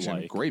 nice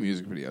tension. Great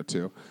music video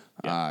too.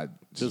 Yeah.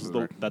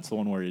 That's the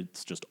one where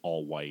it's just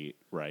all white,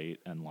 right?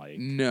 And like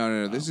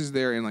no. This is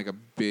there in like a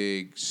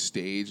big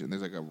stage, and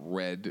there's like a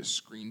red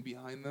screen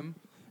behind them,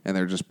 and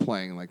they're just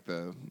playing like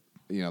the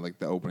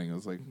opening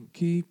is like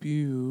 "Keep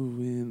You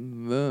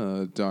in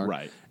the Dark,"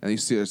 right? And you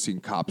see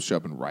cops show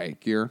up in riot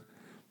gear.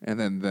 And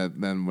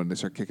then when they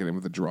start kicking in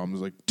with the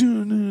drums, like,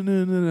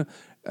 "Dun-dun-dun-dun-dun,"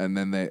 and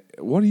then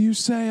what do you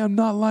say? I'm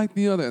not like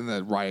the other. And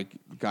the riot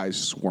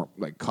guys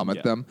come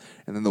at them,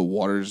 and then the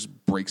water just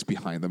breaks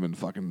behind them and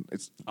fucking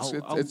it's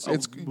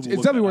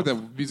definitely worth a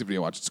music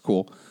video watch. It's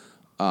cool.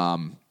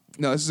 No,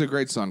 this is a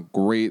great song.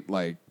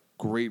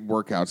 Great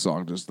workout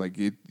song. Just like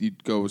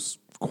it goes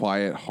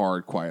quiet,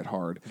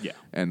 hard. Yeah.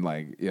 And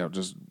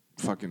just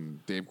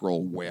fucking Dave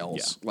Grohl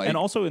wails. Yeah. And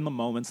also in the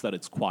moments that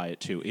it's quiet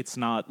too, it's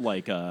not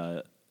like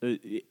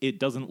it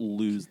doesn't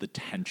lose the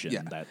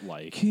tension that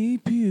like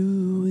keep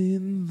you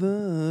in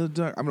the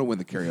dark. I'm gonna win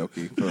the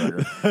karaoke for the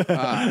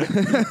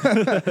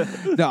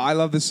record. No, I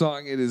love this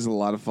song. It is a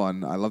lot of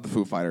fun. I love the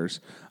Foo Fighters.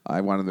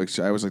 I wanted to make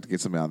sure I always like to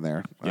get something on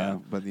there. Yeah,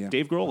 but yeah,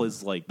 Dave Grohl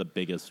is like the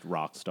biggest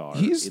rock star.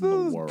 He's in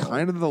the world.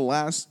 Kind of the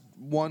last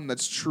one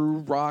that's true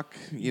rock.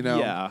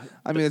 Yeah.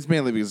 I mean, it's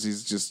mainly because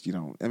he's just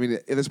I mean,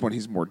 at this point,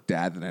 he's more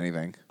dad than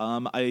anything.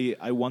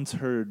 I once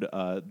heard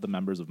the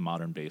members of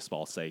Modern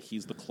Baseball say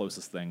he's the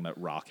closest thing that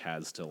rock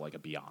has to like a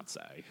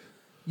Beyonce.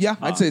 Yeah,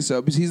 I'd say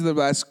so because he's the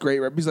last great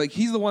rapper.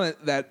 He's the one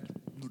that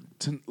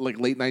like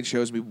late night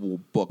shows people will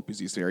book because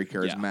he's very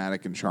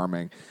charismatic and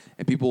charming,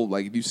 and people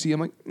like if you see him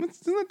like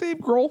isn't that Dave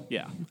Grohl?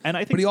 Yeah, and I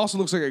think, but he also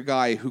looks like a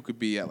guy who could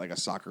be at like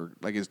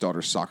his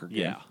daughter's soccer game.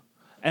 Yeah.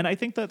 And I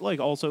think that, like,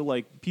 also,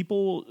 like,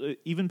 people,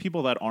 even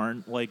people that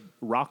aren't, like,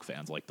 rock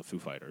fans, like the Foo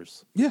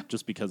Fighters. Yeah.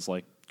 Just because,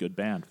 like, good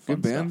band. Fun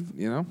Good band,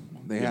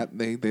 stuff.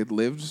 They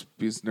lived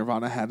because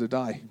Nirvana had to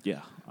die.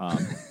 Yeah.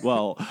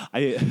 Well,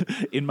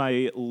 in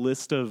my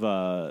list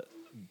of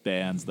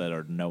bands that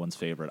are no one's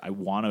favorite, I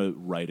want to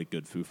write a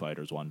good Foo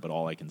Fighters one, but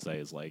all I can say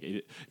is, like,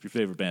 if your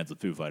favorite band's the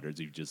Foo Fighters,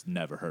 you've just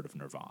never heard of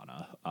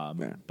Nirvana.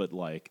 But,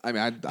 like, I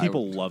mean,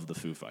 people love the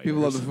Foo Fighters.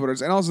 People love the Foo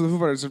Fighters. And also the Foo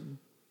Fighters are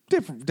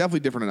definitely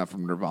different enough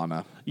from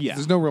Nirvana. Yeah.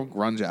 There's no real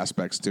grunge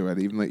aspects to it.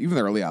 Even the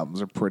early albums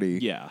are pretty.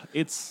 Yeah.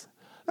 It's...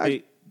 They're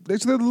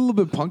a little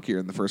bit punkier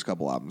in the first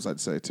couple albums,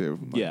 I'd say, too.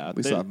 Yeah. At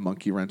least they have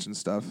Monkey Wrench and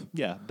stuff.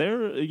 Yeah.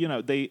 They're,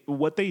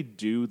 what they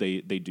do, they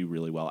do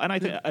really well. And I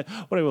think,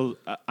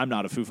 I'm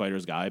not a Foo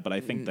Fighters guy, but I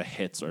think the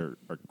hits are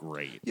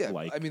great. Yeah.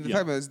 Like, I mean, the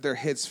fact is their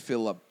hits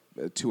fill up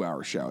a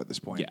 2-hour show at this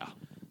point. Yeah.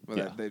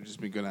 But they've just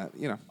been good at,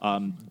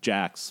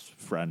 Jack's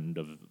friend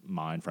of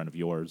mine, friend of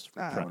yours.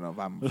 I don't know if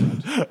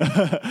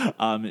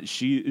I'm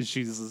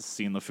she's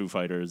seen the Foo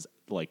Fighters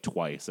like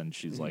twice, and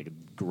she's like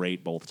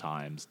great both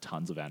times,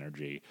 tons of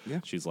energy.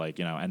 Yeah. She's like,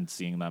 and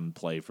seeing them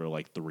play for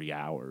like 3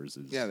 hours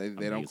is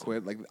they don't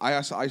quit. Like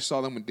I saw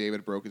them when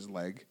David broke his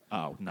leg.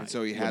 Oh, nice. And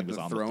so he had was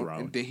the on throne,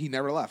 and he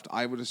never left.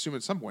 I would assume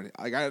at some point,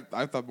 like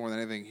I thought more than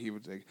anything he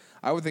would take.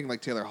 I would think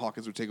like Taylor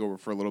Hawkins would take over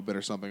for a little bit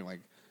or something like.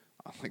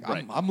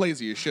 Right. I'm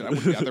lazy as shit. I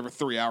wouldn't be out there for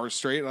 3 hours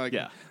straight. Like,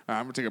 yeah.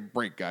 I'm gonna take a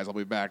break, guys. I'll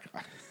be back.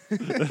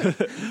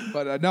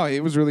 But no,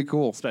 it was really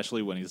cool.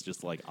 Especially when he's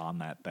just like on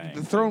that thing.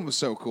 The throne was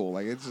so cool.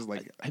 Like it's just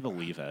like I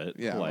believe it.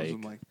 Yeah,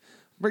 like,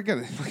 very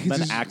good. Like, then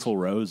Axl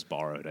Rose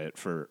borrowed it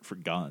for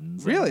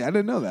Guns. Really, I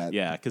didn't know that.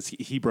 Yeah, because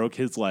he broke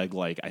his leg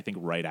like I think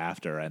right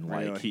after, and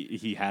like really?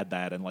 he had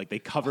that, and like they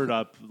covered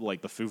up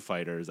like the Foo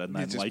Fighters, and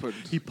then like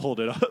he pulled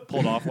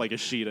off like a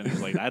sheet, and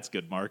he's like, "That's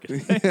good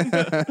marketing."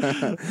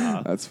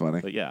 That's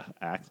funny. But yeah,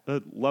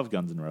 love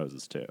Guns N'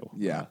 Roses too.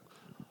 Yeah.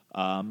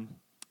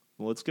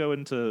 Let's go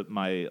into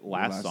my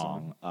last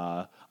song.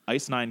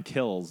 Ice Nine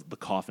Kills, The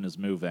Coffin is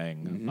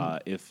Moving.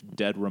 If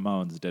Dead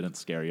Ramones didn't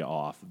scare you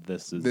off,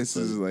 this is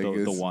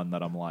the one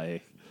that I'm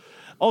like...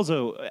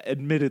 Also,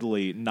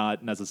 admittedly,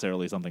 not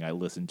necessarily something I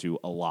listen to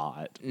a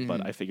lot,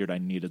 but I figured I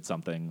needed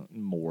something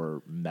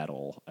more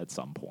metal at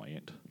some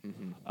point.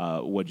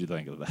 What'd you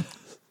think of that?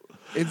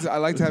 I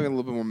liked having a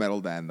little bit more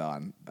metal to end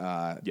on.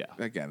 Yeah.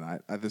 Again,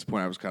 at this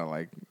point, I was kind of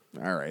like,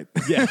 all right.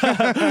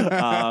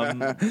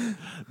 Yeah.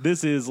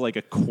 This is like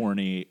a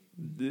corny.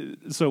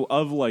 So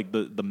of like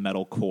the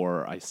metal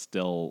core, I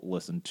still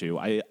listen to.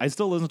 I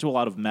still listen to a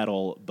lot of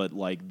metal, but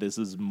like this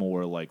is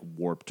more like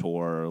Warped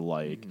Tour,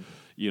 like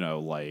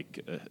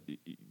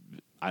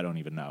I don't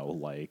even know,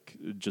 like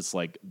just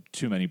like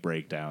too many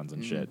breakdowns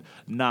and shit.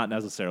 Not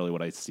necessarily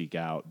what I seek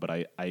out, but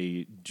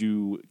I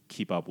do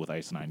keep up with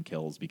Ice Nine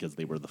Kills because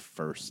they were the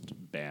first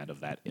band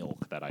of that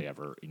ilk that I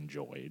ever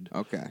enjoyed.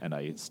 Okay. And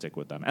I stick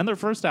with them. And their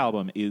first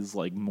album is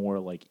like more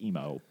like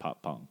emo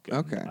pop punk.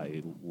 Okay.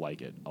 I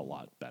like it a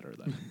lot better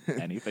than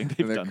anything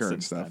they've done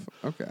current since stuff.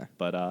 then. Okay.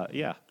 But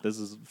yeah, this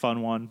is a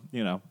fun one.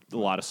 A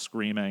lot of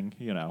screaming,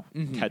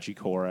 catchy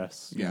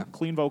chorus.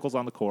 Clean vocals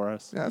on the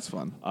chorus. Yeah, that's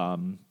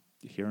fun.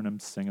 Hearing him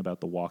sing about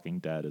The Walking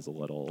Dead is a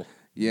little...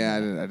 Yeah, I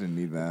didn't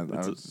need that. I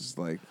was just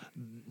like...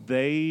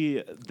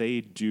 They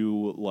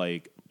do,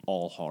 like,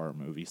 all horror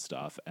movie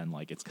stuff, and,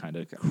 like, it's kind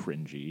of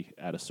cringy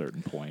at a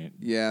certain point.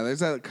 Yeah, there's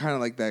that kind of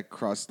like that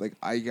cross... Like,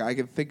 I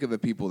can think of the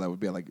people that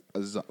would be like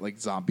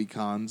zombie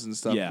cons and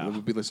stuff that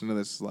would be listening to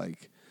this,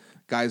 like...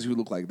 Guys who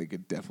look like they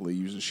could definitely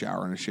use a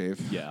shower and a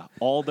shave. Yeah,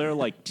 all their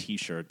like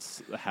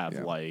T-shirts have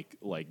like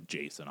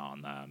Jason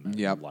on them.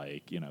 And,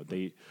 like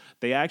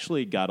they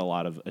actually got a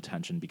lot of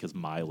attention because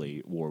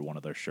Miley wore one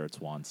of their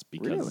shirts once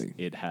because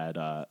it had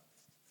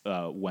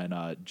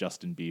when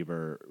Justin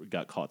Bieber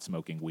got caught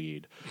smoking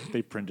weed.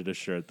 They printed a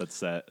shirt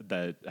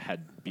that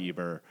had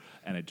Bieber,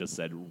 and it just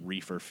said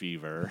 "Reefer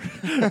Fever,"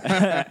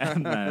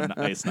 and then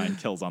Ice Nine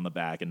Kills on the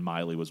back, and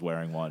Miley was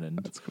wearing one, and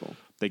That's cool.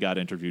 They got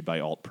interviewed by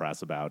Alt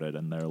Press about it,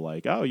 and they're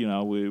like, "Oh,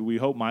 we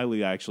hope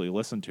Miley actually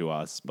listened to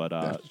us,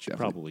 but she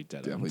probably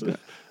didn't." Definitely did.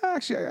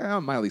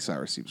 Actually, Miley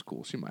Cyrus seems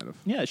cool. She might have.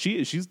 Yeah,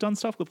 she's done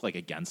stuff with like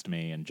Against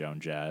Me and Joan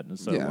Jett, and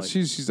so Yeah, like,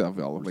 she's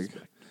definitely.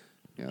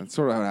 Yeah, that's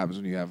sort of how it happens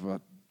when you have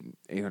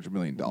 $800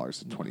 million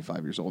at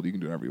 25 years old. You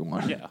can do whatever you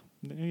want.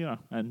 yeah,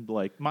 and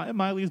like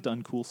Miley's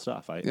done cool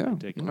stuff. I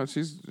dig it. No,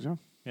 she's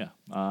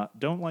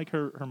Don't like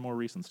her more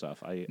recent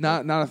stuff.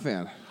 not a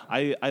fan.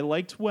 I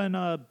liked when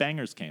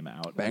Bangers came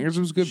out. Bangers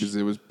was good because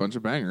it was a bunch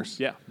of bangers.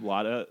 Yeah, a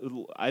lot of.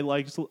 I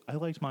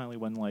liked Miley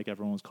when like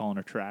everyone was calling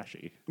her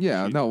trashy.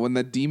 Yeah, no, when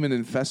the demon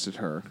infested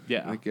her.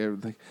 Yeah. Like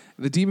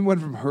the demon went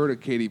from her to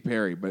Katy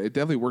Perry, but it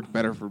definitely worked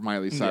better for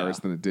Miley Cyrus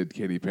than it did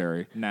Katy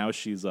Perry. Now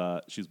she's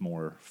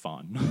more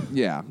fun.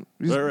 Yeah.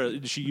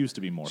 She used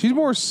to be more. She's fun.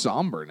 more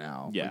somber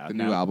now. Yeah, like the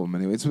new album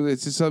anyway. It's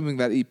just something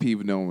that EP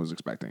no one was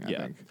expecting, I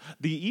think.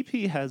 The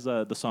EP has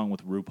the song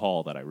with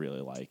RuPaul that I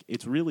really like.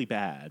 It's really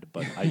bad,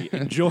 but I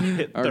enjoy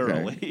it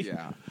thoroughly.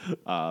 Yeah.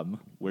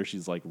 Where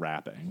she's like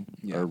rapping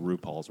or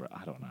RuPaul's.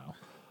 I don't know.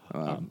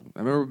 I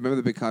remember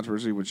the big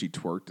controversy when she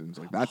twerked, and it's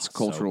like that's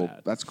cultural.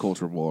 bad. That's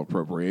cultural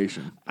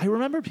appropriation. I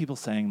remember people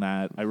saying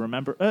that. I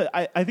remember.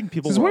 I think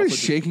people. Since were when is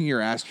also shaking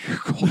your ass to your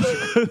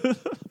culture?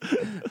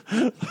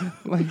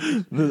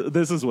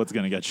 this is what's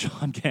going to get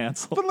Sean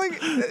canceled. But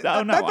like,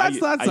 no,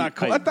 that's not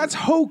cool. That's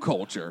hoe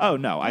culture. Oh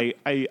no, I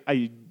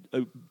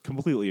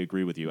completely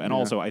agree with you, and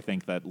also I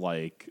think that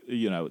like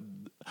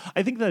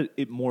I think that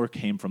it more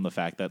came from the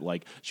fact that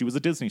like she was a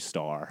Disney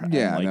star.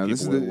 Yeah, and, like,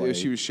 this is like,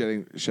 she was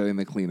shedding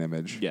the clean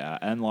image. Yeah,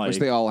 and like which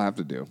they all have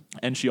to do.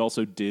 And she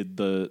also did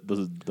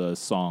the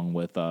song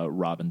with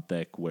Robin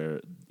Thicke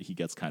where he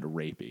gets kind of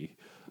rapey.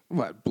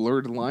 What,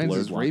 Blurred Lines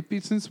Blurred is Line.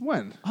 rapey since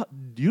when?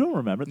 You don't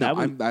remember No,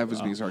 that? I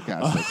was being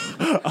sarcastic.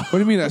 What do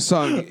you mean that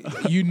song?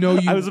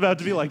 I was about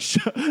to be like,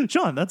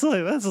 Sean, that's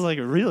like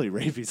a really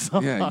rapey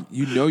song. Yeah,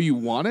 you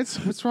want it?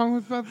 What's wrong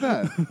about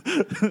that?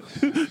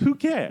 Who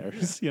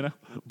cares?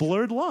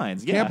 Blurred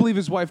Lines. Yeah. Can't believe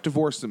his wife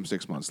divorced him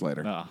 6 months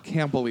later.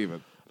 Can't believe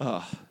it.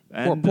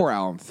 Poor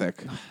Alan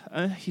Thicke.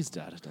 He's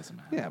dead. It doesn't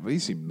matter. Yeah, but he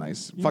seemed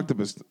nice. Yeah. Fucked up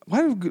his.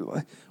 Why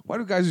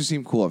do guys who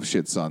seem cool have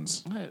shit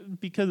sons?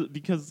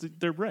 Because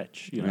they're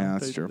rich. Yeah,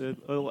 that's true.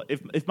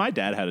 If my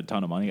dad had a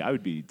ton of money, I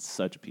would be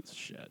such a piece of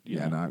shit.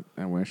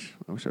 I wish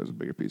I was a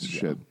bigger piece of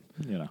shit.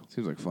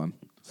 Seems like fun.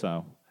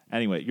 So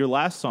anyway, your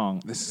last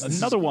song,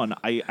 another one.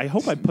 I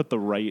hope I put the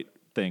right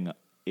thing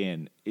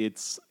in.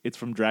 It's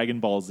from Dragon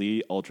Ball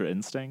Z Ultra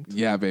Instinct.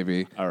 Yeah,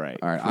 baby. All right.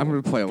 Cool. I'm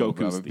going to play a little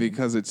bit of it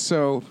because it's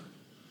so.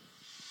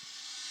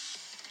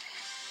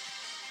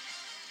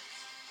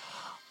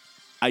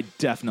 I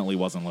definitely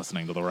wasn't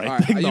listening to the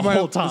right thing the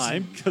whole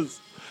time because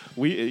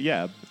Wait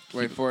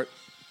for it.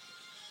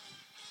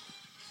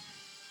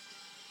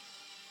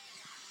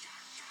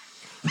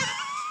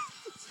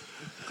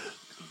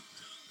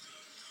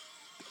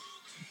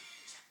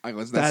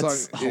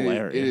 That's song,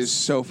 hilarious. It is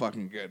so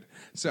fucking good.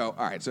 So,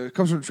 all right. So it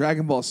comes from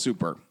Dragon Ball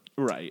Super.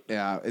 Right.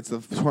 Yeah. It's the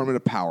Tournament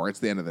of Power. It's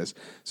the end of this.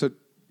 So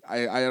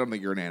I don't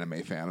think you're an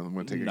anime fan. I'm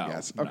going to take a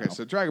guess. Okay.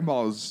 So Dragon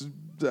Ball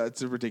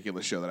it's a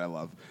ridiculous show that I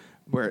love.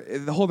 Where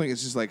the whole thing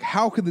is just like,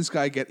 how could this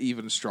guy get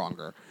even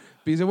stronger?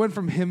 Because it went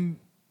from him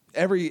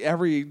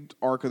every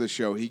arc of the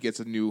show, he gets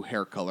a new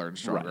hair color and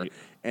stronger. Right.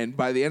 And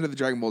by the end of the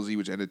Dragon Ball Z,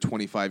 which ended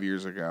 25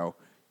 years ago,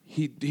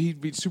 he'd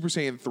be Super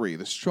Saiyan 3,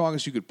 the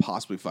strongest you could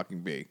possibly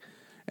fucking be.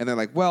 And they're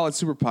like, well, it's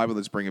super popular.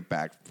 Let's bring it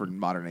back for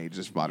modern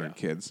ages, for modern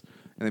kids.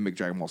 And they make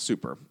Dragon Ball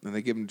Super. And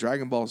they give him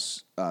Dragon Ball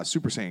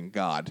Super Saiyan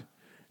God.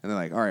 And they're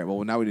like, all right,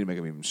 well, now we need to make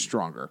him even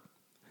stronger.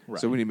 Right.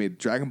 So we made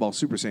Dragon Ball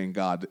Super Saiyan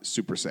God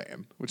Super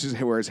Saiyan, which is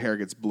where his hair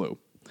gets blue.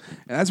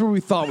 And that's where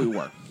we thought we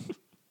were.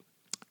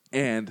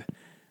 And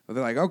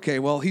they're like, okay,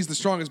 well, he's the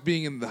strongest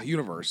being in the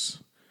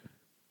universe.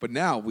 But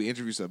now we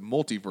introduce a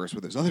multiverse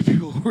where there's other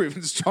people who are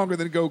even stronger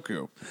than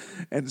Goku.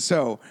 And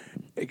so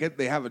they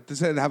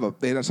decided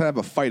to have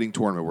a fighting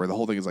tournament where the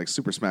whole thing is like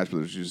Super Smash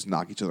Bros. You just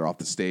knock each other off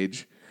the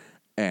stage.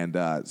 And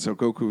so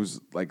Goku's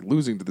like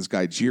losing to this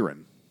guy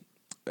Jiren.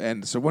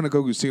 And so one of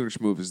Goku's signature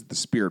move is the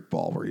Spirit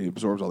Ball, where he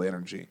absorbs all the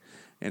energy,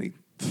 and he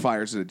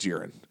fires it at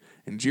Jiren.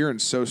 And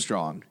Jiren's so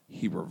strong,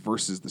 he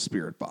reverses the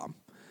Spirit Bomb,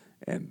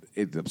 and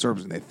it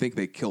absorbs, and they think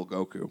they kill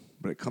Goku,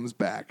 but it comes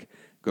back.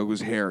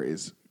 Goku's hair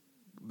is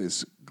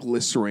this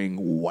glistering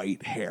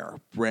white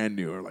hair, brand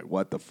new. We're like,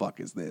 what the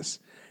fuck is this?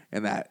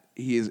 And that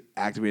he has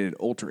activated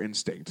Ultra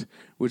Instinct,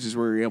 which is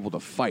where you're able to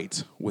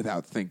fight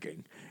without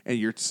thinking. And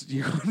you're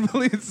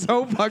it's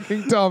so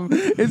fucking dumb.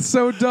 It's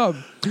so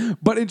dumb.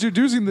 But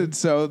introducing it,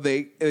 so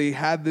they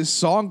had this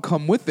song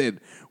come with it,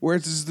 where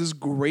it's this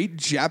great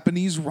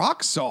Japanese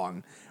rock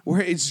song,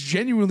 where it's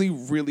genuinely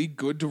really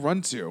good to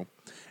run to.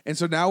 And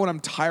so now when I'm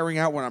tiring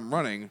out when I'm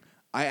running,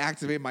 I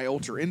activate my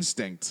Ultra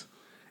Instinct,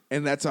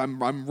 and that's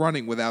I'm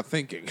running without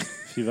thinking.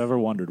 If you've ever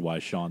wondered why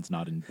Sean's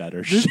not in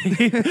better shape,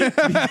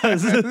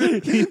 because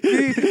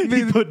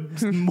he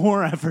put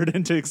more effort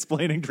into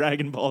explaining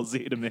Dragon Ball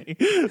Z to me.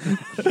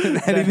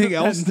 Anything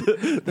else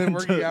than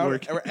working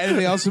out? Or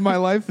anything else in my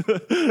life?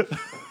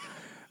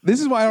 This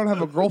is why I don't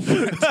have a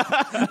girlfriend.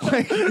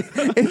 Like,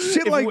 it's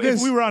shit like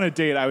this. If we were on a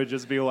date, I would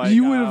just be like,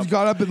 you would have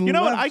got up and you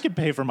know left. what? I could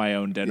pay for my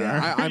own dinner.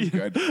 Yeah, I'm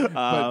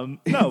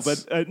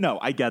good. No,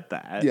 I get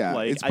that. Yeah,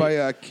 like, it's by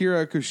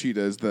Kira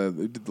Kushida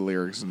who did the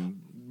lyrics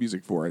and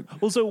music for it.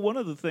 Well, so one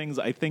of the things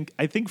I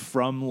think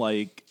from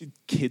like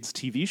kids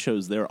TV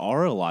shows, there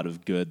are a lot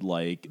of good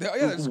like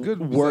there's good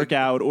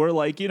workout or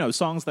like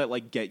songs that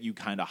like get you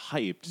kind of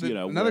hyped.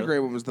 Another great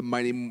one was the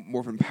Mighty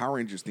Morphin Power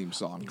Rangers theme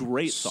song.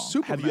 Great song.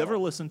 Super Have metal. you ever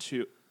listened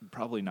to?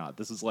 Probably not.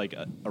 This is like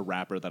a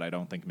rapper that I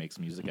don't think makes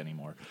music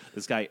anymore.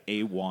 This guy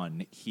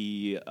A1,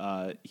 he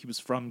was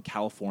from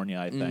California,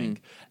 I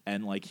think,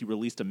 and like he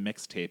released a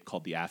mixtape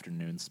called The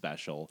Afternoon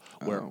Special,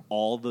 where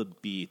all the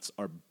beats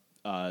are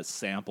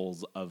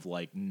samples of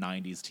like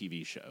 90s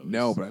TV shows.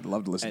 No, but I'd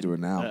love to listen to it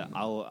now.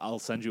 I'll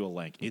send you a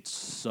link. It's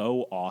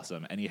so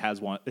awesome, and he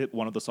has one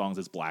of the songs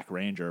is Black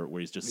Ranger,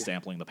 where he's just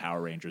sampling the Power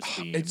Rangers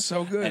theme. It's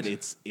so good, and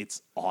it's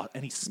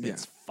and he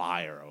spits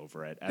fire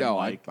over it. And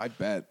I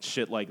bet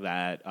shit like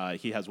that.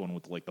 He has one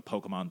with like the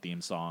Pokemon theme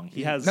song.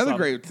 He has another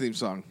great theme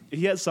song.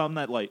 He has some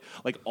that like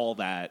all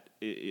that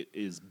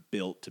is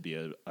built to be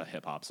a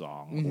hip hop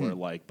song, or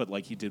like, but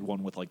like he did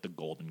one with like the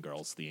Golden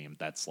Girls theme.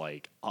 That's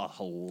like a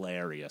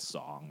hilarious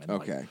song and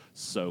like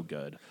so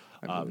good.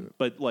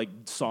 But like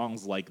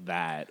songs like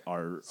that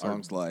are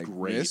like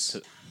great. Miss?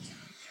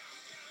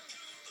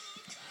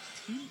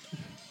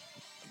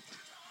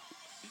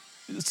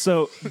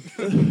 So,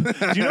 do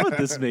you know what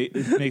this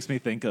makes me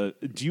think of?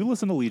 Do you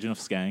listen to Legion of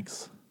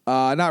Skanks?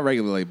 Not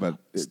regularly, but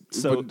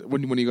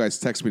when you guys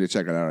text me to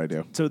check it out, I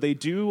do. So they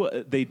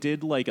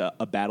did like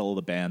a Battle of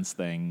the Bands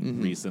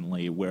thing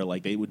recently, where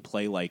like they would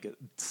play like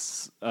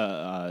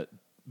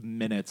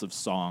minutes of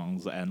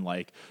songs, and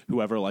like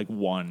whoever like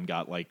won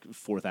got like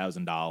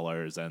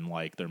 $4,000, and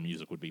like their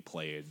music would be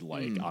played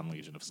like on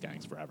Legion of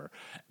Skanks forever.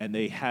 And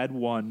they had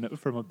one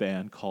from a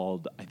band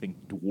called, I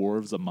think,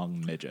 Dwarves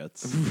Among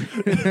Midgets,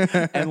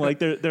 and like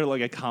they're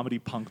like a comedy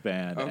punk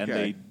band, and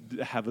they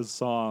have a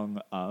song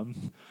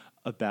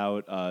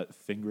about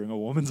fingering a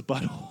woman's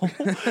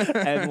butthole,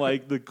 and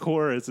like the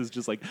chorus is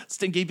just like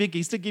stinky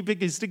pinky, stinky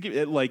pinky,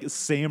 stinky, like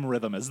same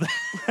rhythm as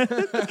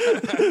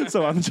that.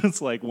 So I'm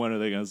just like, when are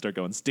they going to start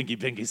going stinky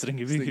pinky,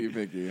 stinky pinky? Stinky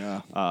pinky,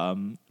 yeah.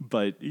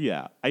 But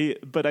yeah,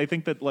 I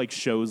think that like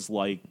shows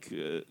like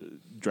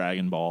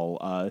Dragon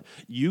Ball,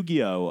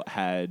 Yu-Gi-Oh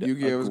had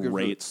a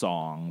great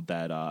song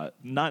that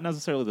not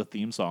necessarily the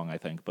theme song, I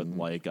think, but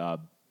like.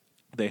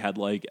 They had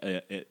like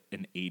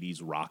an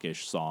 80s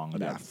rockish song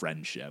about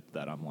friendship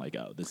that I'm like,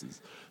 oh, this is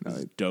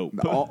dope.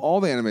 All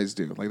the animes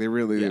do. Like they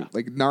really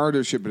like Naruto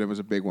Shippuden was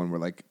a big one where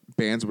like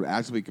bands would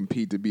actively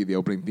compete to be the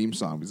opening theme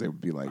song because they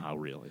would be like, oh,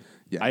 really?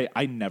 Yeah.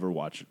 I never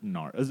watched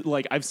Naruto.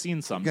 Like I've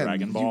seen some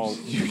Dragon Ball.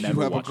 You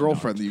never have a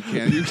girlfriend Naruto.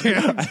 that you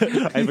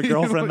can't. I have a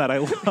girlfriend that I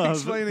love.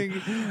 Explaining,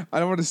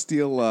 I don't want to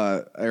steal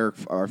Eric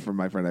from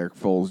my friend Eric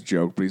Foles'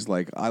 joke, but he's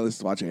like, I listen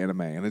to watch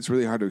anime, and it's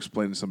really hard to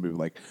explain to somebody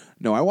like,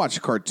 no, I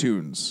watch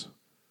cartoons.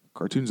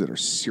 Cartoons that are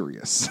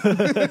serious. And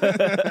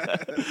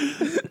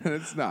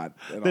it's not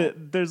at all.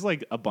 There's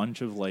like a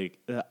bunch of like,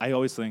 I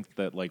always think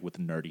that like with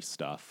nerdy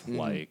stuff,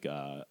 like,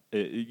 I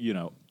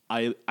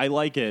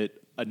like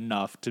it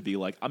enough to be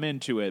like, I'm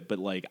into it, but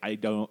like, I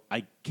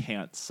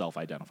can't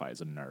self-identify as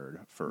a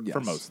nerd for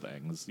most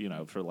things,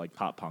 for like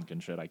pop punk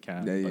and shit, I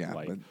can.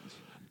 But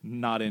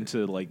not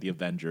into like the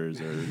Avengers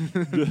or,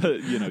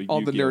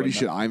 all the nerdy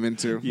shit I'm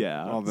into.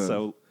 Yeah.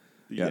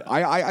 Yeah,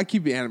 I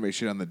keep the anime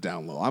shit on the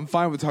down low. I'm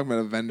fine with talking about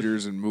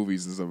Avengers and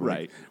movies and stuff.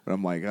 Right. But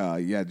I'm like,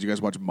 did you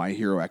guys watch My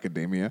Hero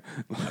Academia?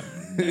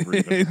 Never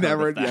even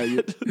heard of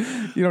that.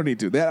 Yeah, you don't need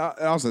to. That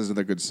also has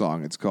another good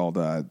song. It's called,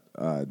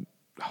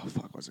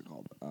 what's it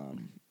called?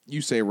 You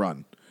Say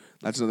Run.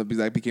 That's another, because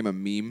that became a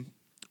meme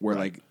where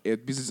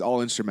because it's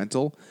all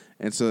instrumental.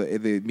 And so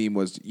the meme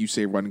was You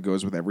Say Run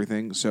goes with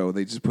everything. So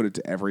they just put it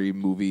to every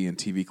movie and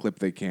TV clip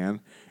they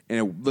can. And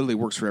it literally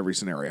works for every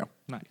scenario.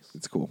 Nice.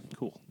 It's cool.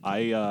 Cool.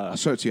 I'll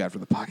show it to you after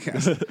the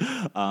podcast.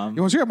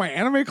 You want to check out my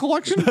anime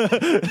collection?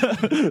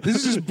 This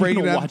is just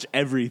breaking down. Watch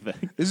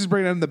everything. This is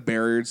breaking down the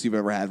barriers you've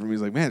ever had from me.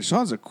 He's like, man,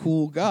 Sean's a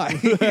cool guy.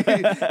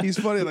 He's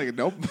funny. Like,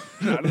 nope,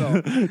 not at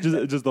all.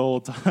 just the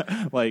whole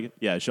time. Like,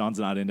 yeah, Sean's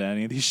not into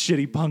any of these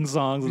shitty punk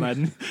songs, and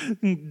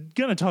I'm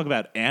gonna talk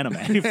about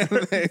anime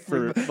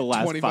for the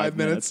last 25 5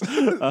 minutes.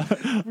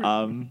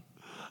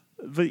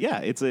 But yeah,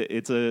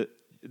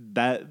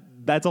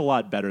 that's a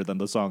lot better than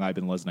the song I've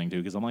been listening to,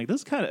 because I'm like,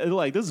 this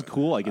is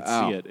cool. I could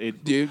see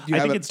it.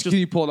 Can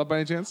you pull it up by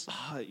any chance?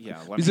 Yeah.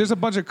 Because there's a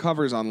bunch of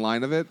covers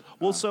online of it.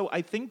 Well, so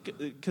I think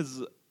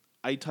because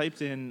I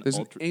typed in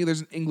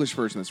there's an English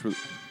version that's really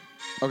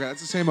okay.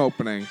 That's the same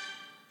opening.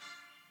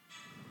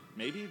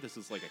 Maybe this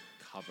is like a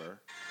cover.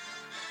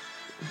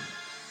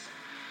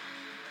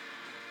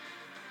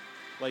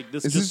 Like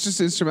this. Is this just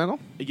instrumental?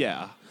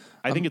 Yeah.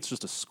 I think it's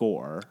just a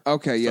score.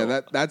 Okay, yeah,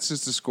 So- that's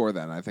just a score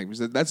then, I think.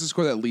 Because that's the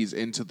score that leads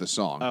into the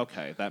song.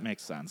 Okay, that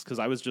makes sense. Because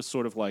I was just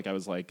sort of like,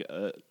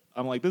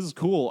 I'm like, this is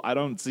cool. I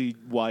don't see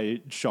why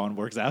Sean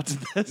works out to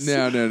this.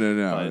 No.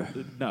 But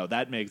no,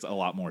 that makes a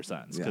lot more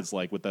sense. Yeah. Because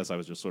like with this, I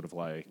was just sort of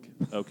like,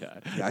 okay.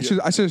 Yeah, I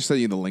should have sent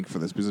you the link for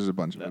this because there's a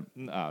bunch of it.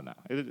 No,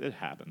 it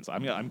happens.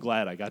 I'm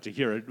glad I got to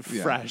hear it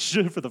Yeah. fresh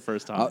for the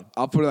first time.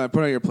 I'll put it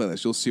on your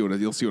playlist. You'll see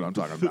what I'm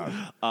talking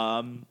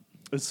about.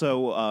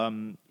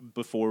 So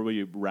before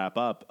we wrap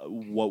up,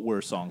 what were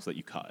songs that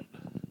you cut?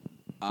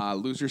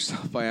 "Lose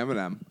Yourself" by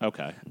Eminem.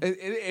 Okay.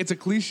 It's a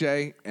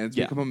cliche and it's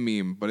Yeah. become a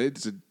meme, but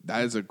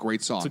that is a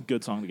great song. It's a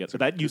good song to get.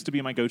 That used to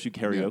be my go-to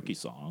karaoke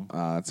song.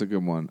 It's a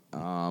good one.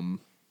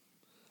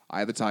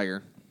 "Eye of the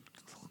Tiger,"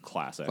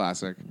 Classic.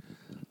 classic.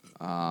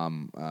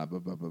 I'm trying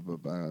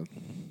to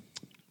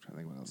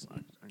think what else.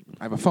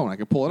 I have a phone. I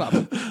can pull it up.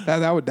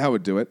 that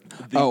would do it.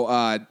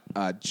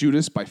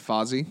 "Judas" by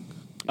Fozzy.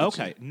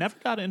 Okay. Never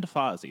got into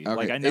Fozzy. Okay.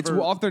 Like I never. It's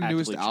off their actually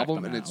newest checked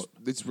album, them and out.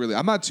 it's really.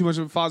 I'm not too much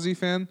of a Fozzy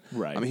fan.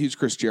 Right. I'm a huge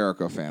Chris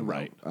Jericho fan. though.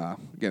 Right.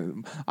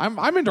 Again,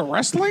 I'm into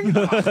wrestling.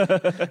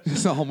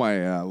 Just all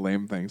my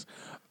lame things.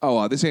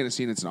 "This Ain't a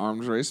Scene, It's an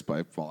Arms Race"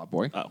 by Fall Out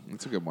Boy. Oh.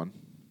 It's a good one.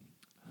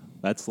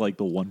 That's like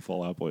the one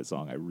Fall Out Boy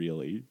song I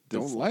really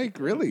Don't like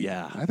really.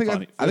 Yeah, I think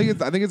funny. I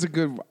think it's a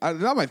good.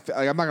 Not my. Like,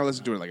 I'm not gonna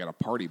listen to it like at a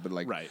party, but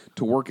like Right.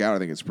 to work out, I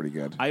think it's pretty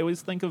good. I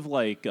always think of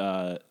like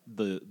the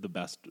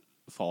best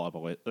Fall Out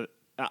Boy.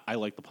 I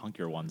like the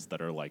punkier ones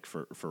that are like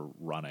for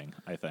running.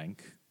 I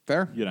think.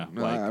 Fair. You know,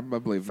 No, like I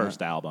believe first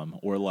that. album,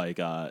 or like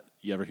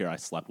you ever hear I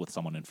slept with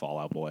someone in Fall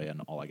Out Boy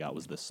and all I got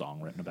was this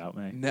song written about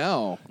me.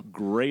 No.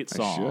 Great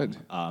song. should.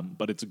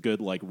 But it's a good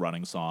like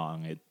running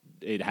song.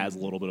 It has a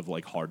little bit of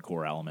like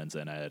hardcore elements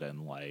in it,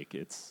 and like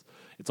it's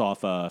off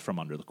From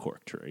Under the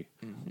Cork Tree.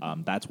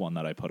 That's one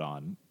that I put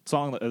on.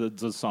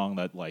 It's a song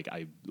that like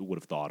I would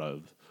have thought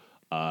of.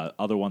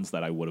 Other ones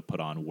that I would have put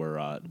on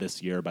were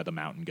This Year by the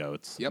Mountain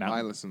Goats. Yep,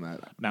 I listened to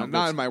that. Mountain Not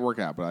Goats- in my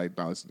workout, but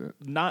I listened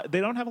to it. They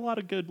don't have a lot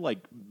of good like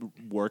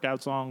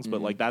workout songs,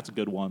 but like that's a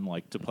good one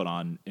like to put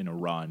on in a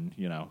run.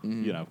 You know,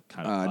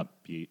 kind of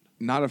upbeat.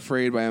 Not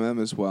Afraid by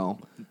MM as well.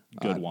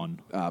 Good one.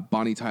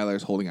 Bonnie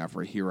Tyler's Holding Out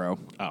for a Hero.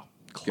 Oh,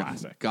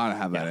 classic. Gotta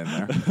have that in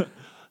there.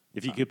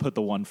 If you could put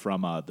the one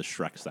from the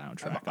Shrek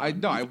soundtrack.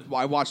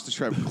 I watched the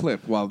Shrek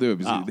clip while doing it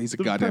because he's a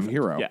goddamn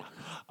hero. Yeah.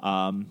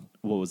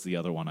 What was the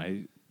other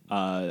one?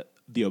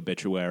 The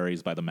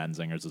Obituaries by the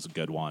Menzingers is a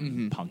good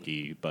one.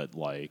 Punky, but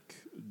like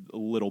a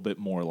little bit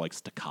more like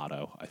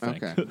staccato, I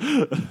think.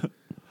 Okay.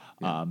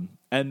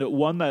 And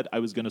one that I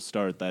was going to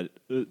start that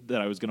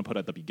I was going to put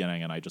at the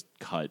beginning and I just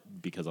cut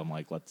because I'm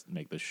like, let's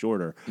make this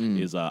shorter,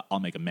 is I'll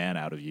Make a Man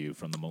Out of You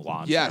from the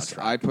Mulan Yes,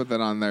 soundtrack. I put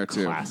that on there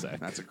too. Classic.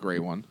 That's a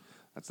great one.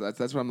 That's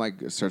what I'm like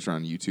searching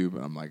on YouTube,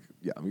 and I'm like,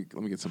 yeah,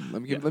 let me get some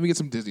let me get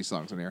some Disney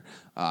songs in here.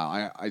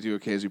 I do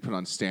occasionally put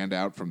on Stand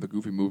Out from the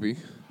Goofy Movie.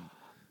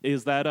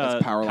 Is that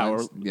That's Power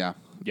Lines. Yeah.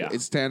 Yeah.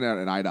 It's Stand Out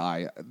and Eye to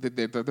Eye.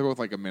 They're both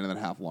like a minute and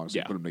a half long, so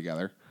you Yeah. put them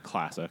together.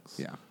 classics?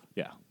 Yeah.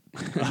 Yeah.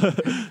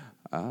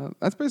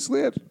 That's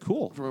basically it.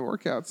 Cool. For my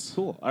workouts.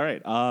 Cool. All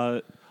right.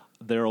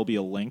 There will be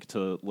a link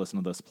to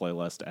listen to this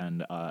playlist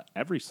and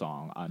every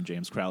song on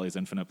James Crowley's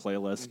Infinite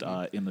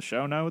Playlist in the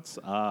show notes.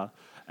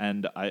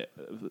 And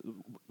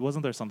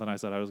wasn't there something I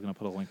said I was going to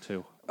put a link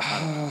to?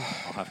 I'll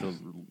have to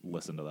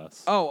listen to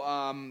this.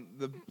 Oh,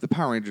 the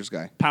Power Rangers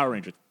guy. Power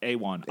Rangers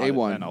A1.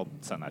 A1. And I'll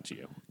send that to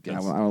you. Yeah,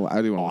 It's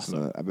I do want awesome. to listen to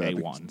that. I bet that'd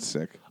be A1.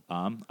 sick.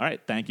 All right.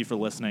 Thank you for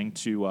listening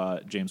to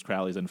James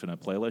Crowley's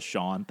Infinite Playlist.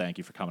 Sean, thank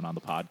you for coming on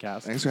the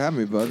podcast. Thanks for having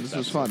me, bud. This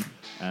was fun.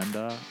 And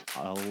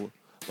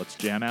let's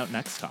jam out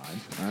next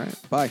time. All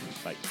right. Bye.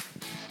 Bye.